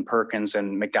between Perkins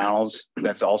and McDonald's,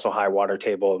 that's also high water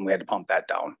table, and we had to pump that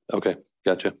down. Okay.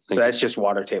 Gotcha. So that's just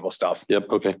water table stuff. Yep.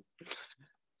 Okay.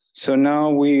 So now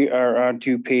we are on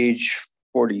to page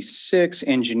 46,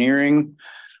 engineering.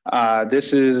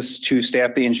 This is to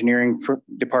staff the engineering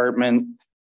department.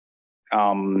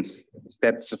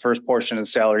 That's the first portion of the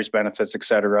salaries, benefits, et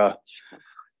cetera.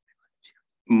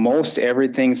 Most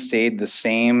everything stayed the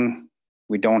same.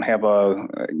 We don't have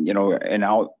an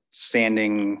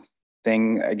outstanding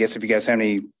thing. I guess if you guys have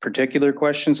any particular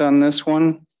questions on this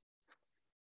one.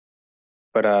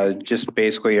 But just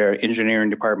basically our engineering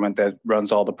department that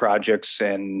runs all the projects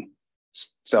and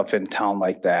stuff in town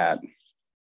like that.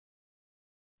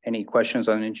 Any questions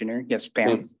on engineering? Yes,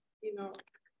 Pam.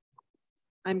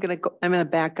 I'm gonna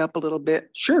back up a little bit.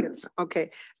 Sure.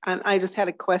 Okay, and I just had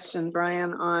a question,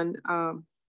 Brian, on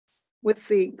with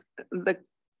the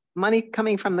money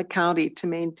coming from the county to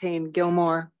maintain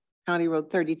Gilmore County Road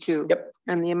 32. Yep.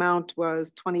 And the amount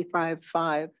was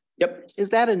 25.5. Yep. Is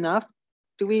that enough?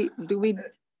 Do we?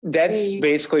 That's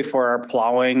basically for our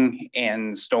plowing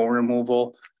and snow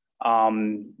removal.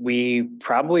 We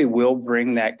probably will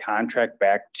bring that contract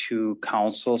back to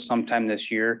council sometime this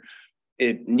year.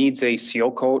 It needs a seal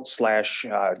coat /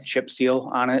 chip seal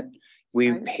on it.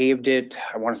 We paved it,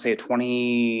 I want to say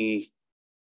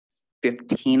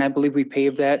 2015, I believe we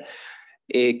paved that.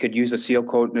 It could use a seal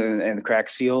coat and the crack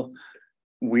seal.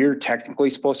 We're technically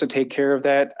supposed to take care of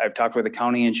that. I've talked with the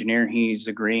county engineer. He's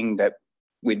agreeing that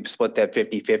we'd split that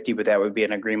 50-50, but that would be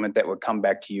an agreement that would come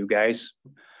back to you guys.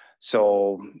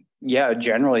 So yeah,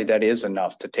 generally that is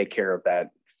enough to take care of that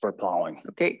for plowing.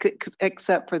 Okay,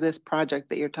 except for this project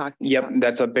that you're talking Yep, about.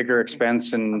 that's a bigger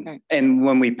expense. And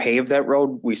when we pave that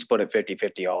road, we split it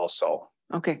 50-50 also.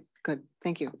 Okay, good.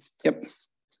 Thank you. Yep.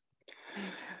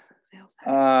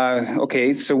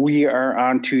 Okay, so we are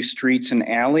on to streets and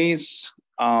alleys.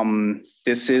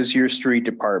 This is your street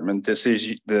department. This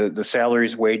is the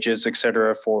salaries, wages, et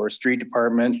cetera, for street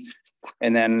department.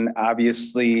 And then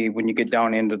obviously when you get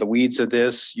down into the weeds of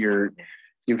this, you've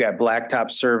got blacktop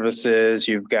services,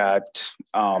 you've got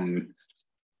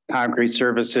concrete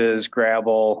services,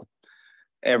 gravel,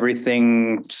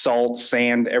 everything, salt,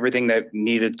 sand, everything that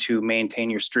needed to maintain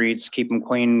your streets, keep them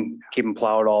clean, keep them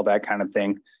plowed, all that kind of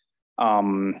thing.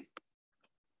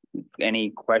 Any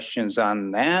questions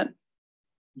on that?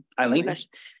 Eileen?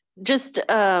 Just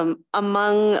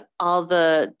among all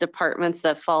the departments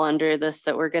that fall under this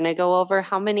that we're going to go over,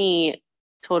 how many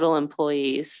total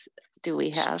employees do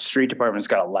we have? Street department's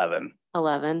got 11.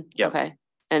 11? Yep. Okay.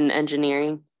 And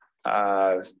engineering?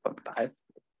 5.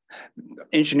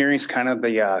 Engineering's kind of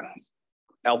the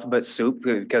alphabet soup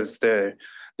because they're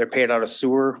paid out of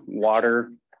sewer,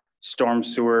 water, storm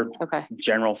sewer,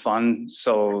 general fund.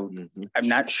 So I'm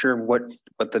not sure what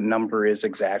the number is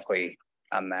exactly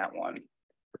on that one.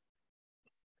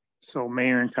 So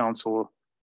mayor and council,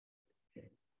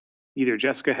 either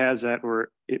Jessica has that or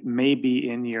it may be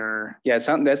in your. Yeah, that's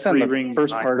on the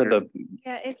first part of the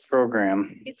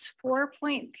program. It's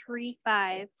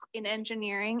 4.35 in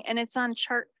engineering, and it's on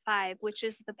chart 5, which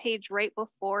is the page right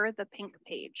before the pink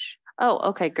page. Oh,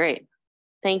 okay, great.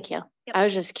 Thank you. Yep. I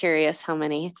was just curious how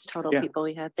many total people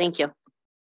we had. Thank you.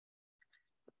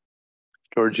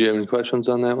 George, do you have any questions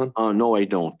on that one? No, I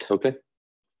don't. Okay.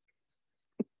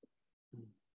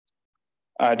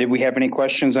 Did we have any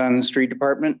questions on the street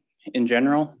department in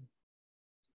general?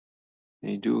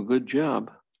 They do a good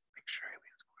job.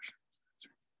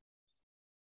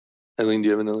 Eileen, do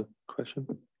you have another question?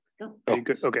 No. Oh,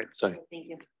 good. Okay. Sorry. Thank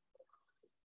you.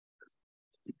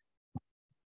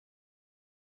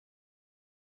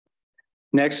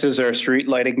 Next is our street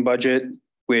lighting budget,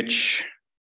 which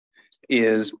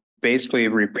is basically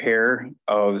repair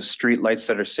of street lights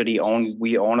that are city owned.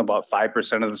 We own about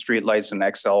 5% of the street lights and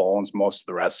Excel owns most of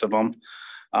the rest of them.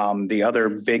 The other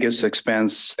biggest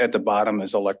expense at the bottom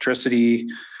is electricity,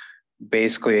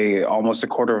 basically almost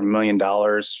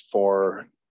 $250,000 for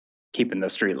keeping the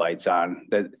street lights on.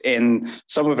 That, and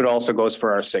some of it also goes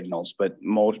for our signals, but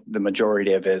the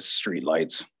majority of it is street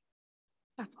lights.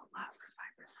 That's a lot for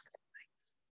 5%.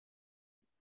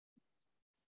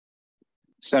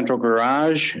 Central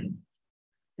garage,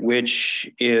 which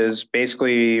is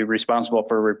basically responsible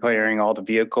for repairing all the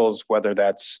vehicles, whether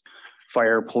that's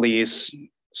fire, police,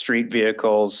 street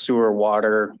vehicles, sewer,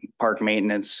 water, park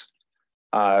maintenance.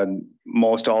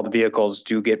 Most all the vehicles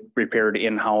do get repaired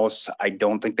in-house. I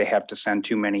don't think they have to send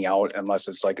too many out unless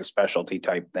it's like a specialty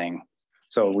type thing.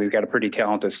 So we've got a pretty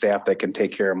talented staff that can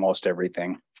take care of most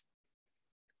everything.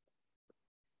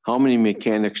 How many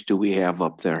mechanics do we have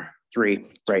up there? 3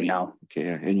 right now. Okay,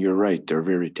 and you're right, they're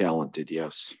very talented,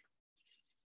 yes.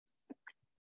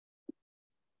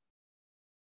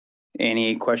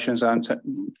 Any questions on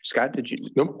Scott? Did you?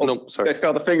 Nope, sorry. I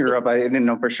saw the finger up. I didn't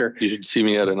know for sure. You should see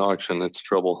me at an auction. It's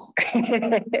trouble.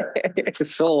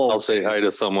 So I'll say hi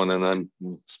to someone and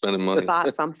then spending money.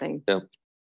 Bought something. Yeah.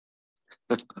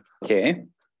 Okay.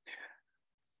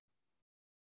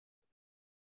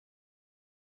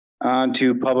 On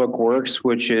to Public Works,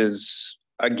 which is,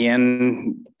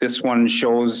 again, this one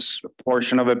shows a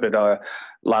portion of it, but a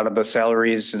lot of the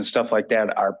salaries and stuff like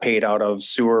that are paid out of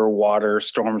sewer, water,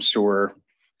 storm sewer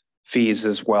fees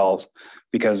as well,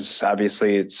 because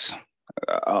obviously it's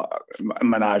a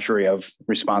menagerie of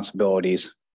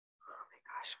responsibilities.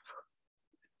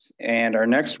 And our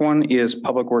next one is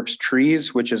Public Works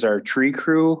Trees, which is our tree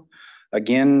crew.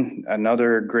 Again,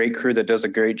 another great crew that does a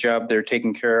great job. They're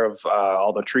taking care of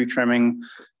all the tree trimming,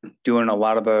 doing a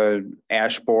lot of the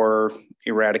ash borer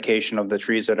eradication of the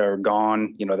trees that are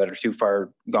gone, you know, that are too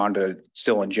far gone to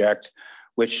still inject,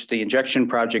 which the injection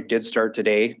project did start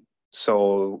today.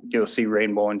 So you'll see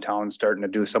Rainbow in town starting to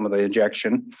do some of the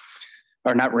injection.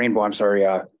 Or not Rainbow, I'm sorry.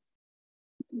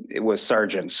 It was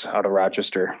Sargent's out of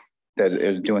Rochester that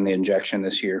is doing the injection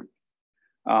this year.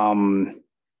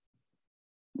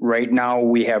 Right now,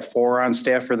 we have 4 on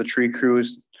staff for the tree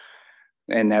crews,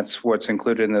 and that's what's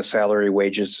included in the salary,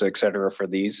 wages, et cetera, for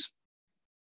these.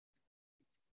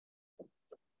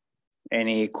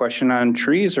 Any question on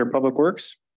trees or Public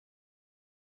Works?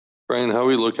 Brian, how are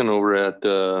we looking over at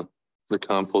the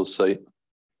compost site?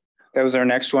 That was our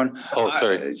next one. Oh,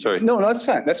 sorry. No, that's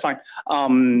fine. That's fine.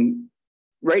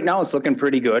 Right now, it's looking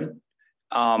pretty good.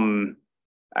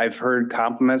 I've heard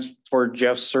compliments for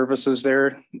Jeff's services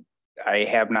there. I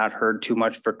have not heard too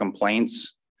much for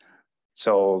complaints.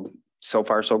 So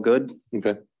far, so good.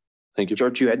 Okay. Thank you.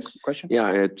 George, you had a question?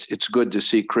 Yeah, it's good to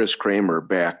see Chris Kramer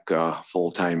back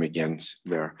full-time again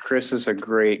there. Chris is a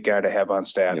great guy to have on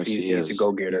staff. Yes, He's a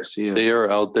go-getter. Yes, they are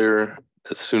out there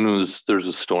as soon as there's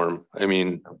a storm. I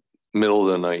mean, middle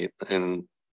of the night, and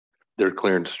they're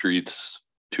clearing streets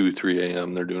 2, 3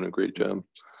 a.m. They're doing a great job.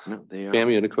 No, they are. Pam,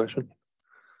 you had a question?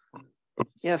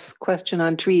 Yes, question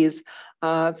on trees.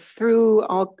 Through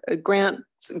all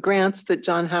grants that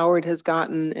John Howard has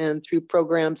gotten and through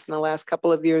programs in the last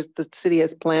couple of years, the city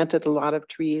has planted a lot of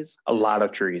trees. A lot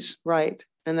of trees. Right.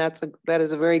 And that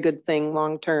is a very good thing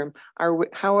long term.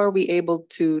 How are we able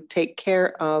to take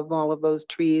care of all of those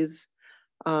trees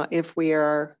if we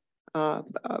are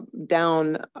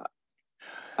down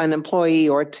an employee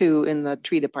or 2 in the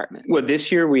tree department? Well,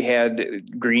 this year we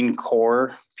had Green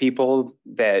Corps people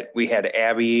that we had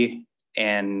Abby,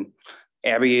 and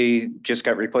Abby just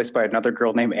got replaced by another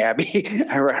girl named Abby,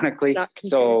 ironically.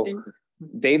 So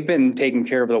they've been taking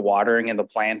care of the watering and the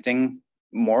planting.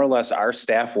 More or less our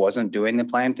staff wasn't doing the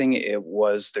planting. It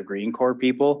was the Green Corps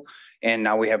people. And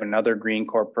now we have another Green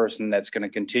Corps person that's going to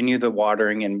continue the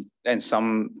watering and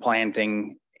some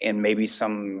planting and maybe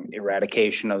some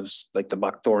eradication of like the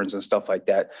buckthorns and stuff like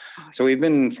that. So we've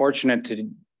been fortunate to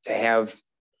have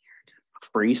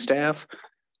free staff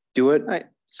do it. Right.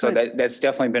 So that's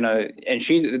definitely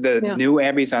been the new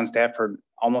Abby's on staff for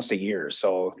almost a year.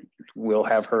 So we'll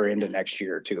have her into next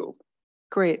year too.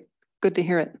 Great. Good to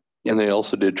hear it. And they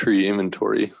also did tree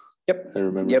inventory. Yep. I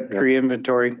remember. Yep. Tree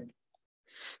inventory.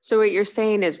 So what you're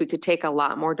saying is we could take a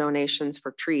lot more donations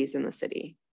for trees in the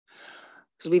city.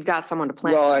 Because we've got someone to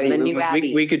plant. Well,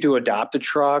 we could do adopt a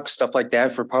truck, stuff like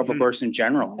that for Public Works in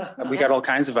general. We got all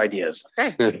kinds of ideas.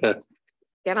 Okay.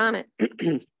 Get on it.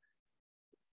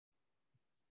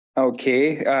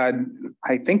 Okay.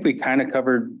 I think we kind of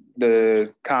covered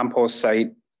the compost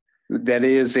site. That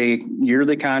is a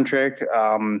yearly contract.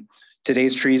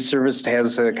 Today's Trees Service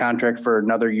has a contract for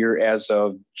another year as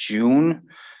of June.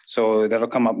 So that'll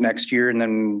come up next year, and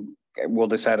then we'll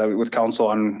decide with council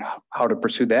on how to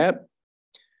pursue that.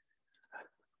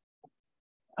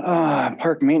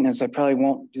 Park maintenance, I probably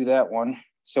won't do that one.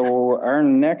 So our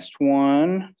next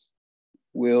one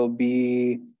will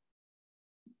be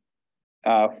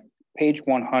page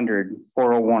 100,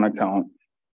 401 account.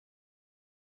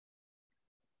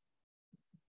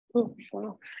 Oh,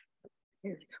 wow.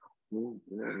 Move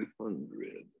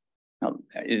 100.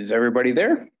 Is everybody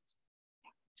there?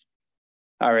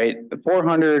 All right, the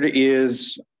 400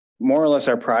 is more or less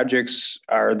our projects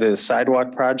are the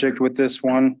sidewalk project with this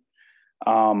one.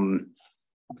 The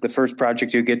first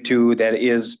project you get to that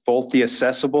is both the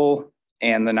accessible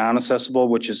and the non-accessible,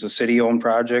 which is the city-owned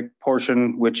project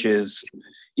portion, which is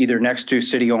either next to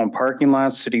city-owned parking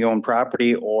lots, city-owned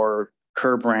property, or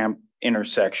curb ramp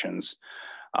intersections.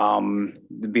 To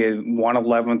be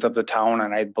 1/11th of the town,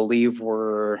 and I believe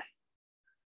I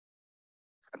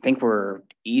think we're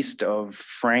east of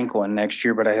Franklin next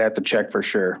year, but I'd have to check for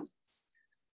sure.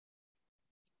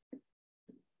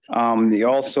 The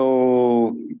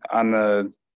also on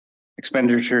the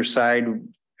expenditure side,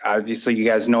 obviously you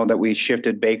guys know that we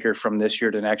shifted Baker from this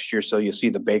year to next year. So you'll see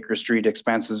the Baker Street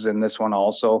expenses in this one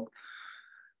also.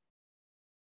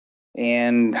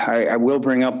 And I will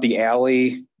bring up the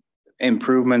alley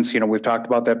improvements. You know, we've talked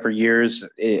about that for years.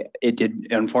 It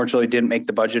unfortunately didn't make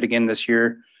the budget again this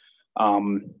year.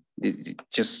 It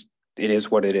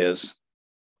is what it is.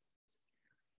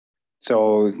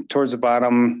 So towards the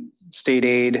bottom, state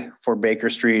aid for Baker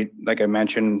Street, like I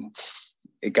mentioned,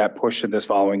 it got pushed to this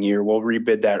following year. We'll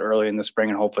rebid that early in the spring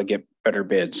and hopefully get better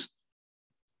bids.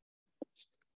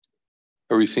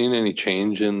 Are we seeing any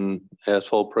change in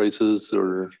asphalt prices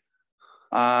or?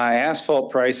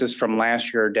 Asphalt prices from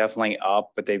last year are definitely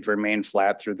up, but they've remained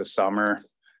flat through the summer.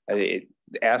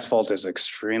 Asphalt is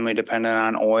extremely dependent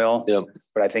on oil. Yep.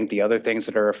 But I think the other things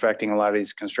that are affecting a lot of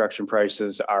these construction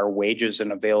prices are wages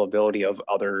and availability of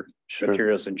other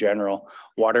materials in general.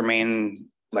 Water main,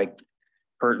 like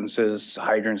appurtenances,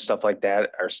 hydrants, stuff like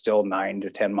that are still 9 to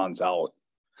 10 months out.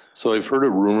 So I've heard a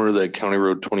rumor that County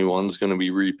Road 21 is going to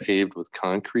be repaved with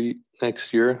concrete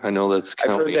next year. I know that's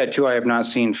I've heard that too. I have not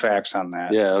seen facts on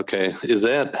that. Yeah. Okay. Is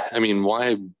that, I mean,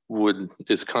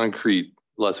 is concrete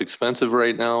less expensive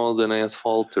right now than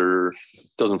asphalt, or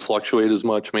doesn't fluctuate as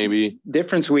much maybe?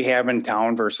 Difference we have in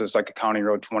town versus like a County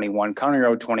Road 21. County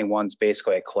Road 21 is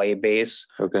basically a clay base.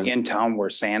 Okay. In town, we're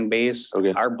sand base.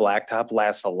 Okay. Our blacktop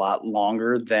lasts a lot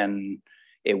longer than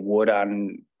it would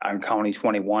on County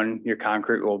 21. Your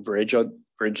concrete will bridge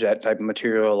that type of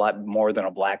material a lot more than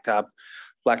a blacktop.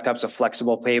 Blacktop's a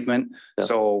flexible pavement. Yeah.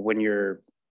 So when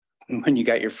you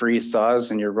got your freeze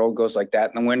thaws and your road goes like that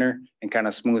in the winter and kind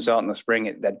of smooths out in the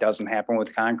spring, that doesn't happen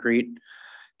with concrete.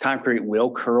 Concrete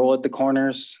will curl at the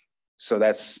corners. So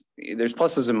there's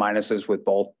pluses and minuses with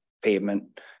both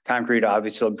pavement. Concrete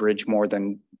obviously will bridge more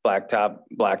than blacktop.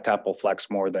 Blacktop will flex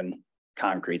more than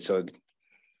concrete. So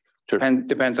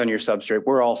depends on your substrate.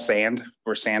 We're all sand.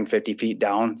 We're sand 50 feet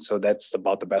down. So that's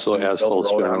about the best. So asphalt's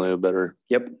generally a better.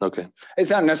 Yep. Okay. It's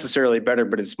not necessarily better,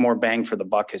 but it's more bang for the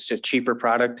buck. It's just cheaper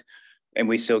product and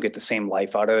we still get the same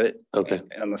life out of it. Okay.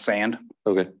 On the sand.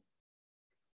 Okay.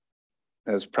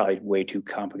 That was probably way too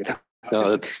complicated. No,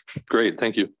 that's great.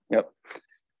 Thank you. Yep.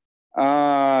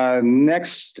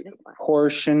 Next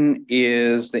portion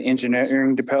is the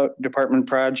engineering department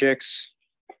projects.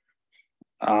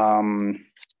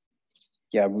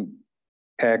 Yeah,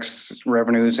 tax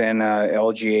revenues and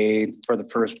LGA for the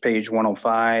first page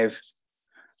 105.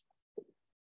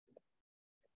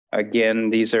 Again,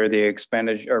 these are the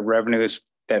expenditure or revenues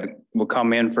that will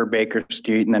come in for Baker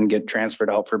Street and then get transferred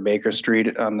out for Baker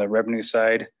Street on the revenue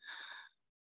side.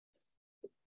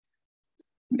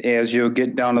 As you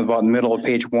get down to about the middle of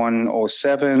page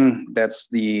 107, that's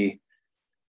the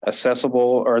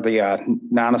accessible or the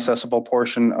non-accessible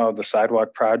portion of the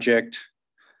sidewalk project,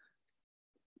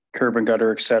 curb and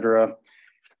gutter, et cetera.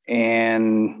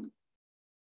 And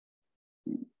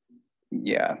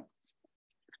yeah.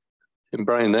 And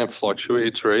Brian, that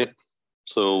fluctuates, right?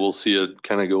 So we'll see it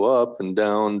kind of go up and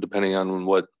down depending on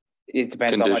what it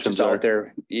depends how much is out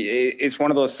there. It's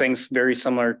one of those things very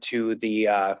similar to the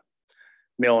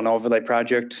mill and overlay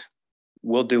project.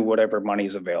 We'll do whatever money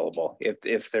is available.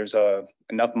 If there's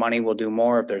enough money, we'll do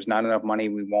more. If there's not enough money,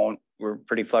 we won't. We're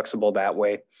pretty flexible that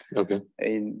way. Okay.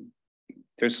 And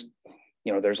there's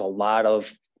a lot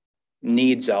of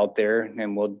needs out there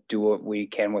and we'll do what we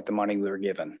can with the money we were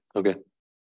given. Okay.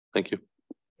 Thank you.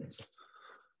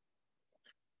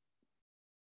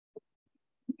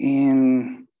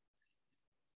 And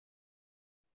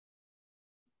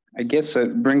I guess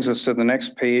it brings us to the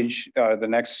next page, the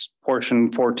next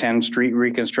portion, 410 street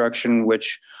reconstruction,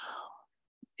 which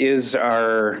is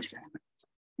our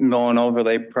mill and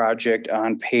overlay project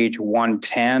on page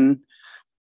 110.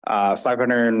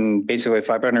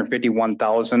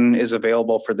 551,000 is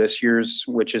available for this year's,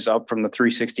 which is up from the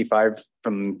 365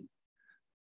 from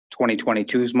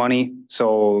 2022's money.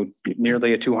 So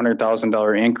nearly a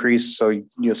 $200,000 increase. So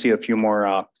you'll see a few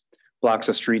more blocks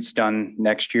of streets done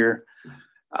next year.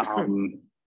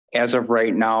 As of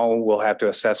right now, we'll have to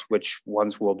assess which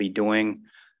ones we'll be doing.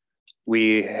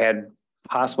 We had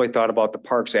possibly thought about the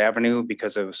Parks Avenue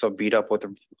because it was so beat up with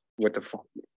the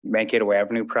Mankato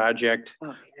Avenue project,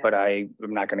 but I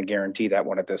am not going to guarantee that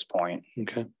one at this point.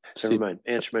 Okay. Never mind.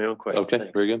 Answer my own question. Okay,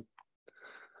 Thanks. very good.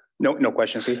 No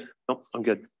questions, Steve? Nope, I'm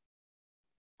good.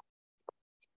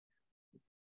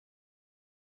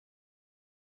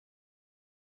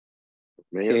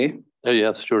 Okay. Oh,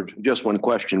 yes, George. Just one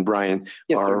question, Brian,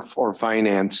 Yes, for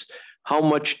finance. How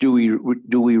much do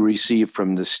we receive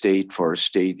from the state for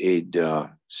state aid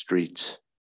streets?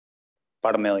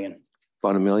 About $1 million.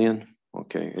 About $1 million?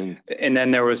 Okay. And then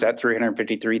there was that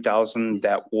 353,000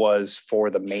 that was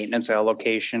for the maintenance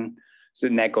allocation. So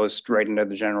then that goes right into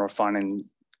the general fund and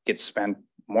gets spent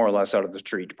more or less out of the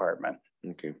street department.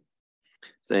 Okay.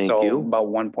 Thank So you. about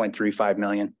 1.35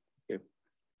 million. Okay.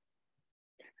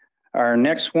 Our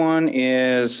next one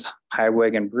is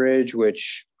Highway and Bridge,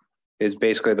 which is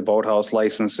basically the boathouse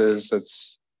licenses.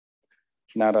 It's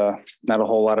not a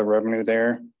whole lot of revenue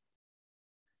there.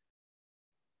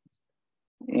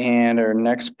 And our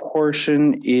next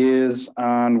portion is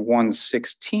on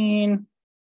 116.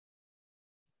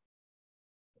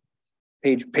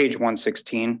 Page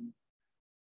 116.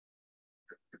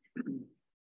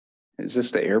 Is this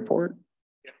the airport?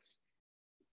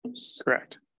 Yes.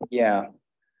 Correct. Yeah.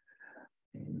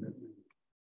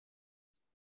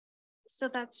 So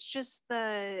that's just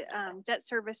the debt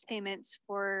service payments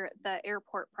for the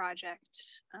airport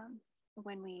project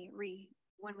when we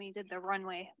did the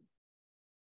runway.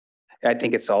 I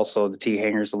think it's also the T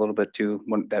hangers a little bit too,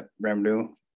 when that revenue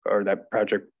or that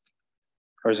project,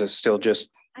 or is it still just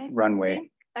runway?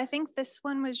 I think this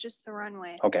one was just the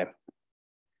runway. Okay.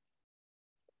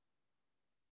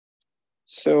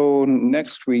 So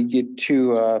next we get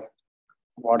to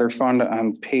water fund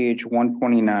on page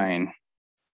 129.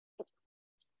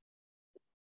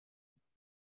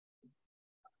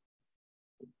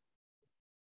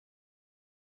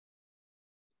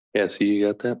 Yeah, so you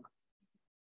got that?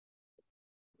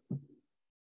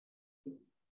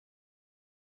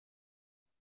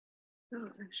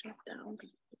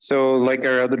 So like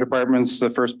our other departments, the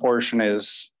first portion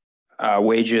is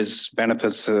wages,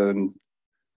 benefits, and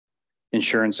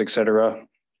insurance, et cetera.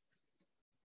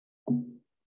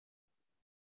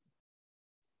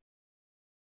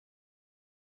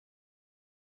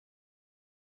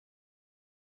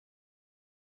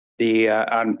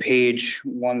 On page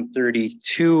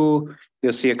 132,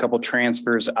 you'll see a couple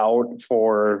transfers out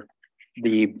for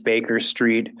the Baker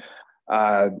Street.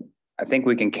 I think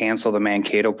we can cancel the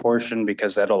Mankato portion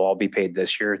because that'll all be paid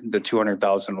this year. The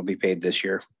 200,000 will be paid this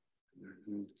year.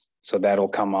 So that'll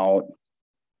come out.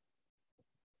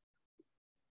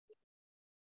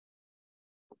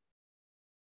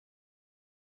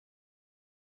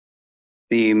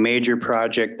 The major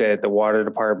project that the water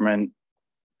department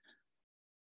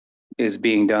is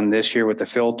being done this year with the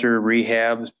filter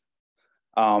rehab.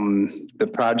 The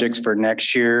projects for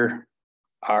next year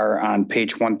are on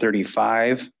page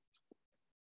 135.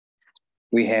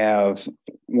 We have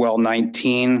well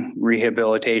 19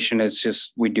 rehabilitation. It's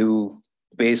just, we do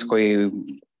basically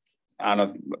on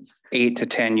a 8 to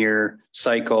 10 year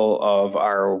cycle of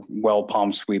our well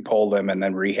pumps. We pull them and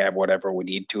then rehab whatever we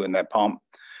need to in that pump.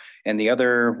 And the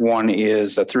other one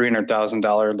is a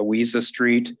 $300,000 Louisa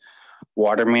Street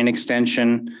water main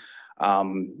extension.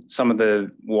 Some of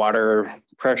the water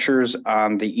pressures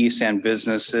on the east end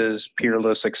businesses,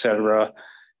 Peerless, et cetera,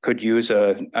 could use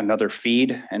another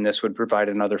feed, and this would provide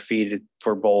another feed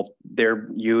for both their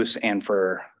use and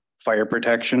for fire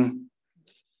protection.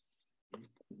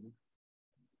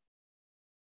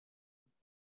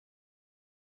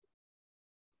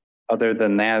 Other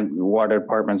than that, the water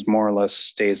department's more or less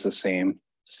stays the same.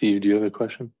 Steve, do you have a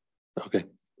question? Okay.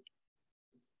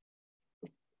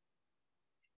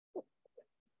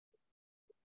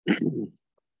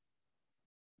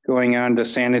 Going on to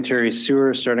sanitary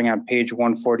sewer, starting on page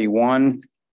 141.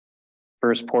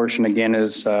 First portion again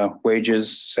is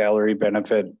wages, salary,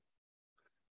 benefit.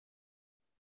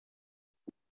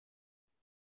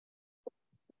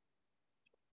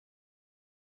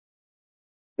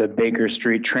 The Baker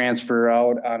Street transfer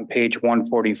out on page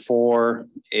 144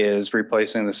 is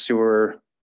replacing the sewer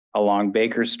along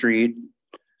Baker Street.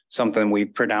 Something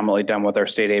we've predominantly done with our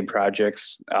state aid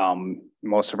projects.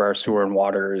 Most of our sewer and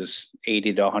water is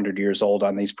 80 to 100 years old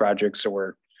on these projects. So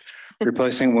we're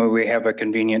replacing when we have a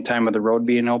convenient time of the road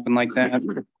being open like that.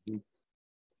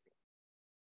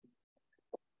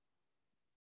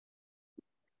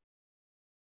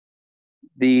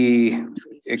 The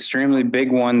extremely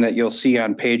big one that you'll see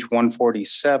on page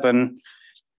 147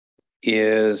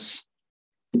 is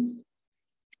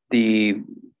the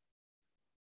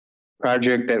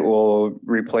project that will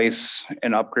replace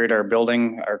and upgrade our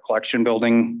building, our collection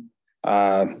building,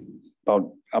 about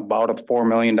a $4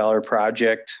 million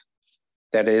project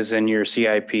that is in your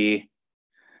CIP.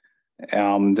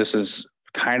 This is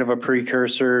kind of a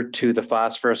precursor to the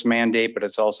phosphorus mandate, but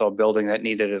it's also a building that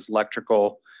needed its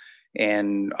electrical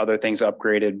and other things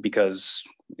upgraded because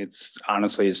it's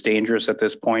dangerous at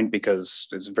this point because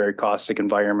it's a very caustic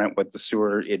environment with the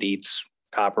sewer. It eats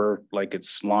copper like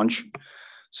it's lunch.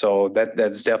 So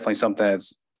that's definitely something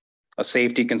that's a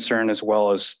safety concern as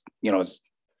well as, you know, it's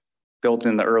built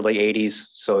in the early 80s.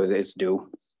 So it's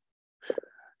due.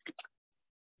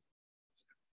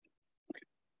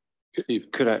 Steve,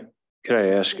 could I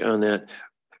ask on that?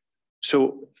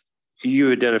 So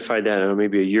you identified that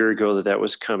maybe a year ago that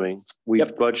was coming.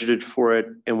 We've budgeted for it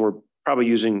and we're probably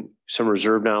using some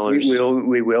reserve dollars.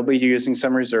 We will be using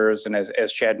some reserves. And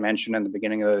as Chad mentioned in the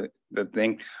beginning of the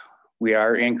thing, we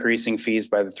are increasing fees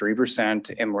by the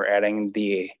 3% and we're adding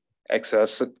the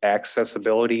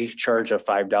accessibility charge of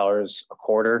 $5 a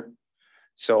quarter.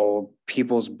 So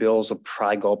people's bills will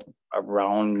probably go up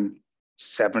around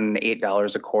 $7 to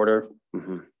 $8 a quarter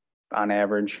on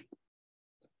average.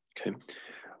 Okay.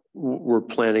 We're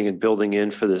planning and building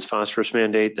in for this phosphorus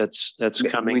mandate that's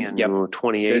coming in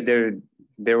 28.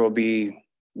 There will be,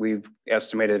 we've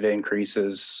estimated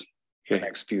increases the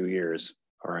next few years.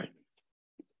 All right.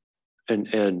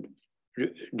 And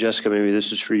Jessica, maybe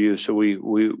this is for you. So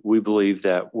we believe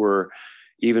that we're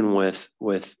even with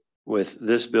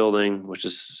this building, which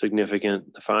is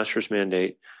significant, the phosphorus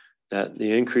mandate, that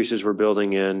the increases we're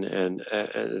building in and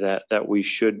that we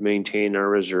should maintain our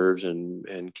reserves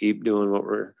and keep doing what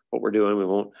we're doing. We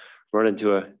won't run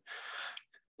into a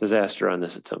disaster on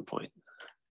this at some point.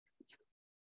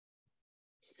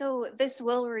 So this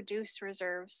will reduce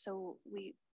reserves. So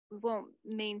we won't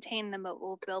maintain them, but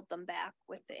we'll build them back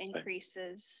with the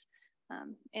increases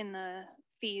in the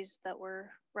fees that we're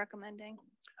recommending.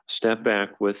 Step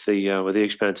back with the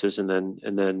expenses and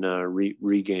then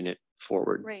regain it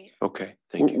forward. Right. Okay.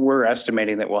 Thank you. We're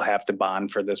estimating that we'll have to bond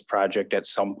for this project at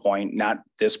some point, not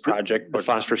this project, but the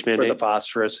phosphorus mandate. For the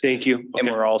phosphorus. Thank you. And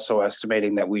we're also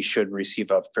estimating that we should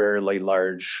receive a fairly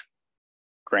large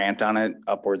grant on it,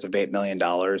 upwards of $8 million.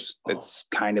 It's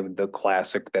kind of the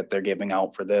classic that they're giving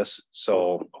out for this.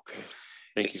 So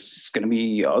thank you. It's going to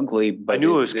be ugly, but I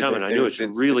knew it was coming. I knew it's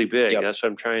really big. Yep. That's what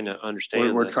I'm trying to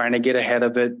understand. We're trying to get ahead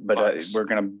of it, but we're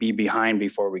going to be behind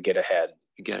before we get ahead.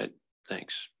 You get it.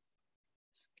 Thanks.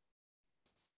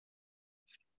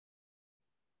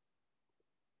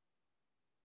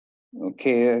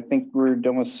 Okay, I think we're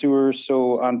done with sewer.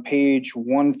 So on page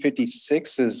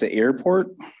 156 is the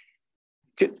airport.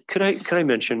 Could I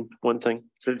mention one thing?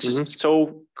 It's just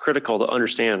so critical to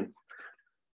understand.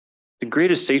 The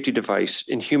greatest safety device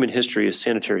in human history is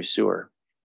sanitary sewer.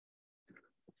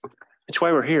 It's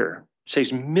why we're here. It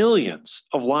saves millions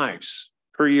of lives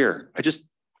per year. I'm just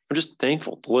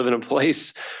thankful to live in a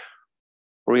place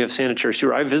where we have sanitary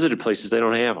sewer. I visited places they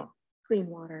don't have them. Clean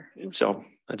water. So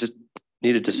I just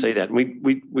needed to say that.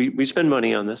 We spend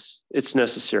money on this. It's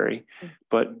necessary,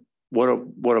 but what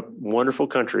a wonderful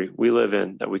country we live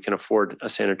in that we can afford a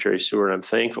sanitary sewer. And I'm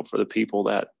thankful for the people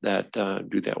that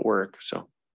do that work. So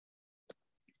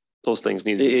those things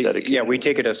need to be dedicated. Yeah, we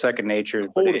take it as second nature.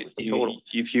 Totally.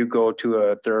 If you go to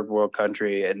a third world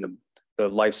country and the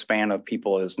lifespan of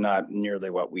people is not nearly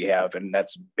what we have, and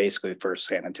that's basically for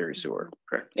sanitary sewer.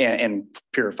 Correct. And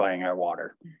purifying our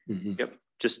water. Yep.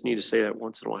 Just need to say that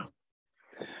once in a while.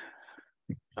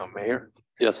 Mayor?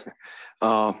 Yes.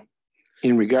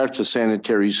 In regards to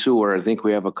sanitary sewer, I think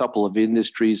we have a couple of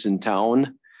industries in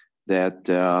town that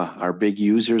are big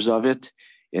users of it,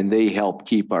 and they help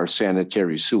keep our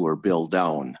sanitary sewer bill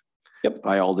down. Yep.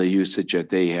 By all the usage that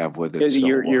they have with it.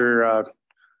 Your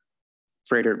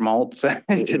Frederick Maltz,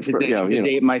 to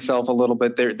date myself a little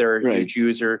bit, they're a huge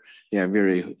user. Yeah,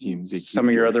 very. Some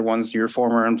of your other ones, your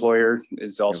former employer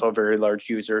is also a very large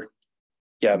user.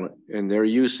 Yeah. And their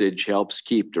usage helps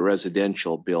keep the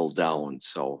residential bill down.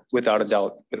 So without a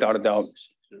doubt. The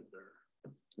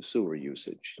sewer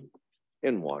usage.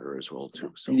 And water as well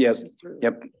too. So. Yes,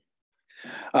 yep.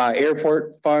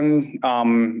 Airport fund,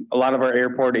 a lot of our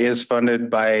airport is funded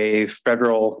by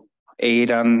federal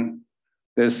aid on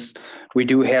this. We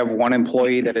do have one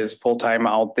employee that is full-time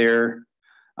out there,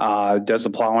 does the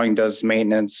plowing, does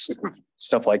maintenance,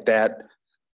 stuff like that.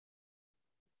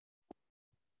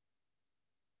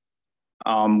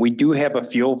 We do have a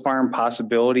fuel farm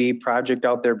possibility project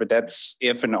out there, but that's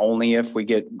if and only if we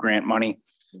get grant money.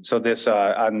 So this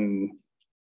on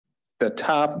the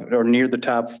top or near the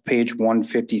top of page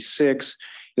 156,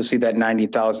 you'll see that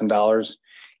 $90,000.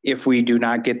 If we do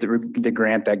not get the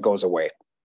grant, that goes away.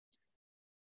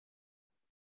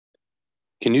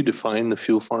 Can you define the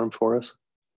fuel farm for us?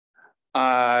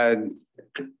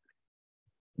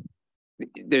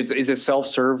 Is a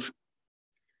self-serve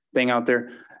thing out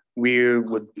there. We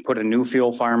would put a new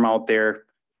fuel farm out there,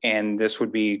 and this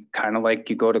would be kind of like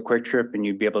you go to Quick Trip and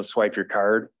you'd be able to swipe your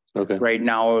card. Okay. Right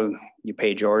now, you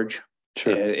pay George.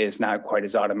 Sure. It's not quite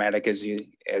as automatic as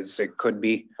it could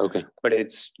be. Okay. But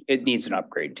it needs an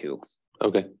upgrade too.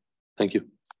 Okay. Thank you.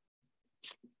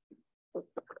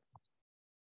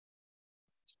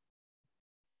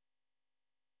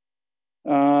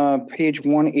 Page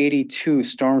 182,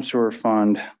 storm sewer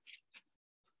fund.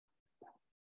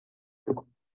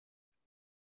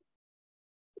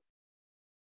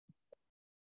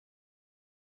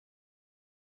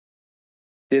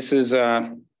 This is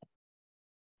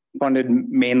funded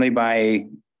mainly by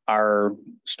our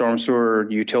storm sewer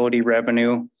utility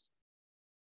revenue.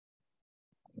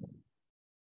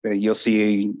 You'll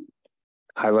see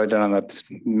highlighted on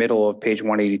the middle of page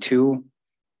 182.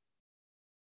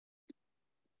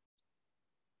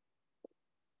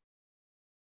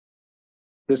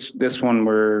 This one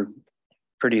we're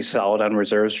pretty solid on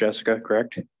reserves, Jessica,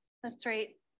 correct? That's right.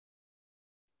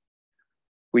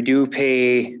 We do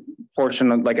pay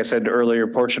portion of, like I said earlier,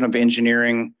 portion of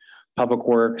engineering, public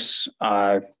works,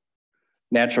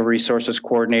 natural resources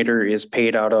coordinator is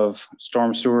paid out of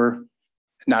storm sewer.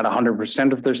 Not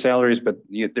 100% of their salaries, but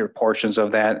there are portions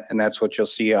of that. And that's what you'll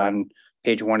see on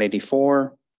page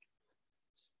 184.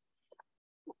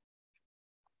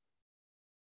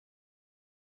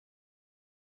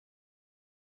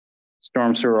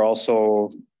 Storm sewer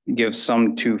also gives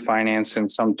some to finance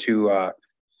and some to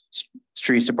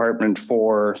streets department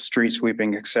for street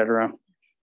sweeping, et cetera.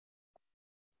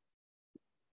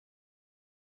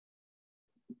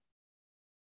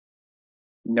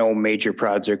 No major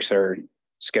projects are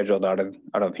scheduled out of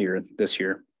here this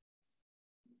year.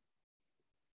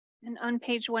 And on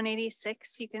page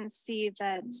 186, you can see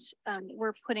that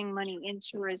we're putting money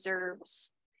into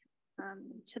reserves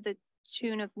to the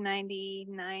tune of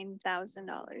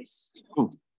 $99,000.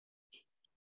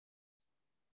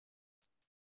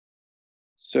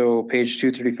 So page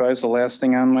 235 is the last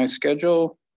thing on my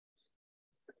schedule.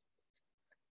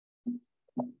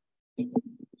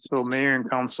 So Mayor and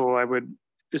Council, I would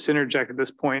just interject at this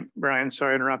point. Brian,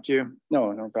 sorry to interrupt you.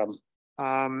 No, no problem.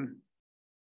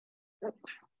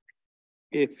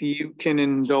 If you can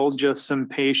indulge us some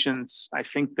patience, I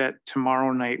think that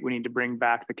tomorrow night we need to bring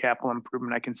back the capital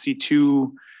improvement. I can see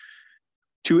two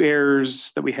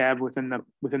errors that we have within the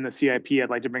CIP. I'd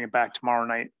like to bring it back tomorrow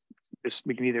night.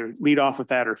 We can either lead off with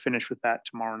that or finish with that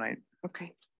tomorrow night.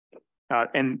 Okay.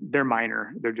 And they're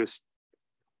minor. They're just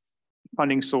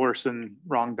funding source and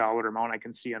wrong dollar amount. I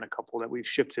can see on a couple that we've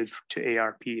shifted to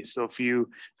ARP. So if you're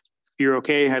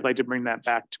okay, I'd like to bring that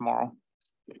back tomorrow.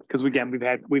 Because again,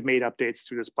 we've made updates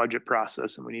through this budget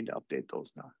process and we need to update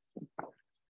those now.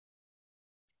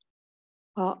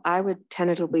 Well, I would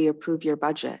tentatively approve your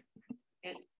budget.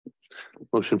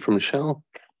 Motion from Michelle.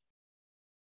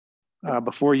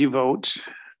 Before you vote,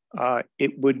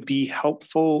 it would be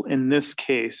helpful in this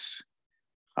case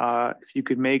if you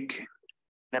could make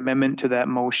an amendment to that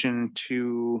motion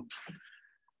to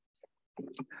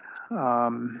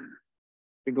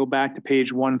go back to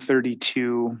page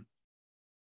 132.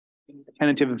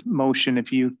 Tentative motion,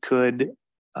 if you could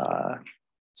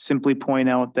simply point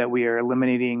out that we are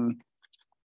eliminating,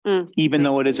 even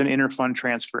though it is an interfund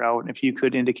transfer out, if you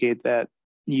could indicate that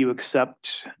you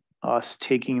accept us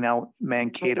taking out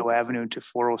Mankato Avenue to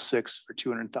 406 for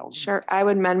 200,000. Sure, I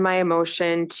would amend my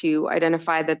motion to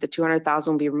identify that the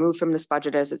 200,000 will be removed from this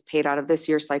budget as it's paid out of this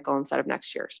year's cycle instead of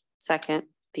next year's. Second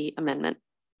the amendment.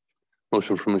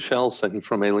 Motion from Michelle, second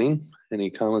from Aileen.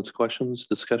 Any comments, questions,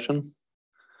 discussion?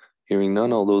 Hearing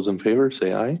none, all those in favor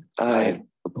say aye. Aye.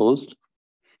 Opposed?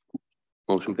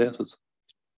 Motion passes.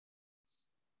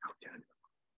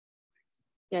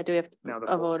 Yeah, do we have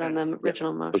a vote on the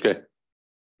original motion? Okay.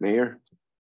 Mayor,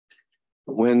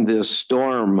 when the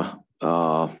storm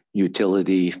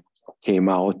utility came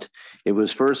out. It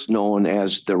was first known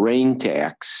as the rain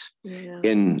tax. Yeah.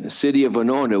 In the city of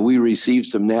Winona, we received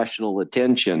some national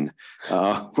attention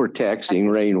for taxing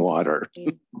rainwater.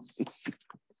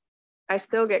 I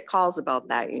still get calls about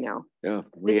that, you know. Yeah,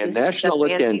 we This had is just a national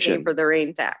fancy name attention. for the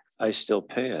rain tax. I still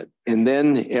pay it. And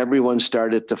then everyone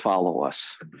started to follow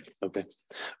us. Okay.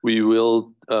 We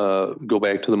will go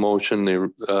back to the motion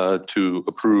to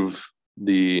approve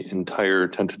the entire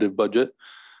tentative budget.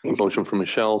 Motion from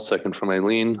Michelle, second from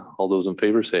Eileen. All those in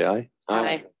favor say aye.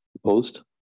 Aye. Opposed?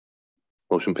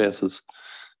 Motion passes.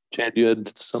 Chad, you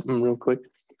had something real quick?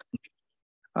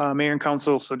 Mayor and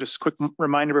council, so just a quick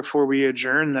reminder before we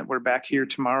adjourn that we're back here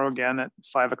tomorrow again at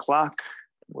 5 o'clock,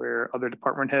 where other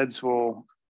department heads will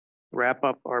wrap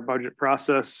up our budget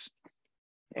process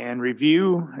and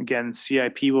review. Again,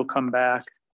 CIP will come back.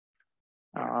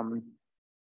 Again,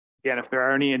 if there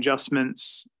are any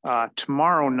adjustments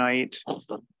tomorrow night,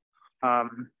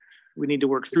 we need to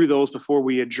work through those before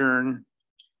we adjourn.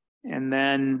 And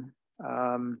then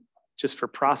just for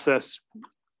process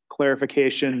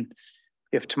clarification,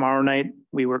 if tomorrow night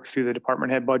we work through the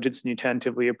department head budgets and you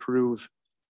tentatively approve,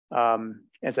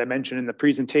 as I mentioned in the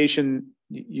presentation,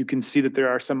 you can see that there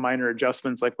are some minor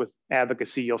adjustments, like with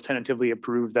advocacy, you'll tentatively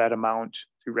approve that amount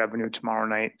through revenue tomorrow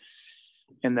night.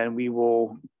 And then we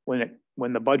will,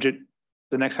 when the budget,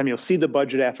 the next time you'll see the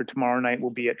budget after tomorrow night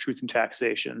will be at Truth and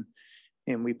Taxation.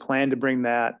 And we plan to bring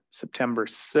that September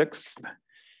 6th.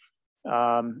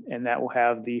 And that will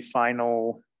have the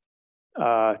final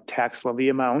tax levy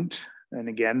amount. And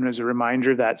again, as a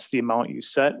reminder, that's the amount you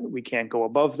set. We can't go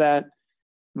above that.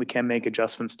 We can make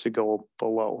adjustments to go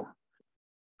below.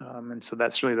 And so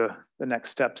that's really the next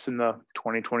steps in the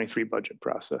 2023 budget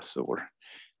process. So we're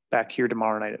back here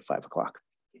tomorrow night at 5 o'clock.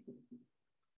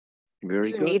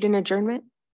 Very good. Need an adjournment?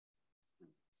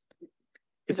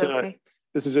 It's okay.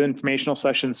 This is an informational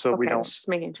session, so we don't just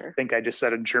making sure. think I just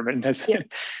said adjournment. Yeah.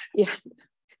 Yeah.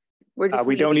 We're just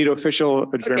we don't need official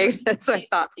adjournment. Okay, that's what I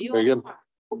thought. Very good.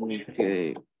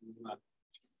 Okay.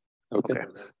 Okay.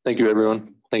 Thank you,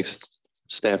 everyone. Thanks,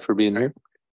 staff, for being here.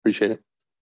 Appreciate it.